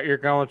 I thought you were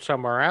going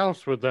somewhere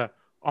else with the.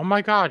 Oh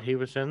my God, he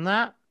was in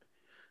that.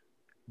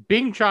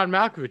 Being John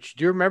Malkovich.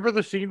 Do you remember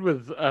the scene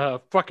with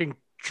fucking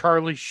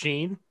Charlie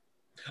Sheen?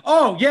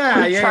 Oh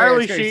yeah.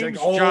 Charlie Sheen's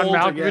like John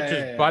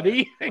Malkovich's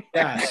buddy.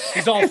 Yeah,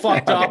 he's all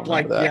fucked up.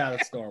 Like, yeah,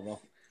 that's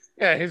normal.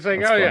 Yeah, he's like,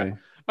 that's funny.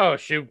 Oh,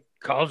 shoot.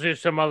 calls you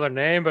some other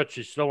name, but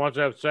she still wants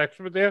to have sex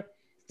with you.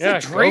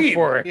 It's a dream. Go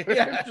for it.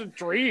 Yeah. It's a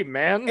dream,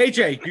 man.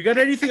 AJ, you got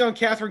anything on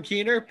Catherine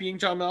Keener being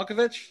John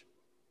Malkovich?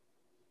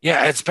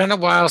 Yeah, it's been a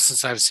while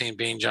since I've seen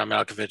Being John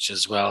Malkovich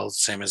as well,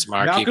 same as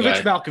Marky.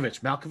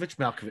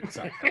 Malkovich.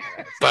 Sorry.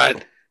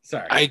 But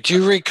sorry, I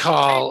do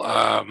recall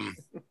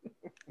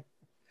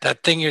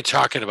that thing you're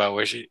talking about,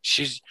 where she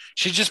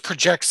just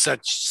projects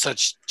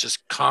such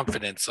just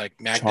confidence, like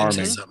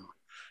magnetism. Charming.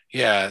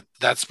 Yeah,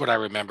 that's what I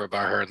remember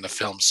about her in the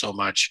film so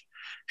much,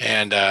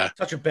 and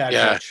such a bad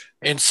bitch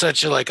in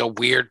such a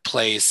weird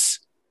place.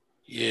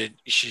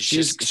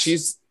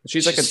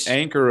 She's like an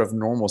anchor of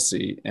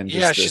normalcy, and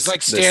just she's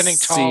like standing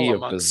tall sea of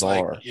amongst,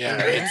 bizarre.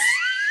 It's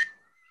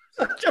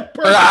such a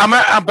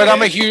but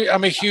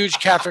I'm a huge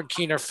Catherine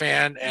Keener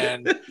fan,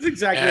 and that's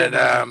exactly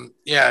and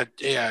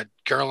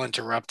Girl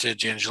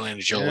Interrupted,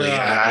 Angelina Jolie.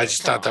 I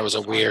just thought that was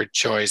a weird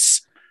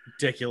choice.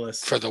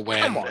 Ridiculous for the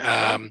win.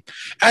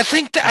 I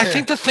think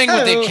the thing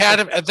with the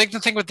Academy. I think the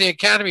thing with the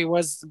Academy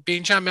was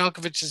Being John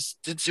Malkovich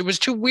it was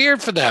too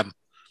weird for them.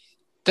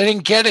 They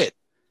didn't get it.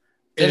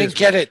 They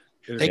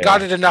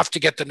got it enough to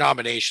get the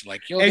nomination.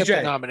 Like, you'll get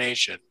the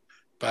nomination,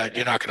 but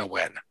you're not going to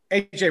win.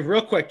 AJ,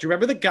 real quick, do you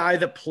remember the guy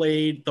that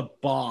played the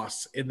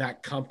boss in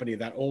that company,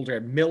 that older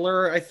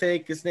Miller, I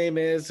think his name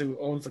is, who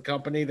owns the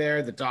company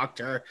there, the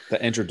doctor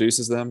that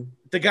introduces them?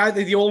 The guy,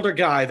 the older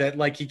guy that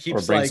he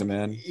keeps brings him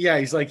in. Yeah,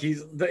 he's like,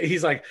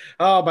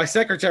 oh, my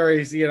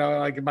secretary's,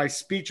 like my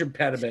speech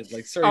impediment.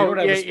 Like, sir, you don't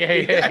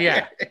have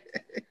yeah.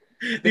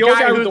 The old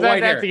guy with the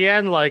white hair at the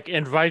end,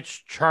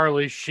 invites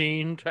Charlie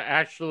Sheen to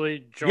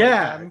actually join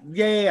them.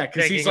 Yeah.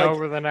 Because he's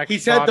over the next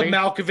he's had the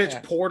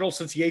Malkovich portal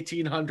since the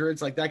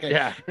 1800s, like that guy.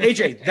 Yeah.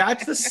 AJ,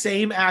 that's the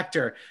same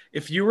actor.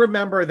 If you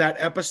remember that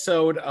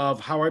episode of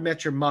How I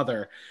Met Your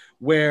Mother,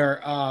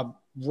 where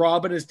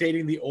Robin is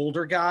dating the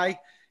older guy,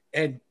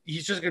 and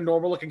he's just a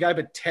normal looking guy,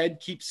 but Ted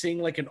keeps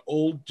seeing an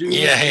old dude.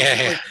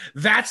 Yeah.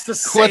 That's the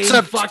same. What's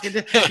up? Fucking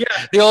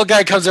The old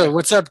guy comes over.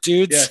 What's up,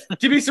 dudes? Yeah.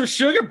 Give me some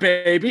sugar,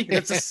 baby.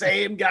 It's the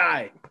same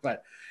guy.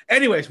 But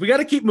anyways, we got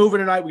to keep moving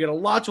tonight. We got a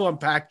lot to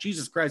unpack.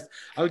 Jesus Christ,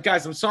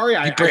 guys, I'm sorry.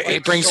 He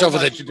brings over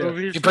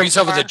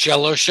the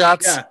Jello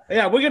shots.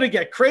 Yeah. We're gonna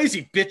get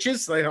crazy,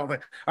 bitches. All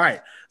right.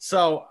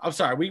 So I'm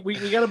sorry. We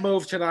got to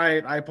move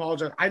tonight. I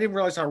apologize. I didn't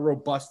realize how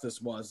robust this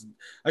was.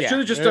 I should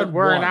have just done.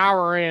 We're one. An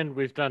hour in.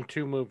 We've done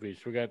 2 movies.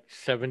 We got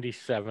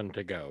 77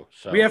 to go.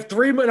 So we have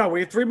 3. No,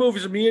 we have 3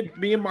 movies. And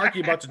me and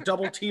Marky about to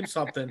double team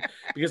something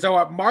because I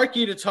want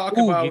Marky to talk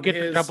about. You get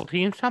to double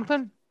team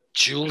something,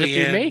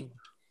 Julian.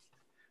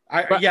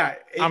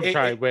 I'm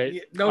sorry.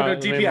 Wait. No,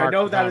 DP. I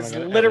know that is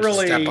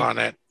literally. Step on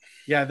it.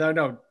 Yeah,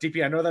 no,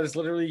 DP. I know that is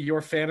literally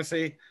your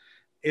fantasy,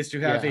 is to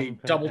have a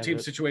double team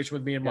situation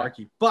with me and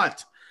Marky.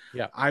 But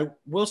I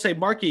will say,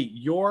 Marky,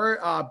 your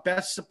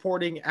best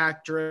supporting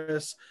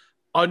actress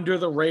under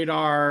the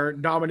radar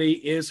nominee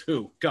is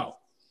who? Go.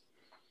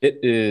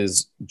 It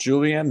is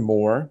Julianne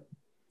Moore,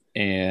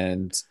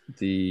 and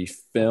the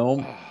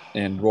film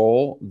and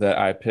role that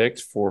I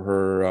picked for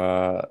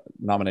her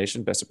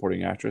nomination, Best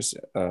Supporting Actress, is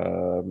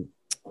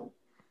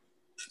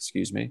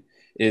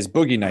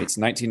Boogie Nights,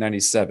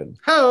 1997.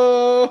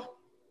 Oh,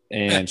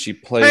 and she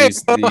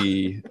plays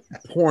the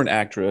porn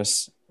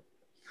actress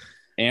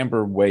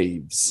Amber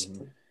Waves.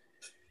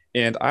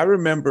 And I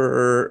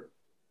remember,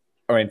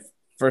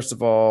 first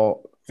of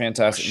all,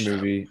 fantastic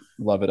movie,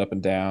 love it up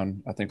and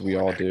down. I think we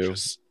all do.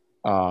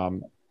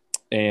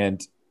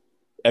 And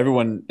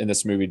everyone in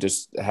this movie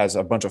just has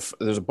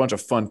there's a bunch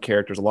of fun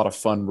characters, a lot of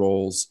fun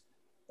roles.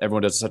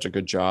 Everyone does such a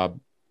good job.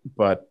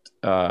 But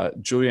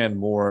Julianne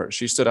Moore,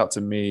 she stood out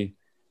to me.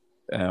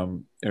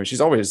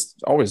 She's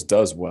always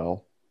does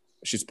well.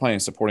 She's playing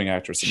supporting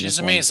actress. She's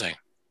amazing.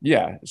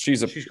 Yeah,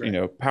 she's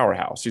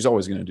powerhouse. She's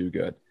always going to do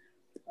good.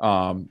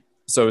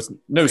 So it's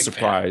no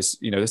surprise.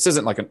 This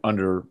isn't like an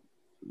under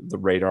the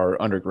radar,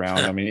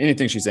 underground. I mean,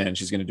 anything she's in,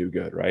 she's going to do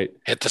good, right?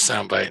 Hit the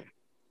soundbite.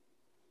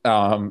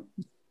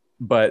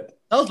 But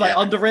that was my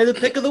underrated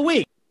pick of the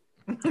week.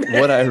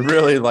 What I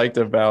really liked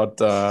about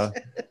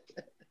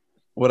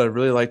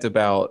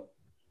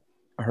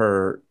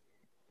her,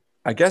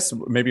 I guess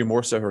maybe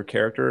more so her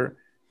character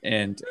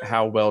and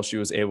how well she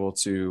was able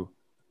to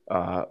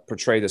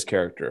portray this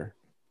character,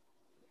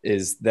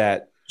 is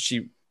that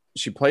she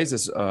plays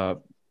this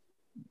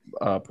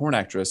porn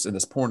actress in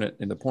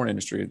the porn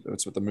industry.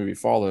 That's what the movie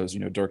follows.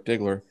 Dirk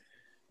Diggler,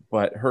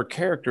 but her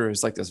character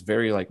is like this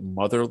very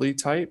motherly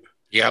type.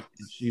 Yep.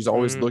 She's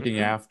always looking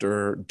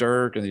after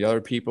Dirk and the other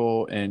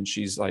people, and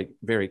she's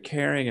very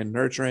caring and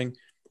nurturing.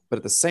 But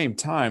at the same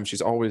time,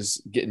 she's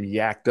always getting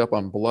yacked up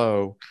on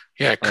blow.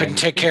 Yeah, couldn't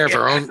take care of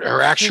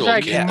her actual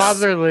kids.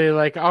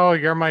 Motherly, oh,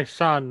 you're my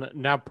son.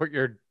 Now put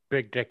your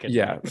big dick in.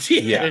 Yeah.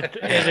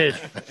 It is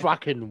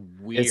fucking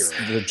weird. It's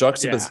the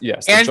juxtaposition.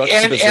 Yes.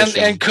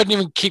 And couldn't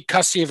even keep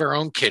custody of her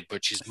own kid,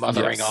 but she's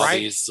mothering all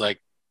these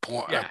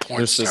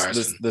porn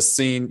stars. The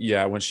scene,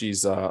 when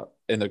she's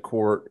in the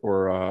court,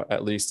 or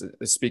at least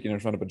speaking in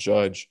front of a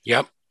judge.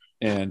 Yep.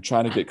 and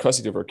trying to get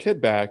custody of her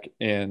kid back.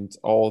 And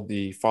all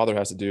the father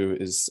has to do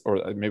is,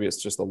 or maybe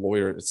it's just the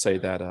lawyer, to say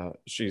that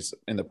she's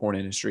in the porn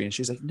industry. And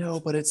she's like, no,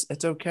 but it's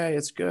okay.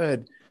 It's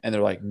good. And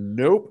they're like,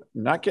 nope,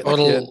 not getting the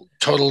kid.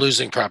 Total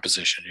losing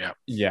proposition. Yeah.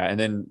 Yeah. And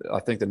then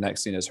I think the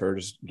next scene is her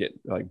just get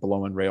like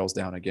blowing rails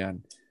down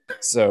again.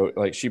 So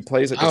like she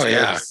plays it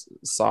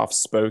soft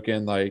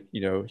spoken, like,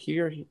 you know,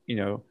 here, you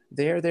know,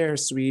 there,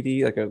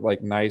 sweetie, like a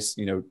nice,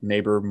 you know,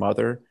 neighbor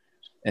mother.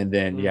 And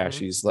then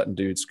she's letting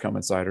dudes come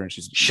inside her, and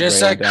she's just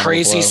that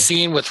crazy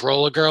scene with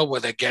Roller Girl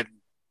where they're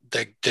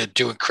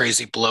doing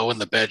crazy blow in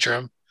the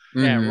bedroom.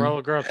 Yeah,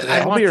 Roller Girl.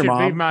 I want you to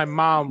be my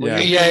mom.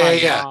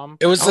 Yeah. Mom?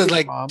 It was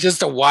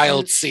just a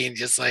wild scene,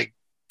 just like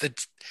the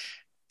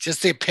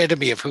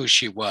epitome of who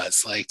she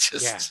was. Like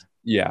just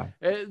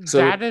So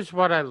that is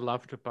what I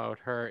loved about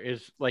her,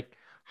 is like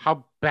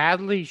how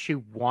badly she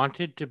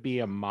wanted to be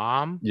a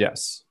mom.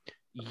 Yes.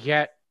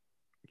 Yet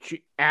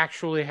she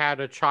actually had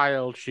a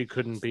child she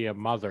couldn't be a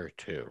mother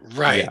to.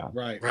 Right.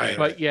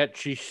 But yet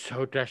she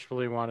so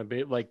desperately wanted to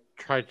be, like,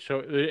 tried so,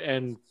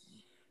 and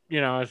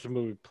you know, as the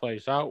movie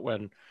plays out,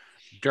 when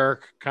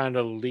Dirk kind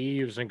of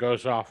leaves and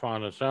goes off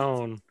on his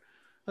own,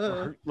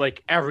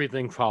 like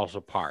everything falls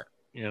apart.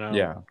 You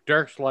know,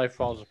 Dirk's life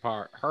falls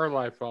apart, her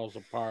life falls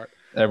apart,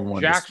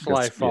 Jack's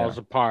life falls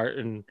apart,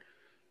 and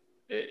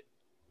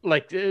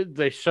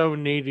they so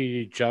needed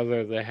each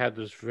other. They had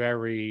this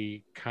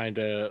very kind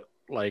of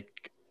like,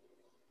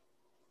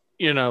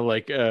 you know,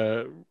 like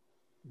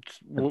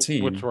what's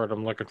the word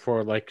I'm looking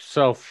for? Like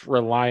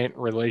self-reliant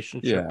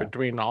relationship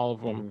between all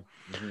of them,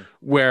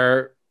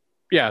 where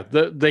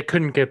they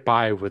couldn't get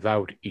by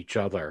without each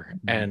other,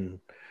 and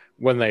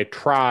when they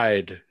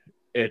tried,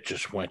 it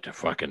just went to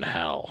fucking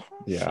hell.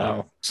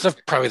 Yeah. So,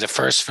 it's probably the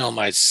first film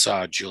I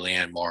saw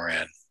Julianne Moore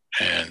in.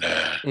 And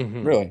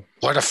really,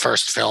 what a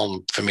first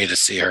film for me to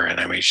see her in.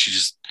 I mean, she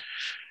was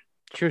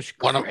great.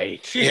 One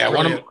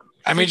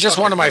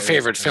of my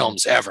favorite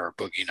films ever,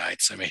 Boogie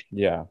Nights. I mean,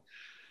 yeah.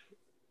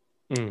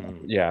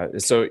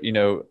 So, you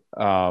know,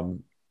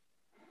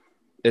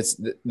 it's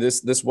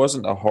this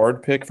wasn't a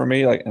hard pick for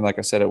me. Like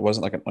I said, it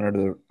wasn't like an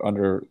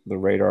under the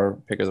radar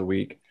pick of the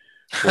week.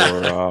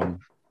 Or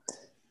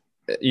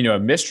you know, a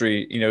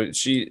mystery. You know,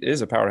 she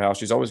is a powerhouse.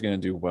 She's always going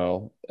to do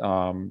well.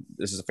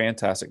 This is a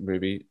fantastic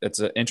movie. It's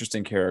an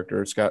interesting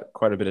character. It's got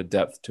quite a bit of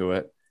depth to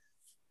it.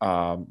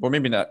 Well,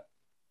 maybe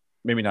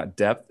not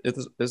depth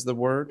is the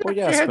word. Well,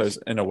 I suppose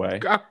in a way.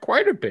 Got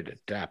quite a bit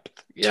of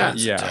depth.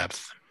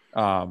 Depth.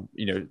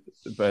 You know,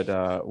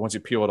 but once you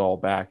peel it all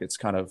back, it's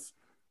kind of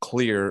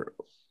clear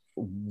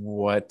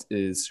what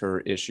is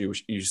her issue.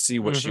 You see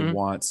what she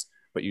wants,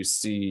 but you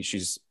see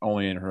she's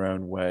only in her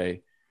own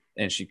way,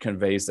 and she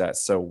conveys that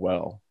so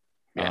well.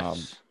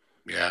 Love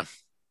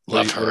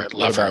her.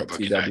 Love her.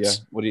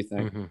 What do you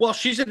think? Well,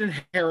 she's an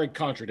inherent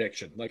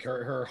contradiction. Like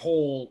her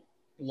whole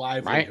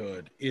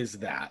livelihood is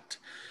that.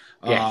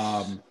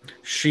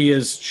 She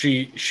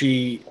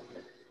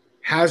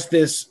has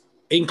this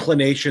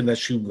inclination that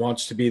she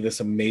wants to be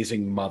this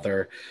amazing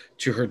mother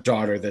to her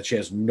daughter that she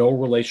has no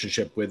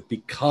relationship with,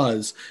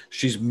 because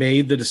she's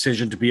made the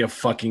decision to be a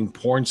fucking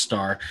porn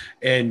star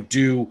and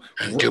do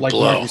like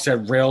blow. You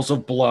said, rails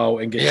of blow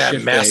and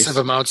get massive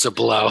amounts of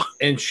blow.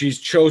 And she's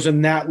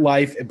chosen that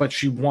life, but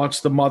she wants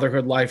the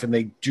motherhood life, and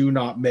they do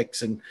not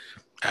mix. And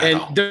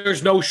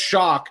there's no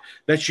shock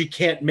that she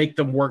can't make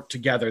them work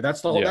together. That's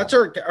the whole. That's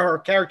her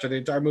character. The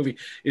entire movie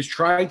is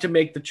trying to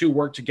make the two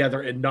work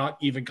together and not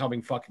even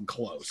coming fucking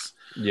close.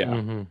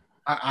 Yeah,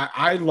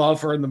 I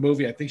love her in the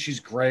movie. I think she's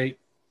great.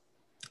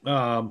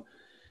 You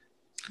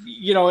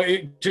know,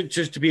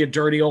 just to be a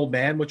dirty old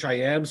man, which I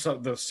am. So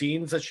the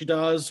scenes that she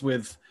does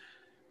with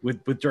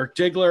Dirk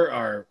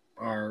Diggler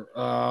are.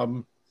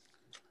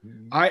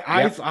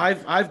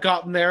 I've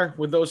gotten there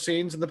with those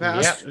scenes in the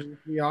past. To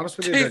be honest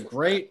with you, they're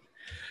great.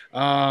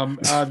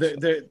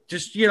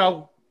 Just, you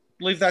know,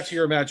 leave that to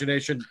your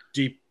imagination,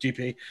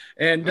 DP.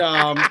 And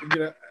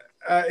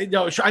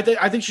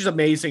I think she's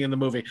amazing in the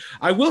movie.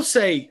 I will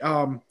say,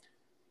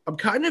 I'm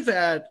kind of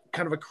at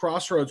a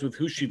crossroads with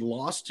who she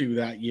lost to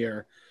that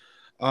year.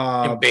 Kim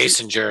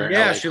Basinger,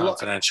 LA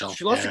Confidential.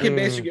 She lost to Kim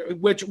Basinger,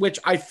 which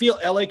I feel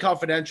LA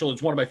Confidential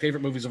is one of my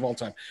favorite movies of all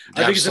time.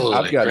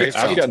 Absolutely.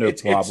 I've got no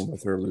problem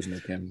with her losing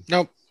to Kim.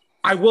 Nope.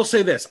 I will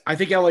say this. I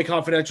think LA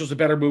Confidential is a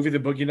better movie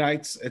than Boogie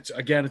Nights. It's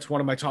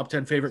one of my top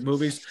 10 favorite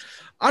movies.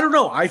 I don't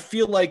know. I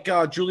feel like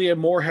Julianne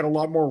Moore had a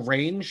lot more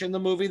range in the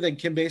movie than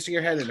Kim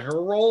Basinger had in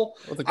her role.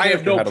 Well, I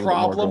have no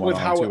problem with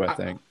how I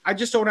think. I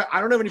just don't.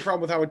 I don't have any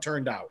problem with how it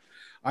turned out.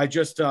 I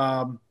just.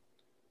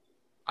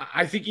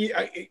 I think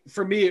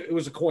for me it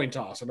was a coin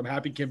toss, and I'm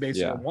happy Kim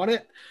Basinger won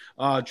it.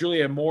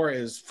 Julianne Moore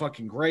is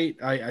fucking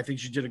great. I think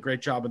she did a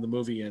great job in the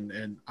movie,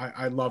 and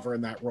I love her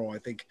in that role. I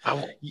think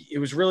it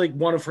was really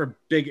one of her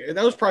big.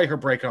 That was probably her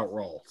breakout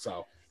role.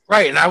 So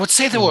right, and I would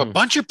say there were a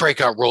bunch of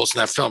breakout roles in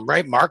that film.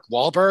 Right, Mark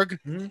Wahlberg.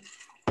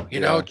 You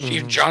know,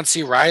 John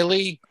C.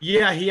 Reilly.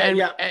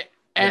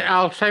 And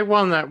I'll say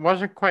one that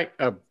wasn't quite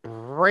a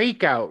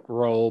breakout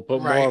role,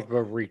 but more of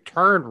a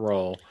return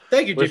role.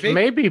 Thank you, DP.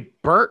 Maybe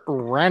Burt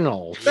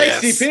Reynolds.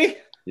 Thanks, DP.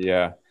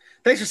 Yeah.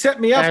 Thanks for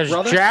setting me up, as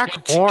brother.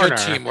 Jack Horner. Good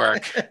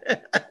teamwork.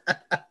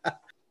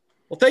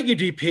 Well, thank you,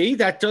 DP.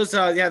 That does,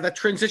 that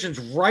transitions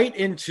right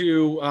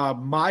into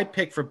my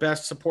pick for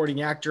Best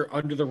Supporting Actor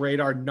Under the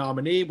Radar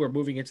nominee. We're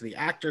moving into the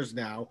actors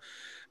now.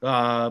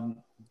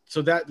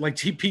 So that, like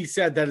DP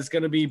said, that is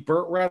going to be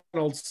Burt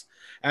Reynolds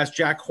as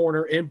Jack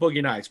Horner in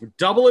Boogie Nights. We're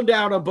doubling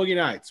down on Boogie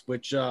Nights,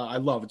 which I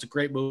love. It's a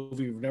great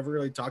movie. We've never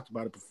really talked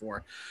about it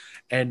before.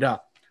 And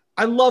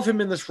I love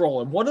him in this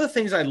role. And one of the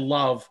things I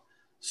love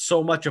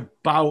so much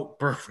about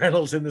Burt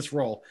Reynolds in this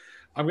role,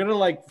 I'm going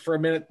to for a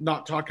minute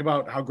not talk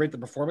about how great the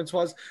performance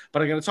was,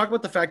 but I'm going to talk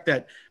about the fact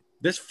that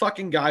this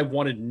fucking guy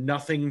wanted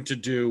nothing to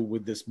do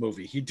with this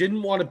movie. He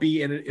didn't want to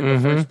be in it in the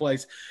first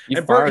place. He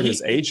fired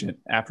his agent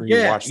after he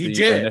watched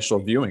the initial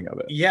viewing of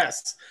it.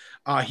 Yes.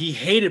 He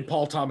hated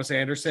Paul Thomas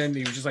Anderson.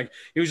 He was just like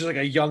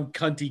a young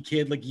cunty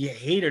kid. Like, he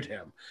hated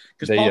him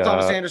because Paul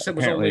Thomas Anderson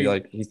was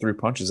only he threw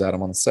punches at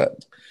him on the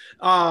set.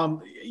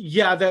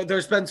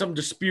 There's been some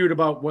dispute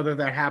about whether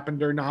that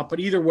happened or not, but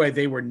either way,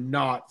 they were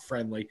not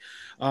friendly.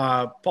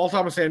 Paul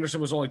Thomas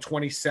Anderson was only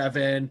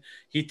 27.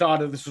 He thought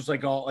this was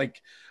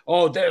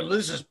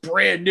this is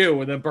brand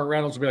new. And then Burt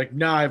Reynolds would be like,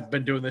 nah, I've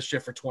been doing this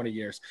shit for 20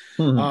 years.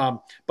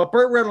 But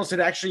Burt Reynolds had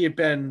actually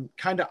been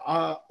kind of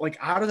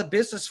out of the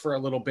business for a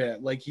little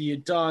bit. Like, he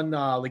had done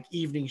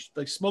evening,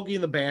 like Smokey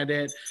and the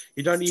Bandit.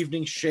 He'd done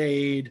Evening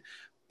Shade,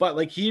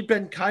 but he had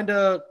been kind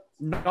of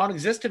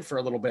non-existent for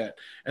a little bit.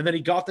 And then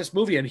he got this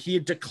movie, and he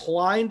had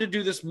declined to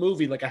do this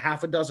movie like a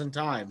half a dozen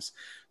times.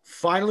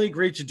 Finally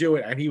agreed to do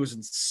it, and he was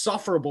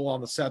insufferable on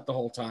the set the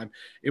whole time.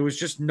 It was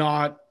just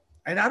not.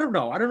 And I don't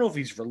know if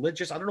he's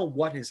religious. I don't know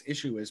what his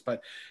issue is,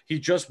 but he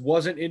just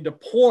wasn't into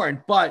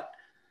porn. But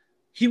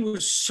he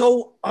was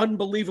so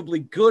unbelievably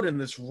good in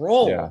this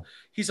role. Yeah.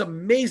 He's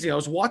amazing. I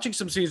was watching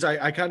some scenes.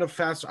 I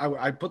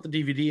put the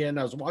DVD in.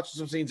 I was watching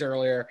some scenes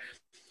earlier.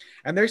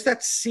 And there's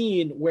that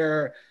scene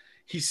where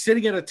he's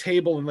sitting at a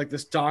table in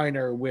this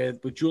diner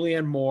with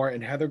Julianne Moore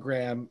and Heather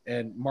Graham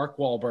and Mark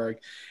Wahlberg.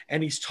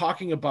 And he's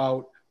talking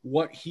about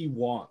what he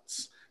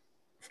wants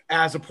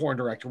as a porn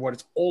director, what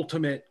his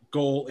ultimate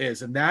goal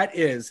is. And that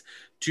is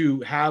to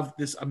have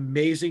this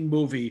amazing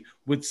movie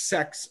with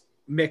sex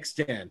mixed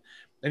in.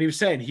 And he was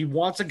saying he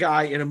wants a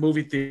guy in a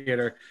movie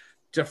theater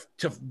to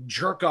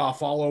jerk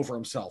off all over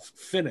himself,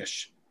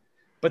 finish,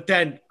 but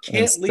then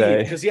can't leave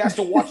because he has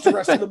to watch the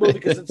rest of the movie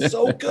because it's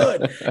so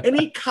good. And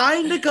he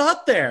kind of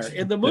got there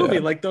in the movie,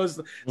 like those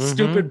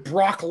stupid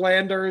Brock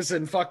Landers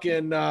and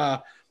fucking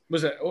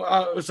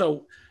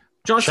so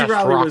John C.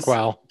 Reilly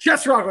was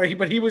Jess Rockwell,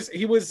 but he was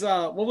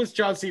what was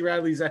John C.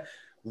 Reilly's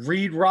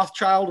Reed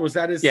Rothschild? Was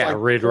that his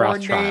Reed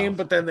Rothschild name?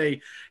 But then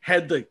they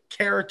had the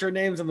character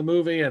names in the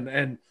movie,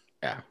 and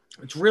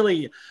it's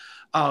really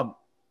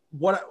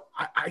what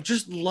I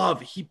just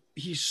love.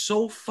 He's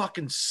so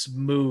fucking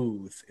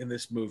smooth in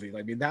this movie.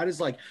 I mean, that is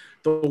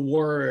the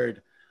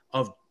word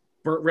of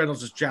Burt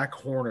Reynolds as Jack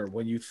Horner.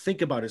 When you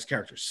think about his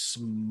character,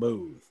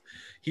 smooth.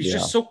 He's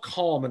just so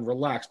calm and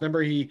relaxed.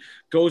 Remember, he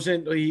goes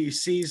in, he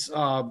sees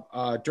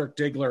Dirk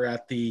Diggler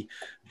at the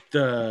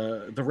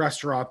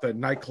restaurant, the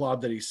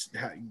nightclub that he's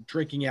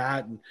drinking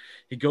at, and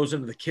he goes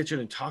into the kitchen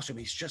and talks to him.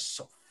 He's just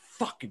so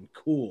fucking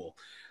cool.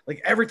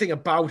 Everything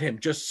about him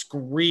just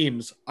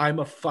screams, I'm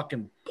a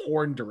fucking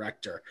porn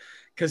director.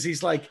 Because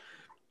he's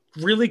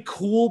really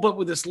cool, but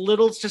with this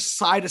little just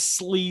side of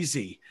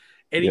sleazy.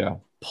 And he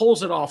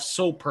pulls it off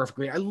so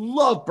perfectly. I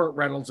love Burt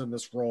Reynolds in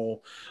this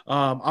role.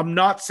 I'm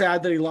not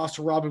sad that he lost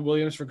to Robin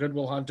Williams for Good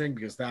Will Hunting,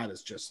 because that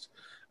is just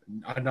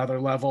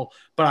another level.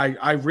 But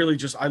I really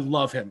I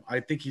love him. I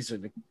think he's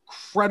an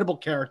incredible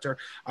character.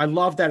 I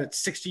love that at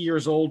 60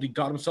 years old, he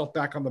got himself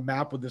back on the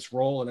map with this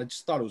role. And I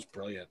just thought it was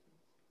brilliant.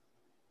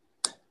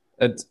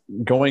 It's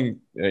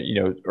going,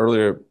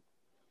 earlier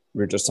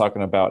we were just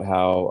talking about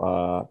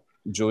how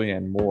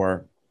Julianne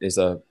Moore is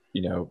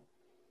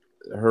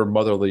her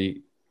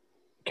motherly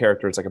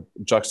character. It's like a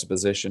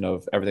juxtaposition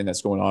of everything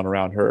that's going on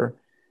around her.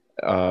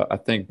 I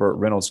think Burt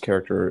Reynolds'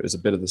 character is a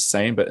bit of the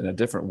same, but in a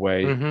different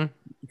way,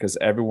 because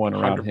everyone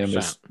around 100%. Him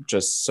is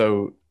just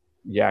so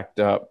yacked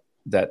up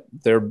that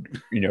they're,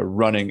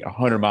 running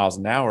 100 miles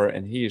an hour,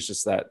 and he is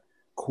just that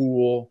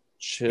cool,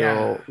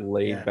 chill,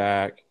 laid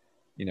back,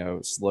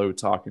 slow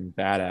talking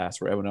badass,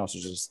 where everyone else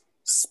is just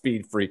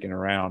speed freaking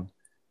around.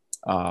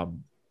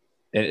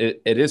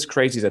 It is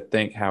crazy to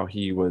think how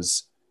he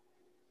was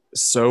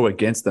so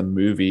against the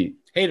movie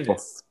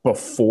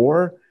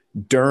before,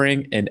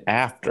 during, and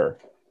after,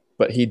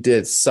 but he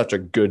did such a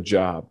good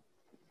job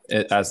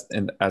as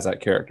that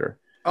character.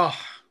 Oh,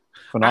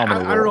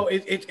 phenomenal! I don't know.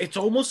 It's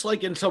almost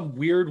like in some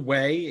weird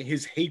way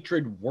his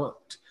hatred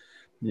worked,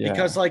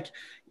 because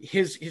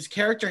his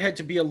character had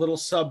to be a little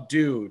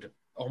subdued.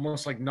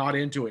 Almost not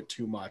into it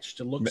too much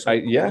to look so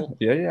cool.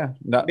 Yeah.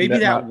 Maybe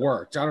that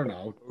worked. I don't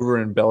know.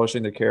 Over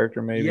embellishing the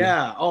character, maybe.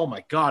 Yeah. Oh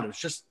my God. It was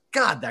just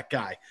that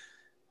guy.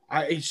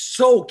 He's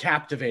so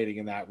captivating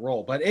in that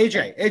role. But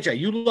AJ,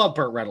 you love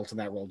Burt Reynolds in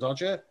that role,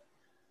 don't you?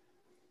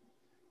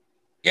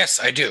 Yes,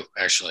 I do,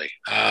 actually.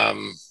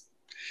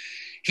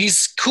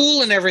 He's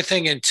cool and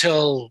everything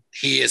until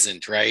he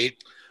isn't, right?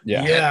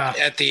 Yeah.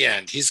 At the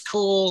end, he's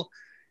cool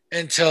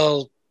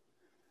until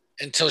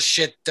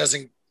shit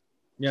isn't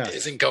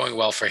going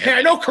well for him. Hey,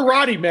 I know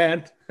karate,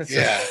 man.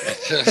 Yeah,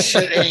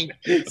 shit ain't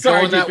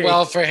going that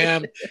well for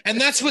him, and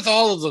that's with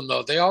all of them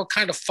though. They all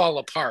kind of fall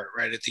apart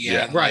right at the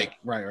end. Right.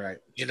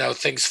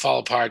 Things fall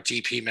apart.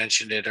 DP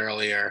mentioned it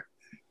earlier,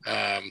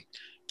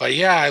 but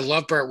yeah, I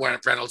love Burt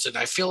Reynolds, and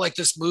I feel like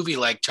this movie,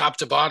 like top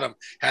to bottom,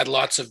 had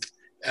lots of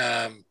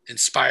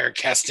inspired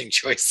casting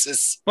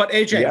choices. But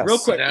AJ,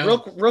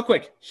 real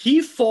quick, he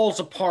falls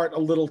apart a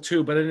little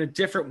too, but in a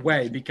different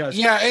way because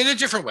in a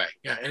different way.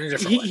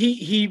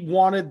 He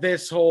wanted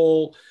this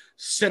whole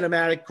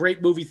cinematic great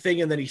movie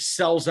thing, and then he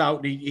sells out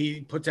and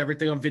he puts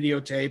everything on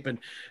videotape. And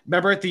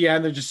remember at the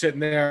end, they're just sitting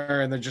there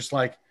and they're just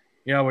like,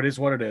 it is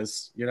what it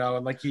is,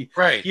 and like he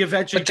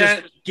eventually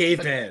just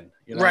gave in,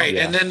 right.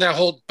 Yeah. And then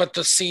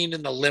the scene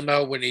in the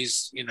limo when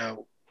he's,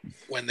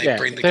 when they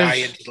bring the guy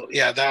in,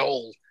 that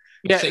whole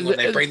thing when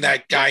they bring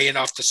that guy in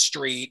off the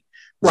street.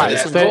 Right.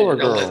 It's a roller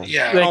girl.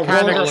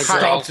 Roller girl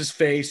stomps his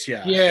face.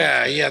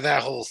 Yeah.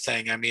 That whole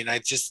thing. I mean,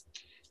 that's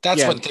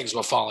when things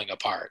were falling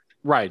apart.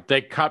 Right.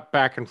 They cut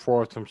back and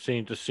forth from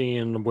scene to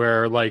scene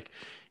where, like,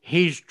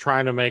 he's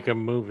trying to make a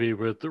movie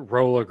with the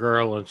roller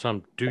girl and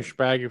some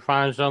douchebag he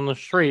finds on the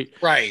street.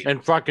 Right.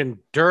 And fucking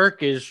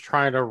Dirk is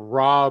trying to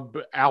rob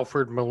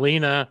Alfred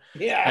Molina.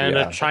 And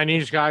a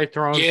Chinese guy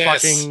throwing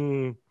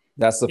fucking...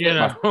 That's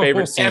my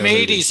favorite scene.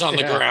 M80s on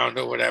the ground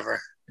or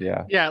whatever.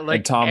 Yeah. Yeah, like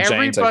and Tom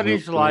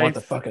everybody's we life want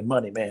the fucking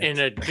money, man. in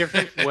a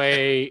different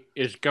way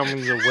is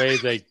going the way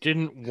they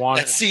didn't want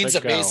that scene's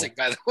amazing,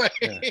 by the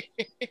way.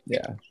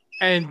 Yeah.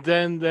 And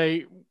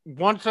then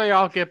once they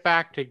all get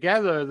back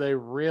together, they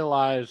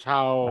realize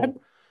how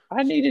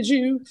I needed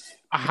you.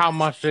 How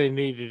much they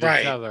needed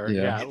each other.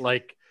 Yeah,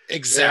 like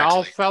exactly. They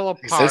all fell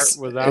apart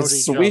without each other.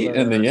 It's sweet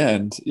in the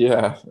end.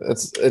 Yeah.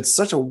 It's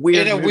such a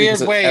weird in a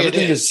weird way.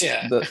 Everything it is.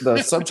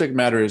 The subject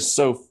matter is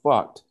so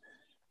fucked.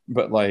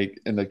 But like,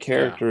 and the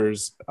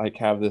characters like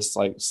have this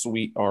like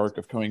sweet arc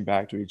of coming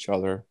back to each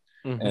other,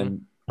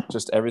 and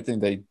just everything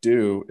they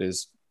do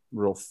is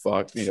real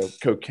fucked.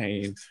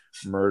 Cocaine,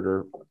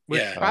 murder.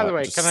 Yeah. By the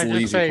way, can I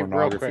just say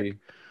real quick?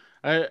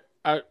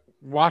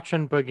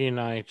 Watching Boogie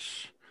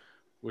Nights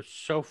was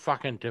so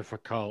fucking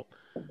difficult,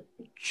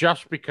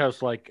 just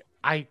because like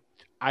I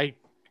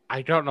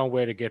don't know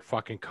where to get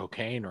fucking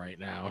cocaine right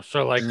now.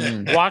 So like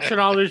watching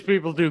all these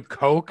people do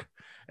coke.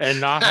 And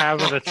not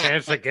having a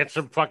chance to get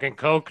some fucking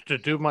coke to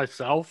do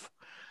myself,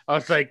 I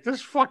was like,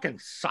 "This fucking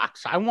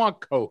sucks. I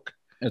want coke."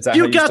 Is that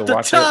you got the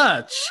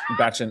touch.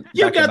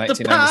 You got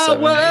the power.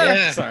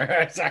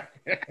 Yeah. Sorry.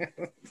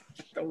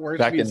 The worst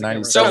back in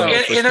 '97.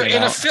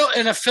 So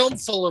in a film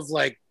full of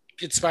like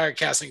inspired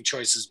casting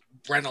choices,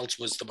 Reynolds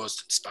was the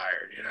most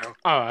inspired.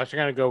 Oh, I was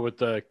gonna go with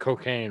the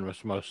cocaine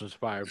was most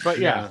inspired, but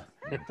yeah.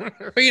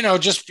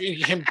 But just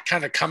him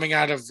kind of coming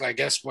out of, I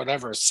guess,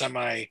 whatever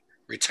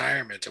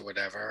semi-retirement or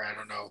whatever. I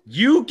don't know.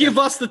 You give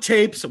us the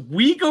tapes.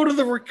 We go to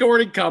the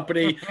recording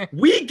company.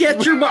 We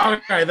get your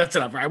money. All right, that's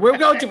enough. All right, we're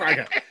going to.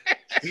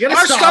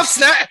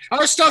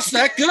 Our stuff's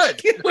that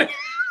good.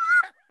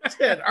 That's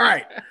it. All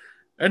right,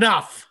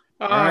 enough.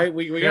 All right,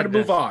 we got to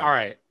move on. All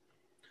right,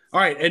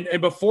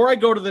 and before I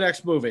go to the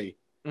next movie,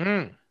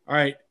 all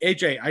right,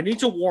 AJ, I need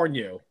to warn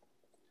you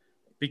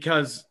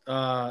because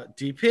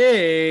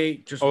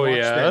DP just watched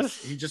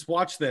this. He just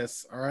watched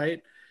this. All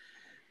right.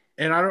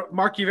 And I don't,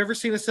 Mark, you've ever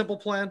seen A Simple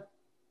Plan?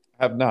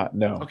 I have not,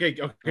 no. Okay,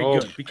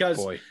 good.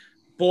 Because,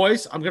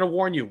 boys, I'm going to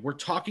warn you. We're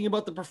talking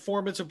about the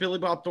performance of Billy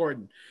Bob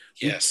Thornton.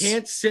 Yes. We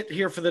can't sit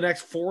here for the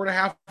next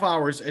 4.5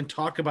 hours and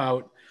talk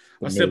about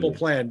A Simple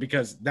Plan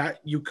because that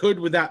you could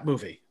with that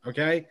movie.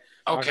 Okay.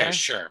 Okay.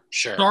 Sure.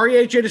 Sorry,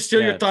 AJ, to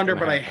steal your thunder,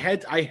 but I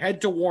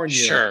had to warn you.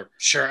 Sure.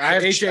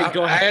 AJ,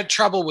 go ahead. I had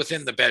trouble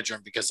within the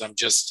bedroom because I'm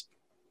just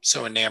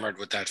so enamored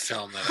with that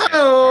film that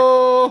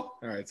all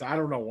right, so I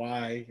don't know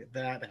why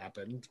that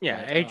happened.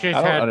 Yeah, AJ's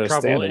had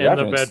trouble in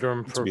the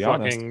bedroom for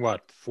fucking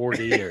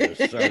 40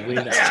 years. So we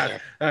know.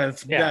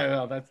 That's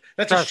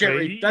a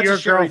Sherry. That's your a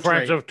Sherry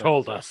girlfriends trait, have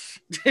told us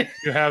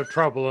you have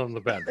trouble in the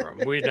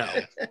bedroom. We know.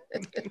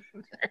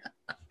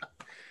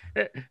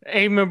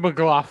 Eamon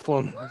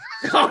McLaughlin.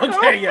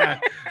 Okay,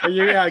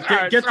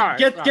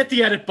 get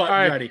the edit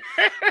button ready.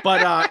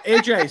 But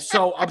AJ,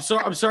 so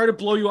I'm sorry to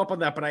blow you up on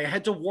that, but I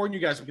had to warn you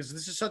guys because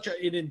this is such an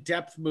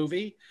in-depth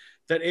movie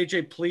that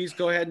AJ, please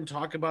go ahead and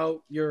talk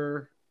about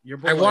your.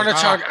 I want to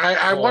talk.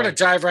 I want to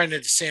dive right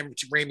into Sam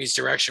Raimi's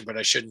direction, but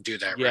I shouldn't do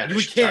that. Yeah, right?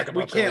 we can't.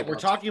 We're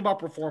talking about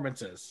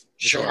performances.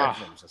 Sure.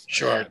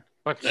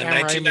 But the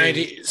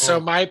 1990.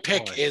 So my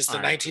pick is the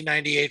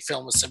 1998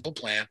 film A Simple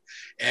Plan,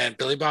 and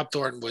Billy Bob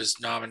Thornton was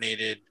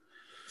nominated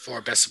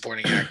for Best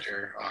Supporting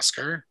Actor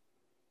Oscar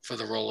for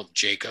the role of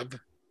Jacob.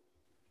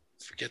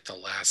 Forget the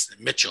last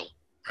Mitchell,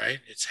 right?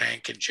 It's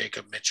Hank and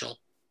Jacob Mitchell.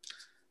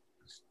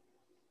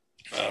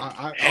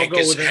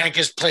 Hank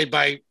is played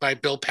by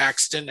Bill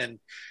Paxton, and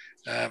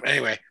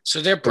anyway, so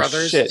they're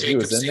brothers. He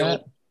was in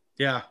that?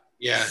 Yeah.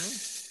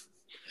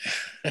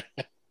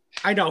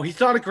 I know he's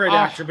not a great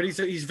actor, but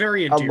he's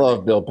very endearing. I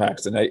love Bill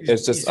Paxton.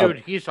 It's just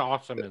he's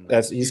awesome in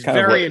that. He's kind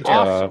very of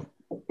awesome.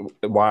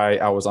 Why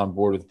I was on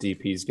board with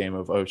DP's game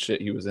of oh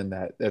shit, he was in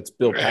that. That's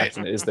Bill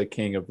Paxton is the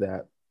king of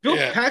that. Bill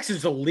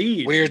Paxton's the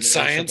lead. Weird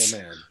Science.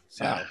 Man.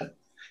 So.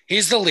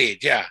 He's the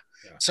lead, yeah.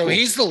 So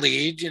he's the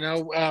lead.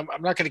 I'm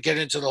not going to get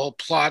into the whole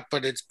plot,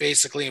 but it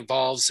basically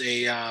involves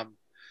a. I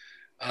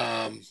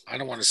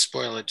don't want to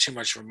spoil it too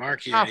much for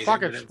Marky.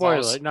 Fuck it,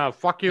 spoil it. No,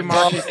 fuck you,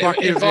 Marky.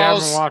 Fuck you if you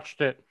haven't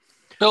watched it.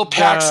 Bill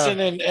Paxton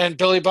and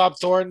Billy Bob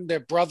Thornton, they're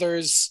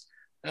brothers.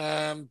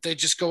 They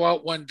just go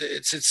out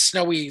it's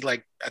snowy,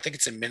 like I think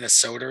it's in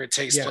Minnesota. It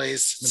takes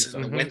place. It's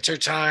in the winter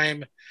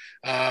time.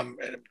 I'm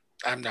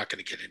not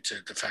going to get into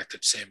the fact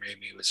that Sam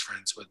Raimi was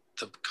friends with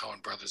the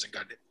Coen brothers and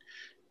got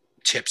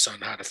tips on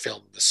how to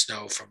film the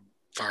snow from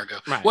Fargo.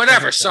 Right.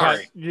 Whatever.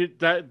 Sorry.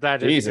 That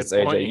Jesus, is a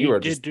good point. AJ, you were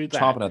just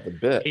chomping at the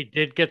bit. He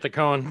did get the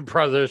Coen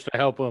brothers to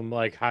help him.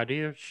 Like, how do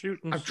you shoot?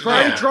 I'm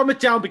trying to drum it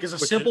down because a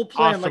simple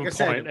plan, awesome like I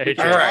said. Point,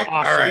 AJ.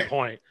 Awesome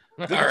point.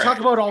 We can talk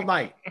about all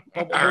night.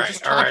 But we're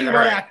just talking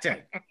about acting.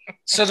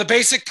 So the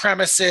basic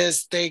premise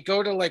is they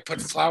go to like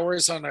put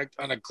flowers on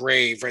a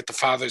grave, right? The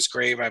father's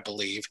grave, I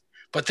believe.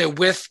 But they're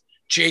with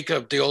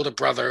Jacob, the older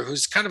brother,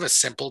 who's kind of a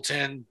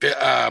simpleton.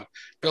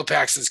 Bill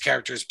Paxton's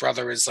character's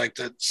brother is like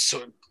the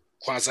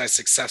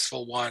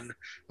quasi-successful one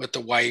with the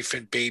wife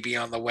and baby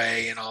on the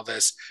way and all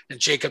this. And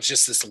Jacob's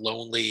just this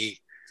lonely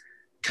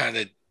kind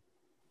of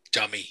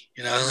dummy,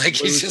 like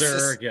loser, he's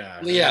just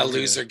this,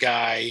 loser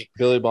guy.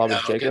 Billy Bob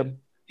and Jacob?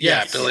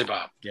 Yeah, yes. Billy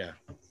Bob. Yeah.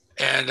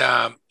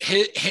 And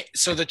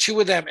so the two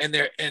of them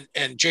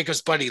and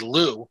Jacob's buddy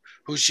Lou,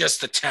 who's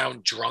just the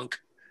town drunk,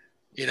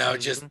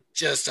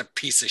 just a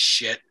piece of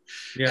shit.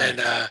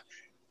 Yeah.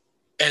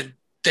 And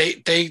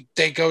they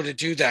go to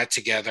do that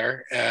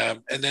together.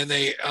 And then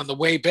they, on the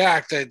way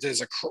back,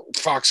 there's a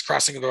fox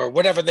crossing the door,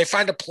 whatever. They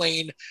find a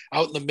plane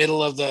out in the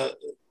middle of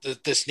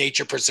this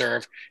nature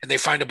preserve, and they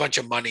find a bunch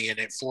of money in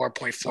it,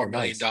 $4.4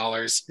 million.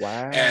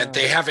 Wow. And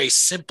they have a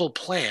simple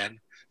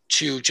plan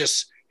to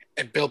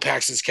and Bill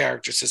Paxton's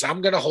character says,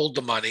 I'm going to hold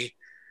the money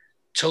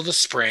till the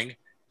spring.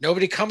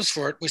 Nobody comes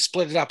for it. We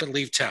split it up and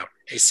leave town.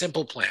 A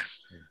simple plan.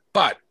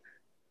 But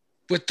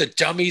with the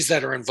dummies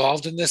that are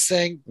involved in this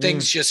thing,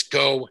 things just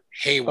go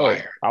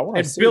haywire.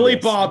 And Billy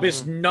Bob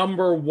is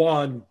number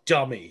one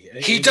dummy.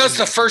 He does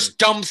the first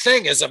dumb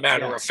thing, as a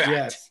matter of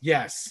fact.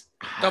 Yes.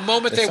 The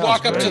moment they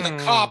walk up to the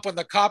cop, when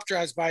the cop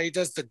drives by, he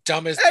does the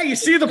dumbest. Hey, you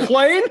see the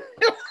plane?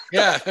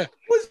 Yeah. Hey,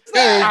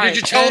 did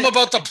you tell him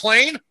about the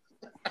plane?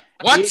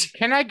 What?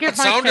 Can I get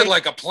my sounded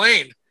like a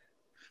plane.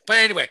 But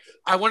anyway,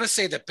 I want to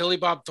say that Billy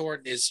Bob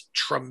Thornton is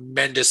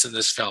tremendous in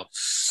this film.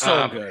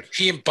 So good.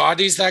 He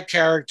embodies that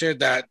character,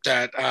 that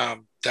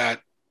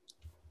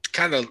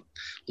kind of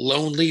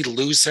lonely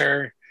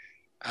loser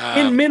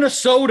in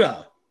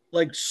Minnesota.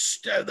 Like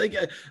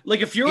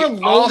if you're a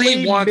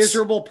lonely,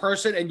 miserable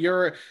person and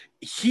you're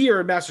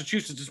here in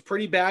Massachusetts, it's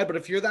pretty bad. But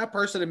if you're that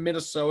person in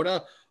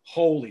Minnesota,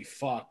 holy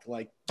fuck!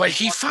 But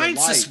he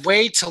finds this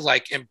way to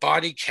like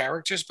embody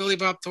characters, Billy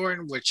Bob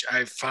Thornton, which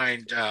I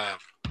find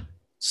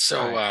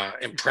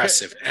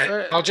impressive.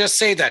 And I'll just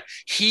say that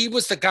he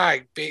was the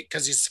guy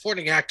because he's a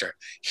supporting actor.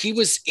 He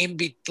was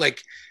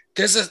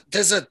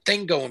there's a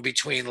thing going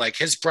between like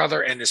his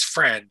brother and his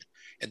friend,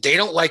 and they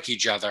don't like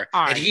each other,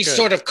 and he's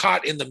sort of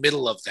caught in the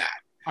middle of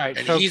that,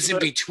 and he's in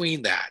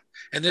between that.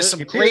 And there's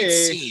some great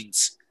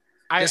scenes.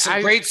 There's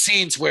some great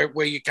scenes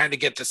where you kind of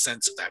get the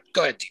sense of that.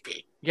 Go ahead,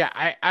 DP. Yeah,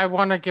 I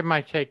want to give my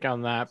take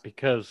on that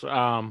because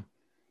the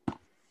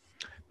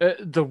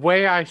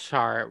way I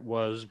saw it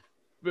was,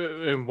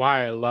 and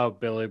why I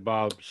love Billy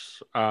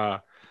Bob's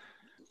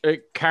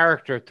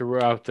character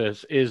throughout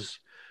this is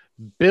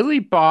Billy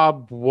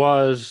Bob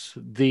was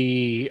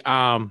the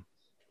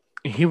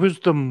he was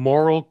the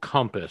moral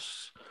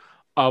compass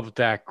of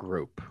that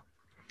group.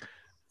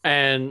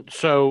 And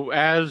so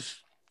as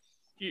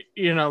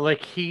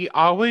like he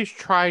always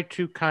tried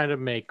to kind of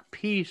make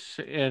peace,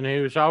 and he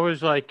was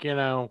always like,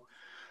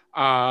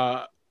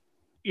 like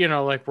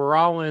we're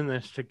all in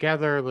this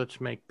together. Let's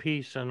make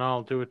peace and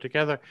all do it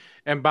together.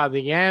 And by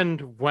the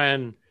end,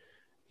 when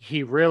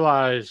he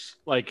realized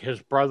like his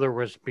brother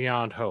was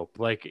beyond hope,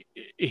 like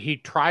he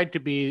tried to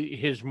be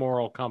his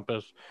moral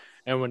compass.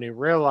 And when he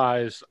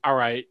realized, all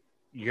right,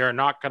 you're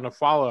not going to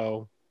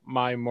follow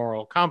my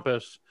moral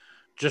compass,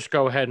 just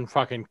go ahead and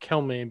fucking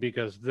kill me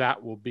because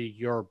that will be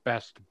your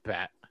best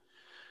bet.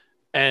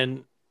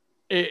 And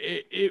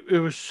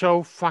it was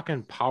so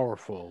fucking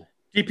powerful.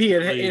 DP,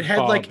 it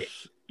had like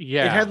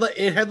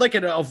it had like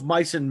an Of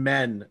Mice and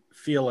Men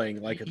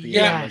feeling, like at the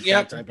end.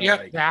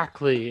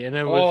 Exactly. And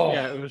it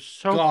was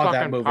so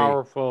fucking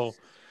powerful.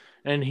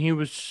 And he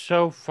was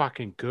so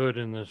fucking good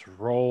in this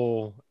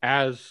role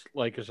as,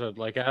 like I said,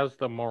 like as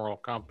the moral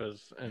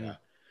compass. And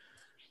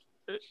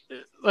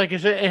like I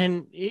said,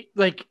 and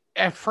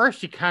at first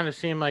he kind of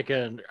seemed like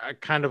a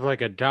kind of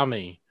like a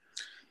dummy.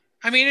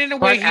 I mean, in a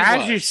way,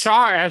 as you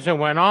saw as it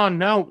went on,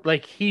 no,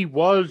 like he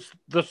was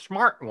the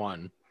smart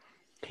one.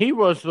 He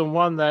was the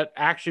one that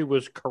actually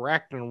was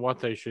correct in what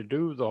they should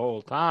do the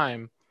whole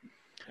time.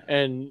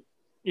 And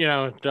you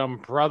know, dumb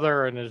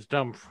brother and his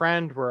dumb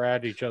friend were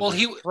at each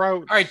other's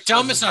throats. All right,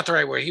 dumb is not the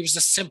right word. He was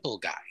a simple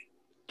guy.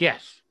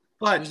 Yes.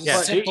 But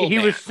he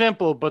was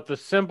simple, but the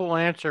simple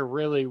answer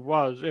really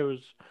was it was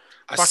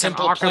a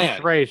simple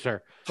plan.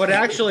 Razor. But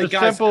actually, the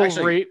simple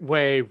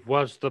way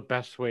was the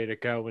best way to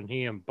go, and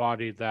he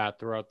embodied that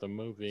throughout the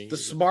movie. The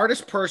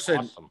smartest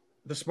person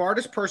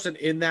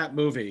in that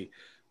movie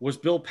was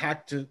Bill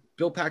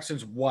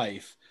Paxton's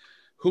wife,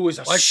 who was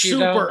a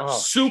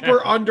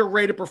super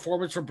underrated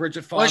performance from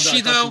Bridget Fonda. Was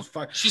she though?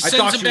 She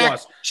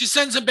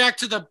sends him back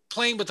to the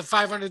plane with the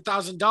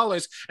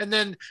 $500,000, and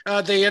then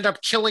they end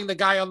up killing the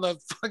guy on the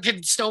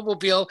fucking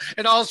snowmobile,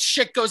 and all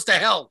shit goes to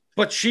hell.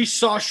 But she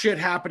saw shit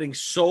happening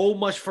so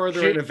much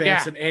further in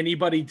advance than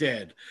anybody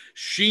did.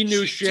 She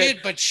knew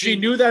but she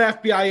knew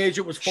that FBI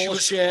agent was full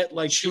of shit.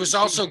 Like she was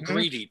also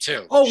greedy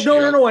too. Oh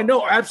no, I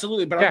know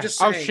absolutely. But I'm just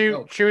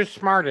saying. She was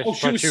smartest. Oh,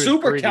 she was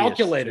super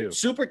calculated.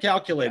 Super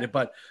calculated.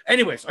 But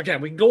anyways,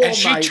 again, we can go all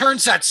night. And she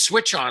turns that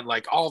switch on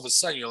like all of a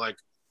sudden. You're like,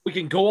 we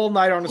can go all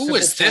night on a who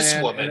is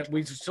this woman?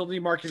 We still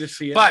need Marky to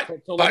see it. But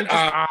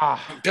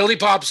Billy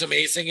Bob's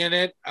amazing in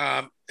it.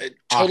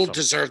 Total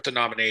deserved the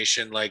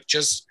nomination. Like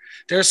just.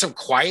 There's some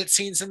quiet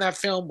scenes in that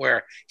film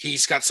where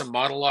he's got some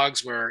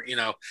monologues where, you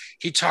know,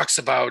 he talks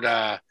about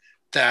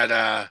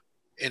that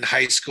in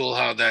high school,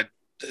 how that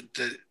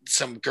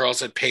some girls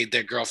had paid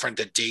their girlfriend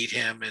to date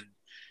him and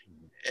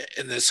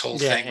this whole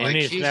thing. And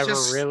like, he's never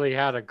really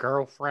had a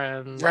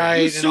girlfriend.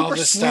 Right. And all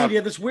this stuff. He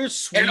had this weird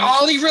sweet. And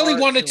all he really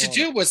wanted to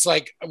do was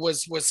live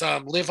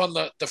on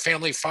the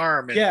family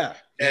farm and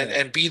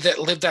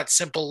live that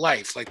simple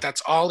life. Like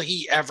that's all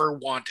he ever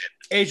wanted.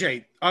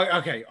 AJ,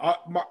 okay,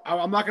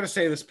 I'm not going to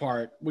say this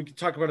part. We can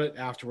talk about it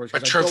afterwards.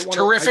 But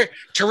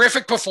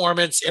terrific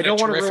performance. I don't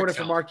want to ruin it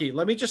for Marky.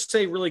 Let me just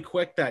say really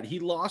quick that he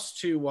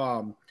lost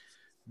to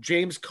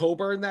James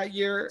Coburn that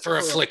year for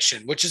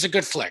Affliction, which is a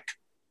good flick.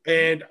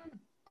 And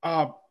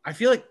I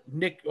feel like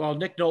Nick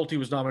Nolte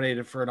was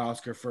nominated for an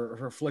Oscar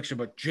for Affliction,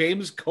 but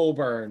James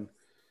Coburn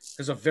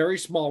has a very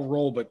small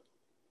role, but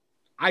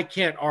I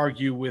can't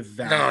argue with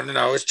that.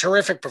 No. It's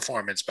terrific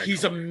performance.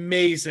 He's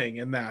amazing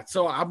in that.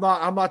 So I'm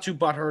not too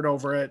butthurt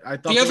over it. I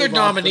thought the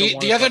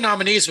other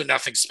nominees were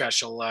nothing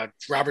special.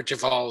 Robert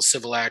Duvall,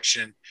 Civil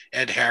Action,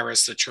 Ed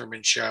Harris, The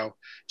Truman Show,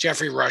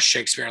 Jeffrey Rush,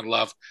 Shakespeare in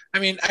Love. I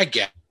mean, I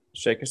get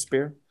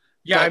Shakespeare.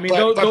 Yeah,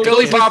 but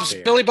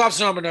Billy Bob's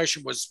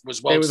nomination was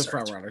well. They were the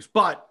front runners,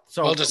 but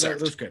well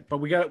deserved. It was good. But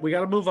we got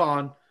to move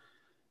on.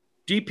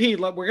 DP,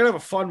 we're gonna have a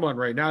fun one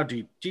right now.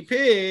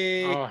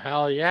 DP. Oh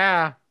hell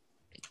yeah!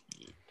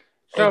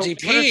 So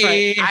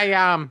DP.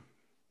 I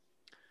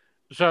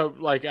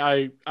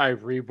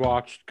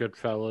rewatched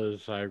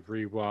Goodfellas. I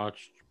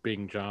rewatched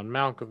Being John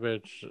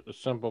Malkovich, A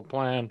Simple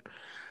Plan.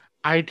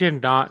 I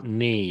did not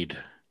need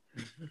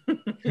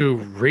to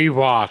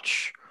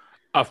rewatch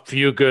A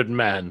Few Good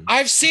Men.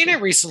 I've seen it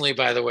recently,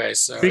 by the way.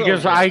 So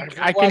because I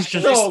can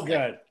just so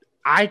good.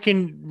 I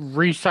can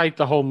recite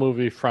the whole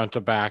movie front to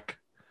back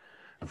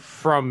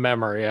from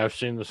memory. I've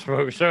seen this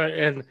movie,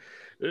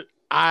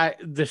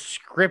 the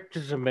script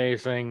is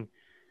amazing.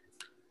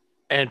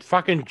 And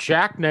fucking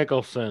Jack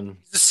Nicholson.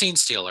 The scene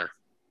stealer.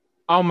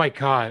 Oh my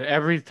God.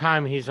 Every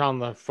time he's on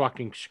the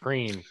fucking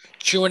screen.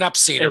 Chewing up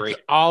scenery.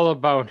 It's all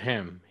about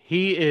him.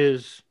 He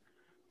is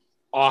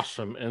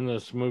awesome in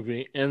this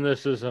movie. And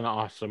this is an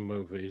awesome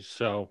movie.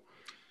 So.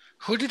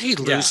 Who did he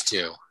lose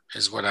to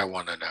is what I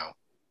want to know.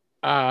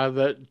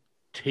 The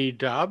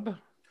T-Dub.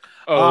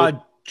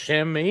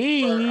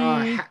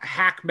 Timmy.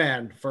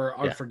 Hackman for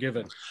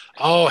Unforgiven.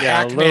 Oh,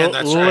 Hackman.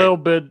 That's right. Little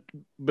bit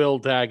Bill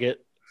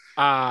Daggett.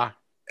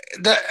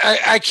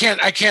 I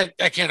can't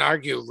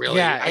argue really.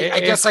 Yeah,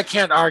 I guess I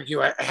can't argue.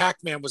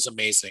 Hackman was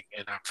amazing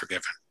in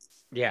Unforgiven.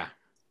 Yeah.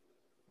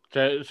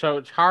 So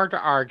it's hard to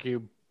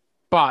argue,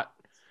 but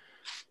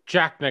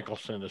Jack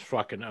Nicholson is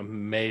fucking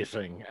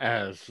amazing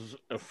as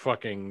a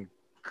fucking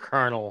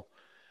Colonel.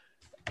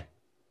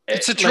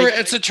 It's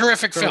a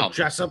terrific film.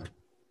 Jessup.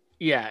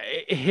 Yeah,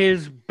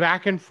 his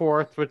back and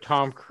forth with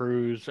Tom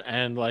Cruise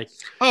and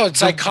it's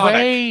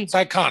iconic. It's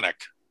iconic.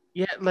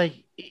 Yeah,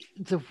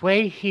 the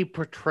way he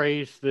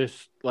portrays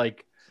this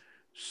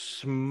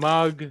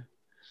smug,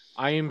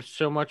 I am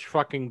so much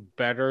fucking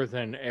better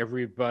than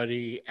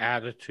everybody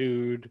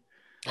attitude.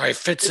 He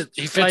fits it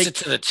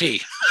to the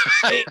T.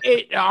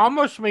 it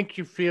almost makes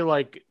you feel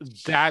like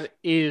that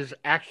is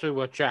actually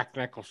what Jack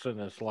Nicholson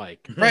is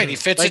like. Right, he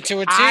fits it to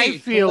a T. I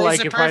feel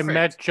like if I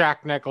met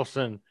Jack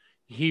Nicholson,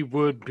 he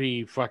would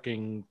be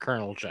fucking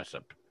Colonel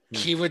Jessup.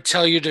 He would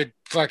tell you to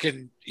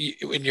fucking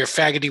in your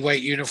faggoty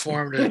white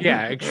uniform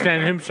to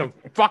extend him some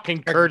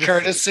fucking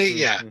courtesy.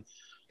 Yeah.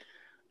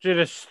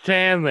 Just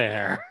stand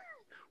there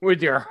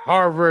with your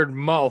Harvard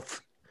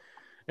mouth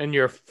and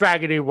your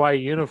faggoty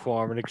white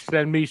uniform and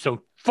extend me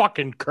some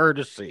fucking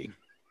courtesy.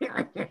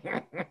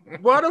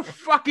 What a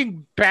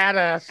fucking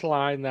badass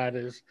line that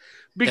is.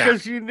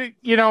 Because you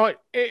know,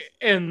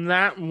 in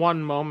that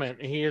one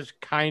moment, he is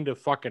kind of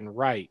fucking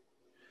right.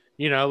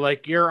 You know,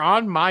 you're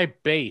on my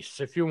base.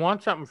 If you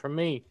want something from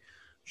me,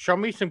 show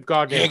me some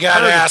goddamn. You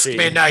gotta ask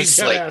me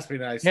nicely.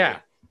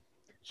 Yeah.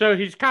 So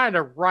he's kind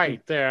of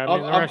right there. I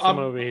mean, the rest of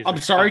the movie. I'm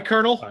sorry,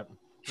 Colonel.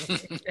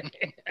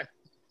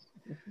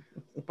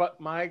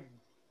 But my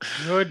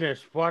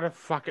goodness, what a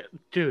fucking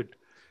dude.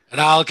 And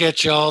I'll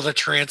get you all the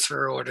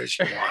transfer orders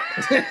you want.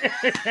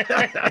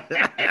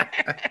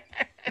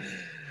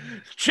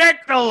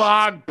 Check the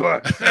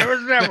logbook. There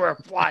was never a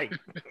flight.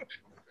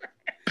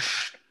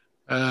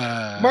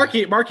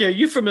 Marky, are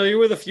you familiar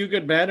with A Few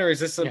Good Men, or is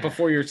this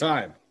before your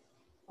time?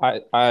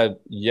 I have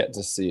yet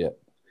to see it.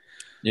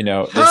 You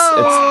know,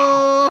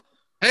 That's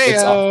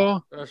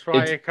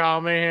why you call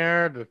me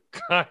here to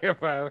talk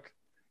about.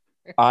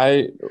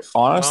 I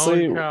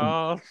honestly,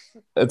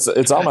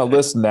 it's on my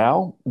list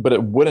now, but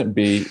it wouldn't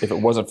be if it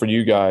wasn't for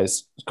you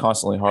guys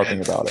constantly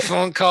harping about it.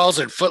 Phone calls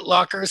and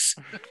footlockers.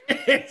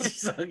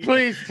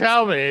 Please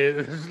tell me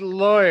this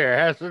lawyer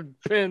hasn't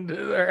pinned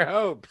their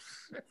hopes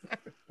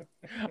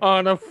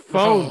on a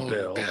phone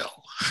bill.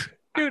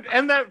 Dude,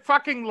 and that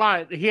fucking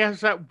line, he has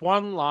that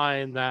one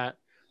line that,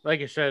 like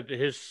I said,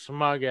 his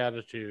smug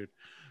attitude,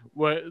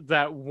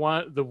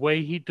 the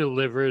way he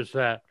delivers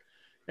that.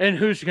 And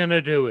who's going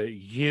to do it?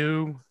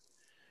 You,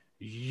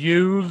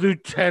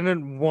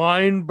 Lieutenant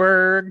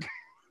Weinberg.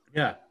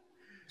 Yeah.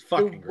 It's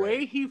fucking great.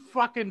 Way he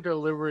fucking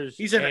delivers.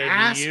 He's an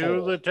asshole.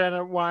 You,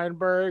 Lieutenant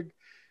Weinberg,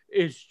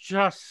 is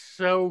just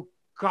so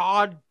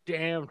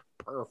goddamn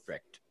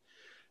perfect.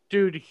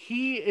 Dude,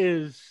 he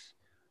is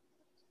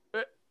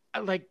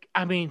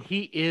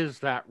he is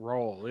that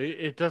role.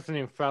 It doesn't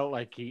even felt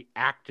like he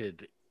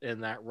acted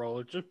in that role.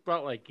 It just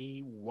felt like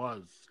he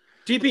was.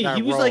 DP,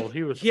 he was role. like,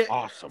 he was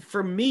awesome.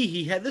 For me,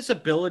 he had this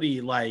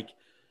ability, like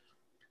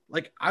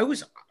I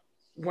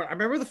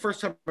remember the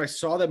first time I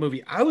saw that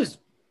movie, I was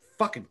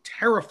fucking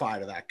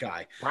terrified of that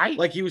guy. Right.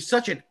 Like, he was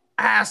such an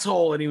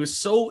asshole, and he was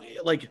so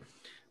like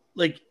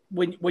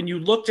when you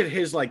looked at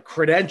his like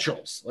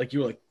credentials, like you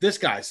were like, this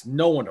guy's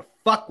no one to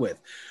fuck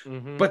with.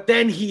 Mm-hmm. But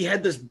then he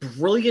had this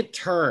brilliant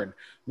turn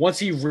once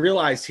he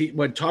realized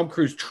when Tom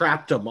Cruise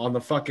trapped him on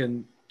the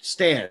fucking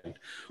stand,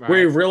 where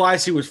he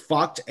realized he was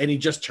fucked, and he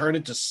just turned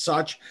into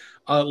such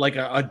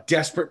a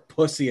desperate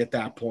pussy at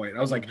that point.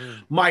 I was like,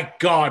 my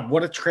God,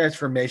 what a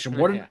transformation.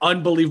 What an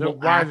unbelievable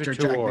actor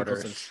Jack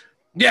Nicholson.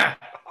 Yeah.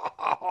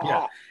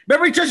 Yeah.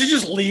 Remember, he tries to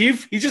just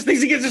leave. He just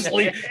thinks he can just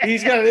leave.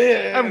 He's got.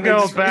 I'm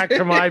going back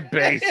to my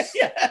base.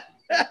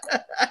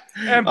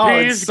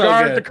 MPs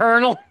guard the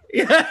colonel.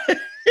 Yeah.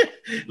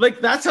 Like,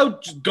 that's how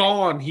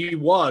gone he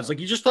was. Like,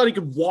 he just thought he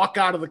could walk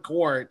out of the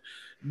court.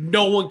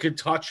 No one could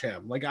touch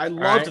him. Like, I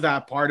loved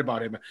that part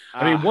about him.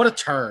 I mean, what a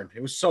turn.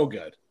 It was so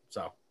good.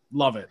 So,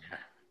 love it.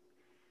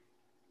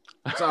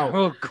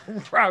 So,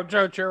 grouch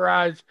out your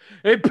eyes.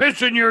 Hey,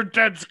 piss in your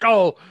dead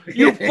skull.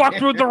 You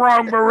fucked with the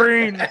wrong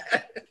Marine.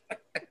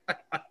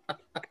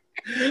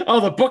 Oh,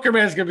 the Booker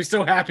Man's going to be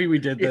so happy we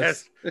did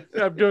this. Yes,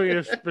 I'm doing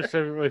it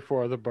specifically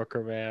for the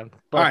Booker Man.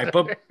 All right,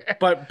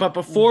 but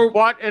before...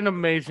 What an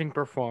amazing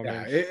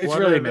performance. Yeah, it's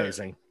really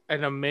amazing.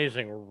 An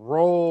amazing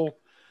role.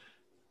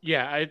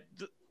 Yeah,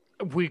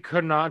 we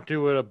could not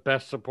do a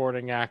Best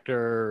Supporting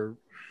Actor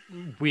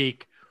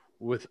week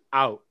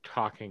without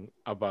talking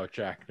about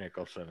Jack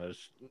Nicholson as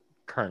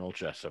Colonel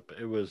Jessup.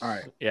 It was,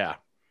 yeah.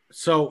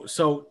 So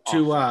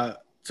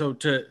awesome.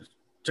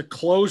 To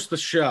close the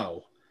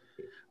show,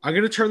 I'm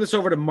going to turn this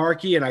over to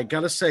Marky, and I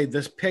got to say,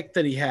 this pick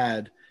that he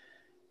had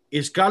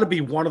is got to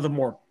be one of the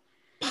more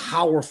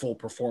powerful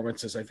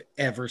performances I've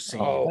ever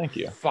seen. Oh, thank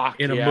you.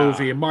 In a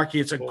movie. And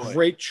Marky, it's a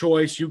great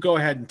choice. You go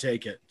ahead and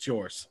take it. It's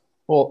yours.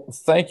 Well,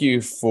 thank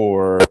you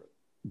for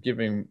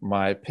giving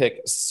my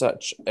pick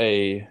such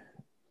a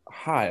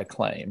high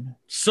acclaim.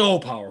 So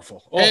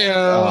powerful.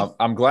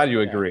 I'm glad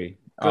you agree.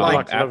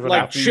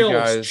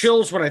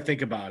 Chills when I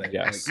think about it.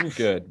 Yes,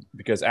 good.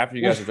 Because after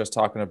you guys were just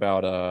talking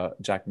about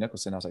Jack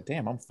Nicholson, I was like,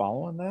 damn, I'm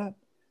following that.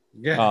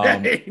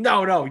 Yeah.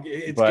 No,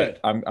 it's good.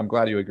 I'm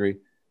glad you agree.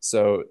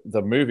 So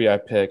the movie I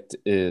picked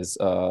is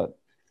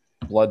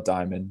Blood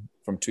Diamond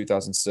from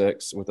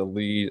 2006 with a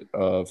lead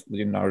of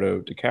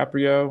Leonardo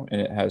DiCaprio,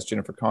 and it has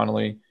Jennifer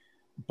Connelly.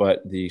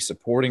 But the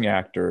supporting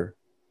actor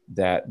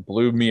that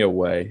blew me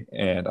away,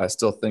 and I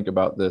still think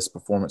about this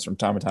performance from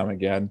time and time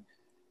again,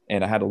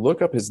 and I had to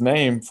look up his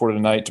name for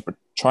tonight to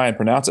try and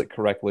pronounce it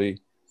correctly.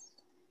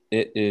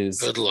 It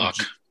is... Good luck.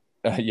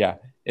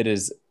 It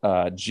is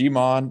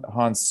Djimon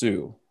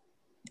Hounsou.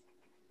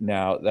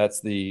 Now,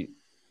 that's the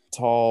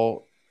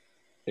tall,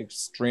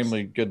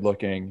 extremely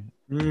good-looking,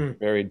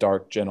 very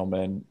dark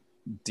gentleman,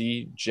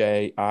 Djimon.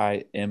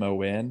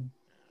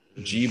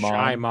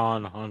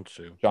 Djimon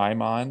Hounsou.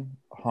 Djimon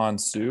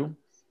Hounsou.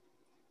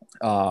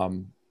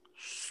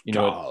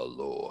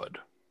 Star-Lord.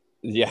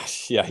 Yeah,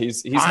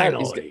 he's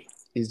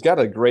got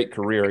a great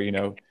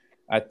career.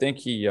 I think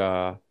he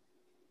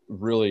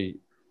really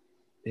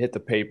hit the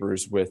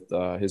papers with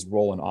his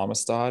role in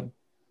Amistad,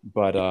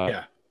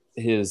 but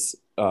his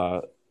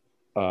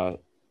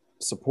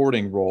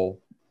supporting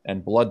role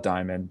in Blood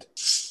Diamond,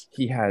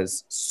 he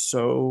has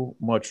so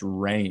much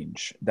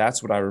range.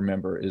 That's what I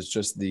remember, is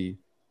just the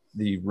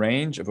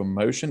range of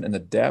emotion and the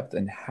depth,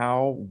 and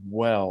how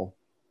well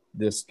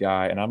this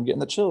guy, and I'm getting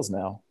the chills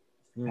now,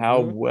 how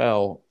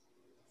well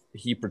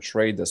he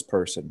portrayed this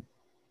person.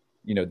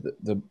 You know,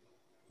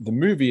 the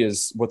movie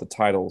is what the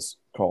title's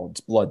called.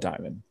 It's Blood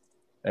Diamond.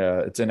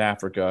 It's in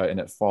Africa, and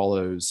it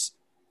follows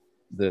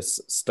this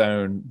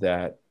stone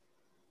that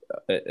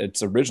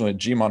it's originally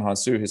Djimon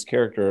Hounsou, his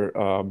character.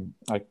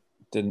 I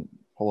didn't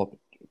pull up.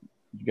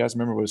 You guys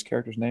remember what his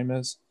character's name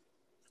is?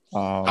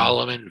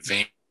 Solomon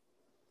Van.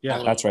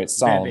 Yeah, that's right,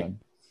 Solomon.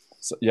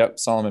 So, yep,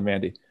 Solomon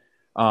Vandy.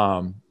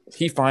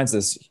 He finds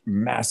this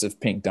massive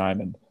pink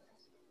diamond,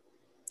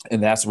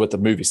 and that's what the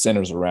movie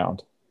centers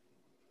around.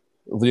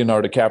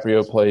 Leonardo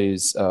DiCaprio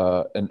plays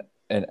an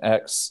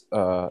ex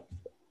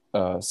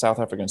South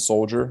African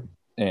soldier,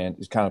 and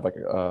he's kind of like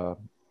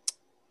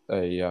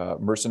a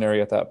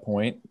mercenary at that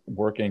point,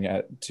 working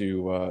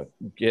to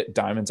get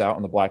diamonds out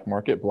on the black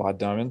market, blood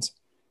diamonds.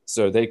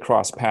 So they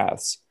cross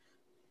paths.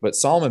 But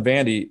Solomon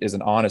Vandy is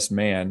an honest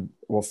man.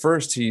 Well,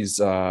 first he's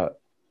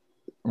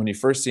when you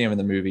first see him in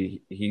the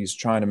movie, he's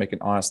trying to make an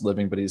honest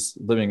living, but he's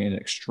living in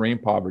extreme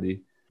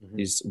poverty. Mm-hmm.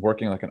 He's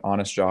working like an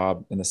honest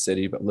job in the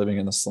city, but living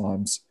in the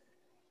slums.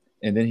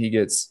 And then he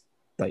gets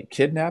like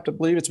kidnapped, I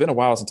believe. It's been a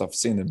while since I've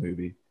seen the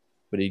movie,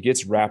 but he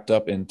gets wrapped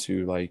up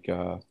into like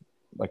a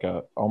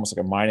almost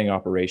like a mining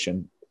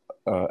operation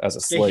as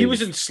a slave. Yeah, he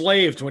was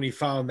enslaved when he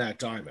found that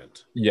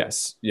diamond.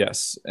 Yes.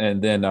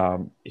 And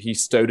then he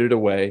stowed it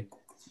away.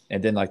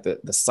 And then like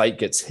the site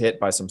gets hit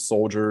by some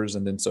soldiers.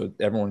 And then so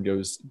everyone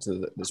goes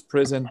to this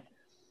prison.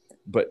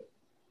 But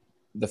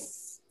the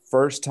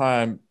first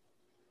time,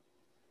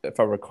 if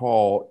I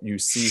recall, you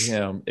see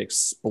him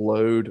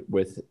explode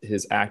with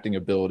his acting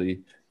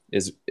ability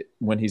is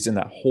when he's in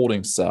that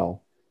holding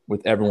cell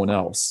with everyone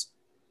else.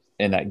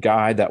 And that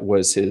guy that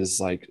was his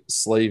like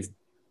slave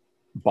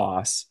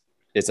boss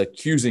is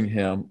accusing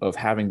him of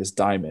having this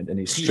diamond.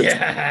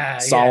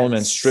 And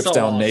Solomon strips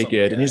down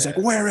naked and he's like,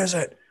 where is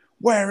it?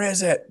 Where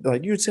is it?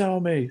 Like, you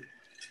tell me.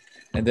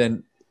 And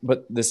then,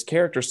 but this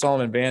character,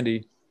 Solomon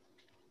Vandy,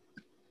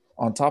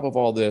 on top of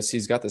all this,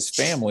 he's got this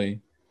family,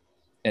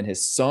 and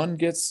his son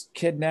gets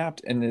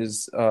kidnapped and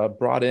is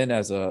brought in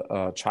as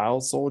a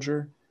child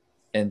soldier.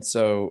 And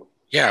so...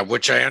 Yeah,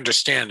 which I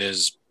understand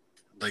is,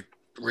 like,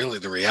 really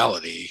the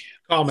reality.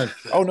 Common.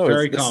 Oh, no,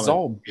 Very this common. is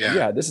all...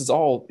 Yeah, this is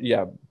all,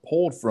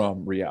 pulled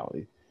from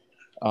reality.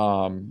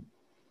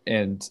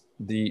 And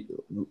the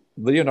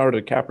Leonardo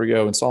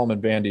DiCaprio and Solomon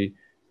Vandy...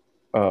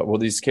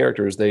 these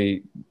characters,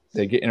 they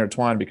get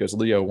intertwined because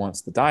Leo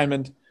wants the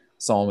diamond.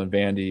 Solomon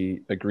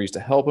Vandy agrees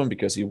to help him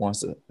because he wants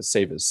to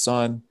save his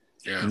son.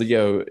 Yeah.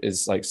 Leo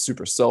is like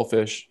super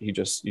selfish. He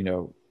just,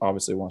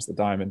 obviously wants the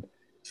diamond.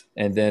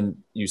 And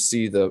then you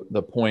see the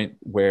point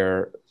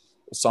where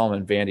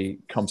Solomon Vandy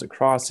comes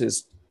across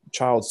his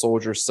child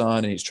soldier son,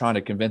 and he's trying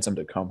to convince him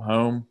to come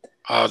home.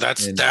 Oh,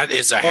 that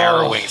is a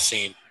harrowing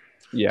scene.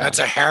 Yeah, that's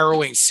a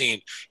harrowing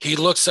scene. He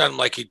looks at him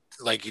like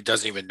he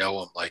doesn't even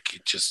know him. Like he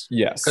just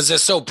because they're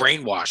so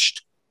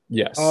brainwashed.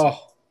 Yes.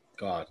 Oh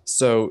God.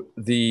 So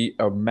the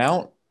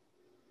amount,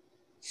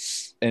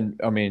 and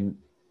I mean,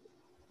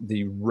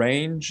 the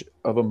range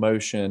of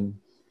emotion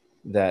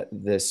that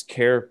this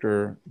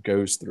character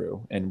goes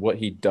through and what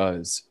he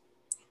does,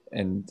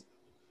 and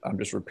I'm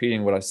just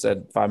repeating what I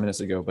said 5 minutes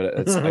ago,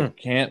 but I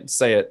can't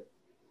say it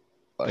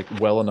like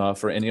well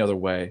enough or any other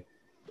way.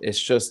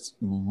 It's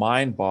just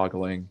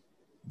mind-boggling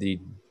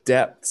the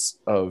depths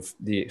of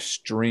the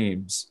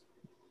extremes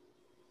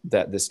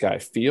that this guy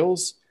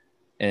feels,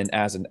 and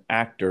as an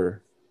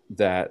actor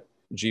that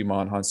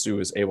Djimon Hounsou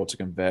is able to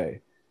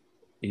convey.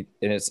 And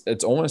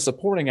it's only a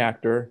supporting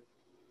actor,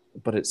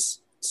 but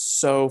it's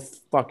so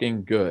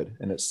fucking good,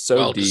 and it's so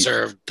well deep.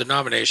 Deserved. The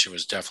nomination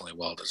was definitely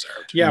well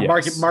deserved. Yeah,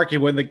 yes. Marky,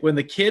 when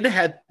the kid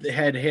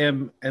had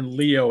him and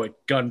Leo at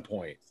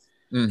gunpoint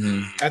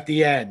at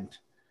the end,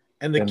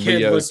 and the kid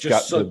Leo's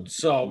looked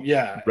just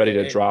ready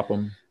to drop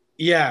him.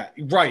 Yeah,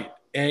 right.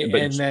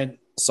 And then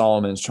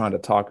Solomon's trying to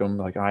talk him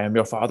like, I am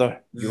your father.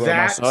 You that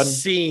are my son.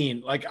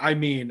 Scene, like, I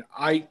mean,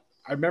 I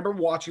remember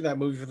watching that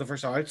movie for the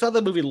first time. I saw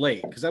that movie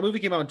late because that movie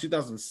came out in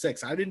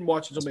 2006. I didn't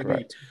watch it until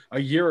maybe a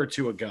year or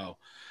two ago.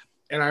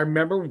 And I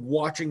remember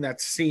watching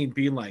that scene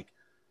being like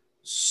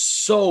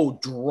so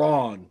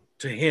drawn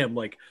to him,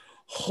 like,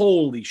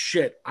 holy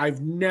shit.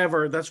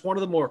 That's one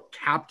of the more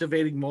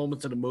captivating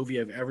moments in a movie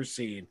I've ever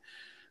seen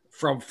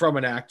from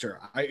an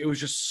actor. It was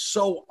just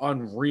so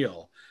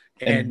unreal.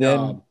 And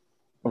then,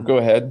 go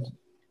ahead.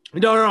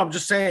 No, I'm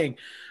just saying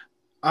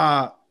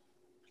that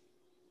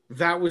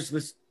was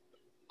this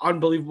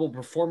unbelievable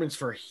performance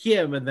for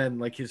him, and then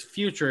like his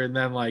future, and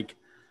then like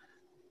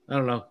I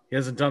don't know, he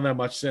hasn't done that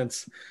much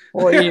since.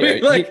 Well,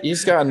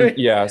 he's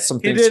gotten some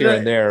things here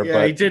and there. Yeah,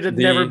 but he did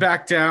Never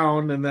Back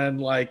Down, and then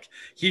like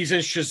he's in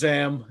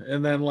Shazam,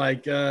 and then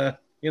like now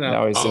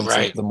he's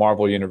in the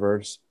Marvel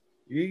universe.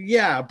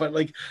 Yeah, but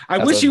like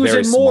I wish he was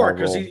in more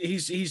because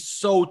he's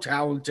so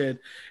talented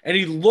and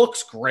he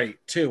looks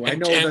great too. I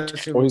know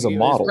that's he's a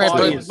model,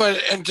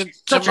 but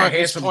such a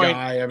handsome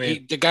guy. I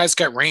mean, the guy's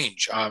got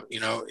range,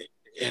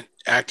 in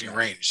acting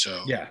range.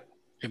 So yeah,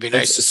 it'd be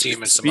nice to see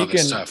him in some other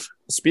stuff.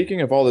 Speaking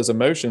of all those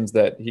emotions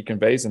that he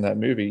conveys in that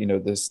movie,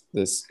 this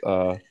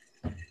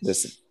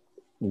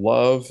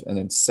love and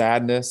then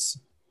sadness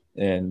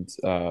and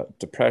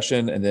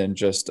depression, and then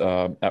just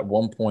at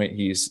one point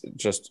he's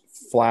just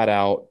flat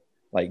out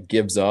like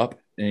gives up,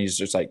 and he's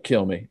just like,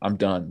 kill me, I'm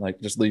done,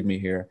 like just leave me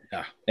here.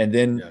 And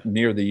then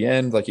near the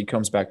end, like he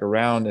comes back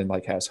around and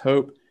like has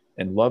hope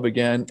and love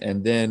again,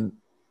 and then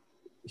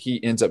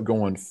he ends up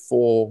going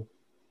full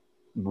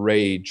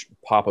rage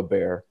Papa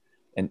Bear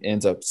and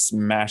ends up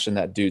smashing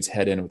that dude's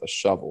head in with a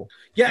shovel.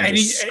 And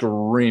he's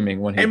screaming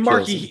when he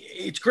kills him.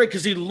 It's great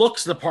because he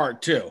looks the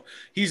part too.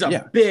 He's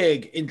a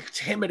big,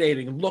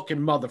 intimidating looking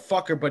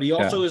motherfucker, but he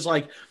also is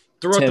like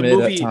throughout timid the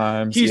movie,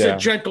 times, he's a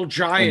gentle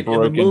giant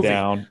in the movie.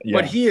 Down.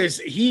 But he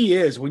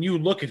is when you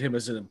look at him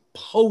as an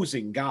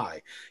imposing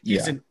guy,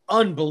 he's in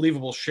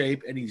unbelievable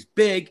shape and he's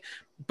big.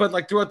 But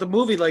like throughout the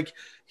movie, like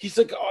he's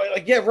like, oh,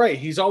 like right.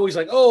 He's always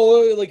like,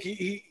 oh, like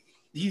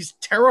he's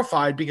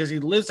terrified because he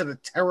lives in a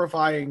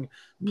terrifying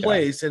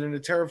place and in a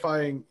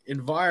terrifying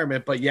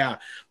environment. But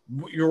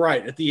you're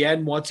right. At the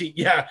end, once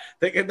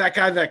that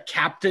guy, that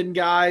captain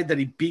guy that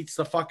he beats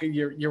the fucking,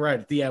 you're right.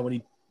 At the end when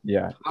he,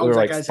 they're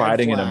like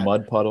fighting in a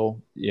mud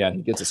puddle. Yeah, and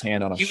he gets his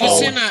hand on a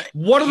shovel.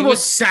 One of the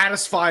most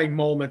satisfying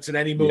moments in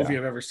any movie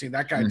I've ever seen.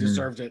 That guy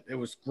deserved it. It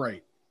was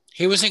great.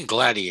 He was in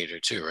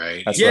Gladiator too,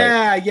 right? That's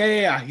right.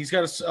 He's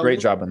got a great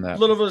job in that.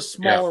 Little of a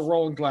smaller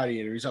role in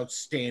Gladiator. He's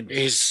outstanding.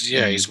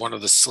 He's one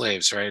of the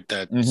slaves, right?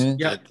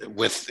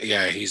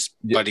 He's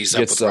buddies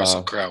up with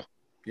Russell Crowe.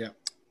 Yeah,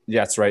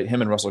 that's right.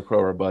 Him and Russell Crowe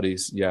are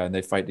buddies. Yeah, and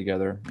they fight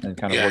together and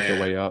kind of work their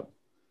way up.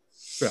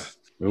 Yeah.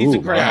 He's a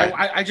great.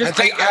 I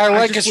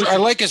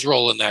like his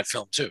role in that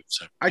film too.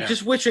 So I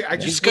just wish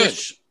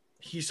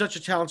he's such a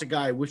talented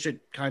guy. I wish it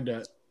kind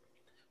of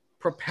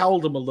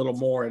propelled him a little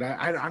more, and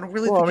I don't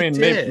really think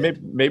it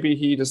did. Maybe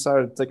he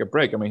decided to take a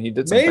break. I mean, he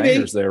did some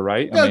bangers there,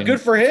 right? Yeah, good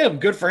for him.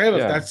 Good for him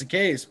if that's the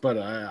case.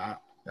 But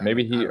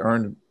maybe he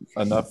earned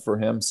enough for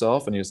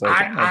himself, and he was like,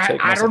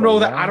 I don't know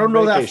that. I don't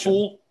know that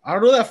fool. I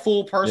don't know that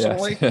fool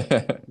personally.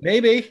 Yes.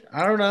 Maybe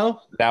I don't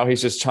know. Now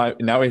he's just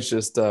taking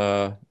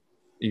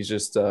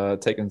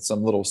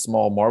some little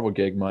small Marvel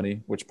gig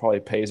money, which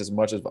probably pays as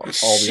much as all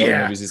the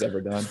other movies he's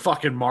ever done.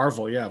 Fucking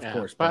Marvel, of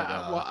course. But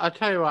I'll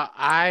tell you what,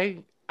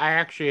 I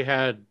actually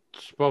had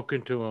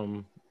spoken to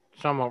him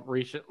somewhat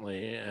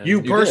recently. And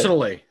you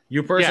personally?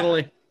 Yeah,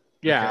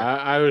 okay.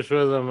 I was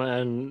with him,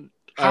 and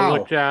I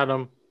looked at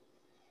him.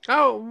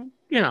 Oh,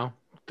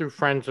 through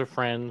friends of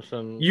friends,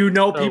 and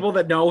people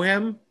that know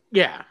him.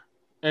 Yeah,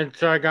 and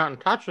so I got in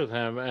touch with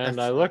him, and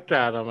I looked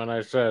at him, and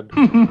I said,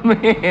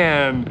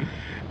 "Man,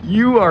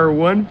 you are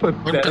one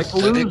pathetic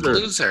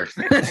loser."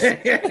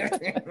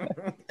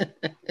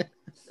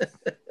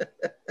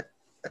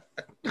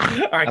 All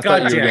right, I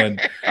thought you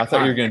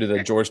were going to do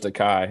the George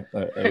Takei.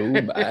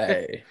 Oh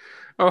my!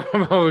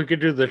 Oh, we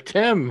could do the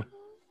Tim.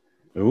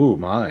 Oh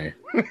my!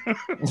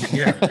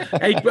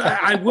 Hey,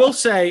 I will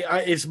say,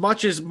 as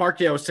much as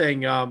Markia was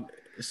saying,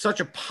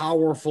 such a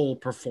powerful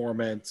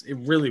performance. It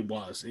really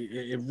was.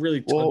 It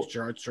really touched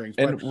your heartstrings.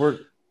 And we're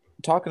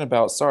talking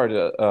about. Sorry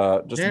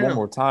to one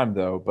more time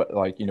though, but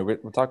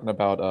we're talking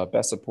about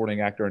best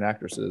supporting actor and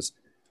actresses.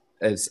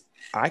 As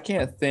I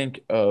can't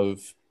think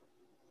of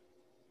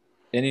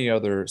any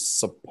other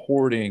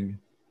supporting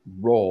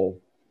role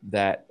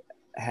that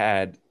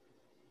had,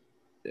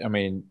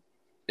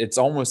 it's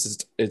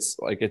almost, it's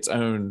like its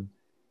own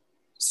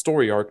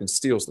story arc and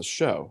steals the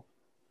show,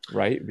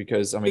 right?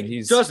 Because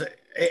he's does it,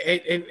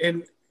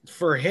 and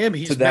for him,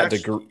 he's to that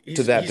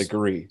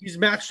degree. He's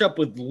matched up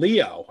with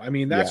Leo.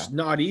 That's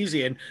not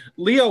easy. And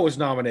Leo was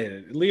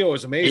nominated. Leo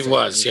was amazing. He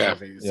was,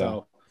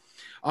 So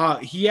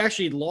he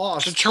actually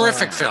lost. It's a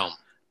terrific film.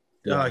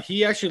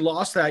 He actually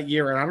lost that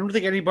year, and I don't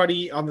think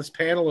anybody on this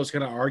panel is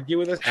going to argue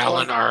with us.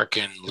 Alan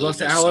Arkin. He lost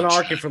to Alan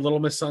Arkin for Little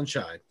Miss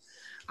Sunshine.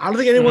 I don't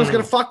think anyone's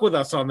going to fuck with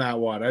us on that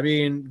one.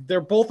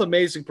 They're both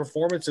amazing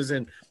performances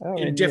in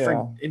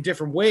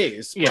different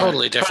ways. Yeah.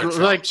 Totally different.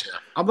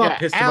 I'm not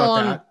pissed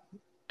about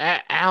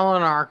that.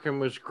 Alan Arkin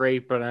was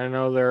great, but I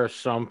know there are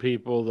some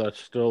people that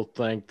still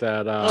think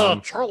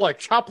that Charlie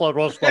Chaplin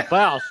was the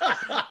best.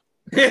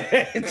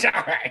 It's all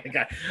right.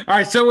 Okay. All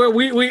right. So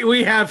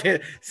we have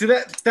hit. So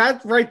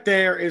that right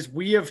there is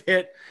we've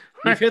hit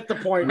the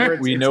point where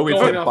we've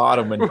hit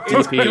bottom when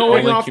DP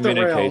only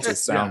communicates with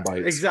sound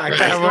bites. Exactly.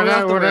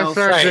 When I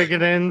start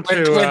digging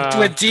into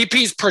when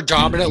DP's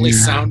predominantly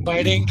sound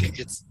biting,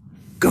 it's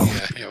go.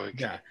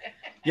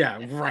 Yeah,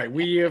 right.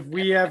 We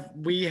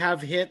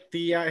have hit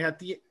the at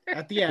the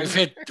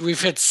end.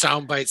 We've hit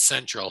Soundbite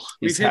Central.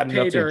 He's had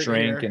enough to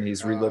drink, and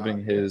he's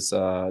reliving his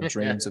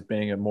dreams of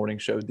being a morning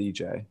show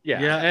DJ.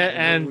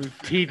 And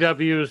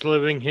TW is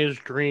living his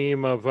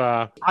dream of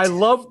I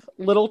love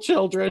little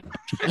children.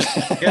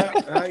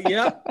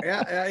 Yeah.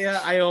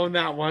 I own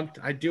that one.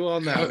 I do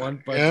own that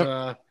one,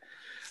 but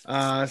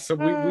so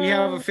we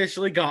have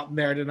officially gotten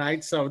there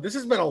tonight. So this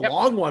has been a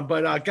long one,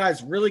 but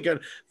guys, really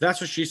good. That's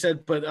what she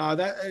said. But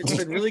it's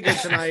been really good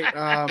tonight.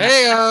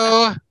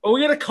 Heyo. But we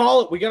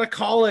gotta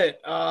call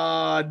it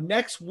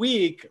next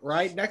week,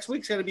 right? Next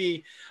week's gonna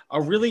be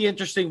a really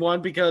interesting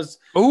one because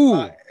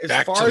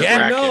as far as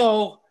we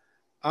know,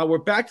 We're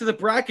back to the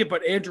bracket,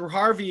 but Andrew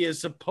Harvey is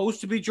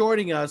supposed to be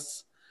joining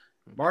us.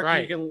 Mark,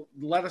 right. You can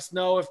let us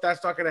know if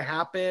that's not going to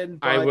happen.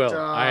 But, I will.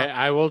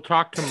 I will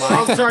talk to my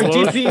oh, sorry,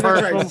 DP.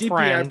 That's right. DP,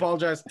 friend. I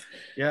apologize.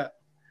 Yeah.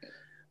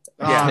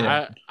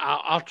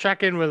 I'll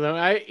check in with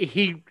him.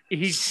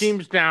 He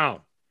seems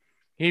down.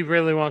 He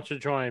really wants to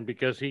join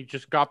because he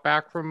just got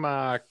back from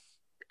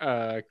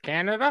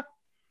Canada.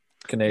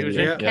 Canadian. He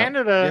was in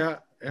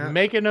Canada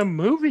making a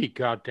movie.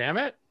 God damn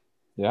it!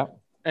 Yeah.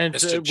 And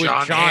Mr.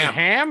 with John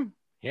Hamm.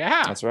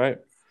 Yeah, that's right.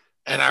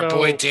 And our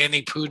boy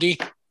Danny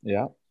Pudi.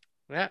 Yeah.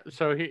 Yeah.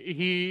 So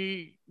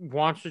he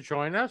wants to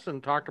join us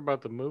and talk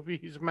about the movie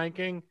he's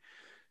making.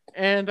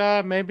 And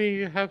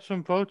maybe have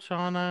some votes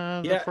on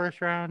the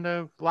first round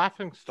of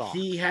Laughing Stock.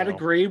 He had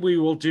agreed we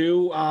will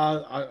do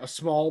a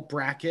small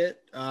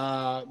bracket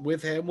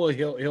with him. Well,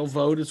 he'll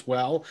vote as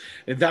well.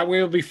 And that way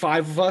it'll be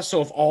 5 of us.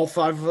 So if all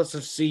 5 of us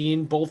have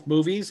seen both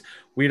movies,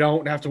 we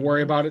don't have to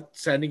worry about it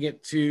sending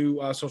it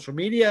to social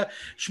media.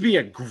 Should be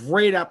a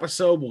great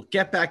episode. We'll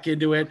get back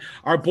into it.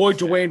 Our boy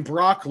Dwayne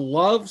Brock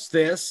loves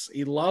this.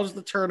 He loves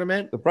the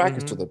tournament. The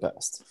brackets are the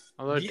best.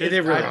 Although I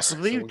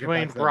believe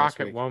Dwayne Brock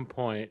at one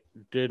point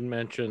did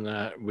mention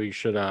that we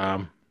should.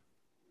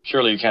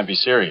 Surely you can't be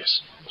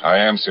serious. I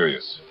am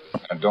serious,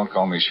 and don't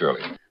call me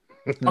Shirley.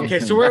 Okay,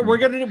 so we're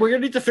gonna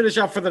need to finish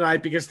up for the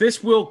night because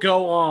this will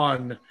go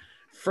on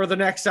for the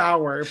next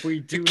hour if we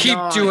do keep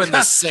doing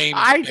the same.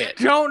 I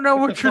don't know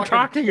what you're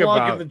talking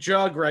about. In the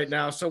jug right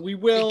now, so we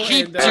will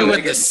keep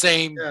doing the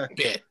same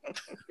bit.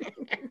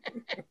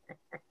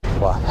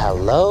 Well,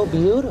 hello,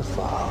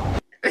 beautiful.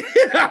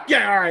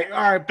 Okay,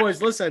 all right, boys.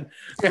 Listen,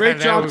 great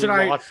job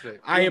tonight.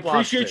 I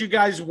appreciate you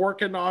guys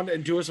working on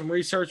and doing some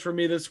research for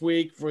me this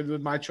week for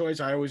my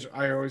choice. I always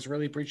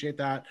really appreciate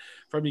that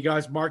from you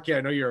guys. Marky, I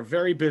know you're a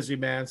very busy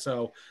man,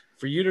 so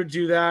for you to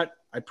do that,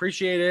 I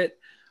appreciate it.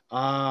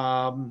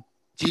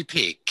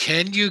 DP,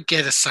 can you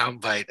get a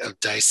soundbite of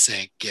Dice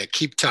saying, "Yeah,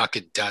 keep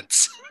talking,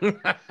 dunce"?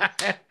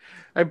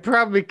 I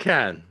probably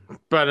can,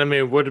 but I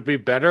mean, would it be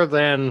better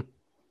than?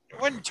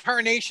 What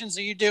incarnations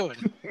are you doing?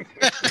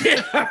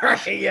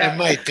 It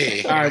might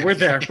be. All right, we're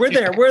there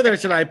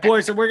tonight,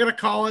 boys, and we're gonna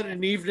call it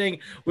an evening.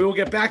 We will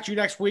get back to you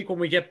next week when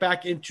we get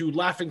back into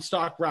Laughing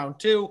Stock round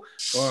 2,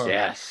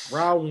 or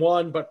round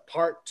 1, but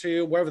part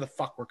 2, whatever the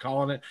fuck we're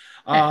calling it.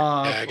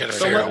 I gotta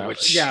figure out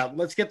which. Yeah,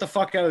 let's get the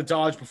fuck out of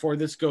Dodge before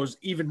this goes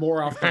even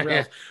more off the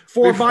rails.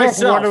 For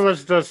myself, one of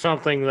us does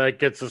something that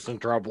gets us in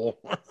trouble.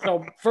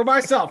 So for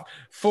myself,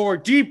 for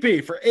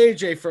DP, for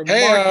AJ, for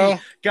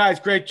Marky, guys,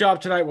 great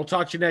job tonight. We'll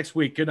talk to you next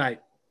week. Good night.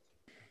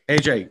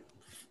 AJ,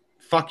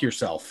 fuck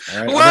yourself.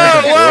 All right?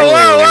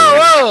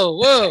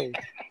 Whoa.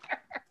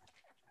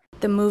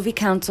 The movie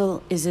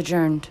council is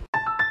adjourned.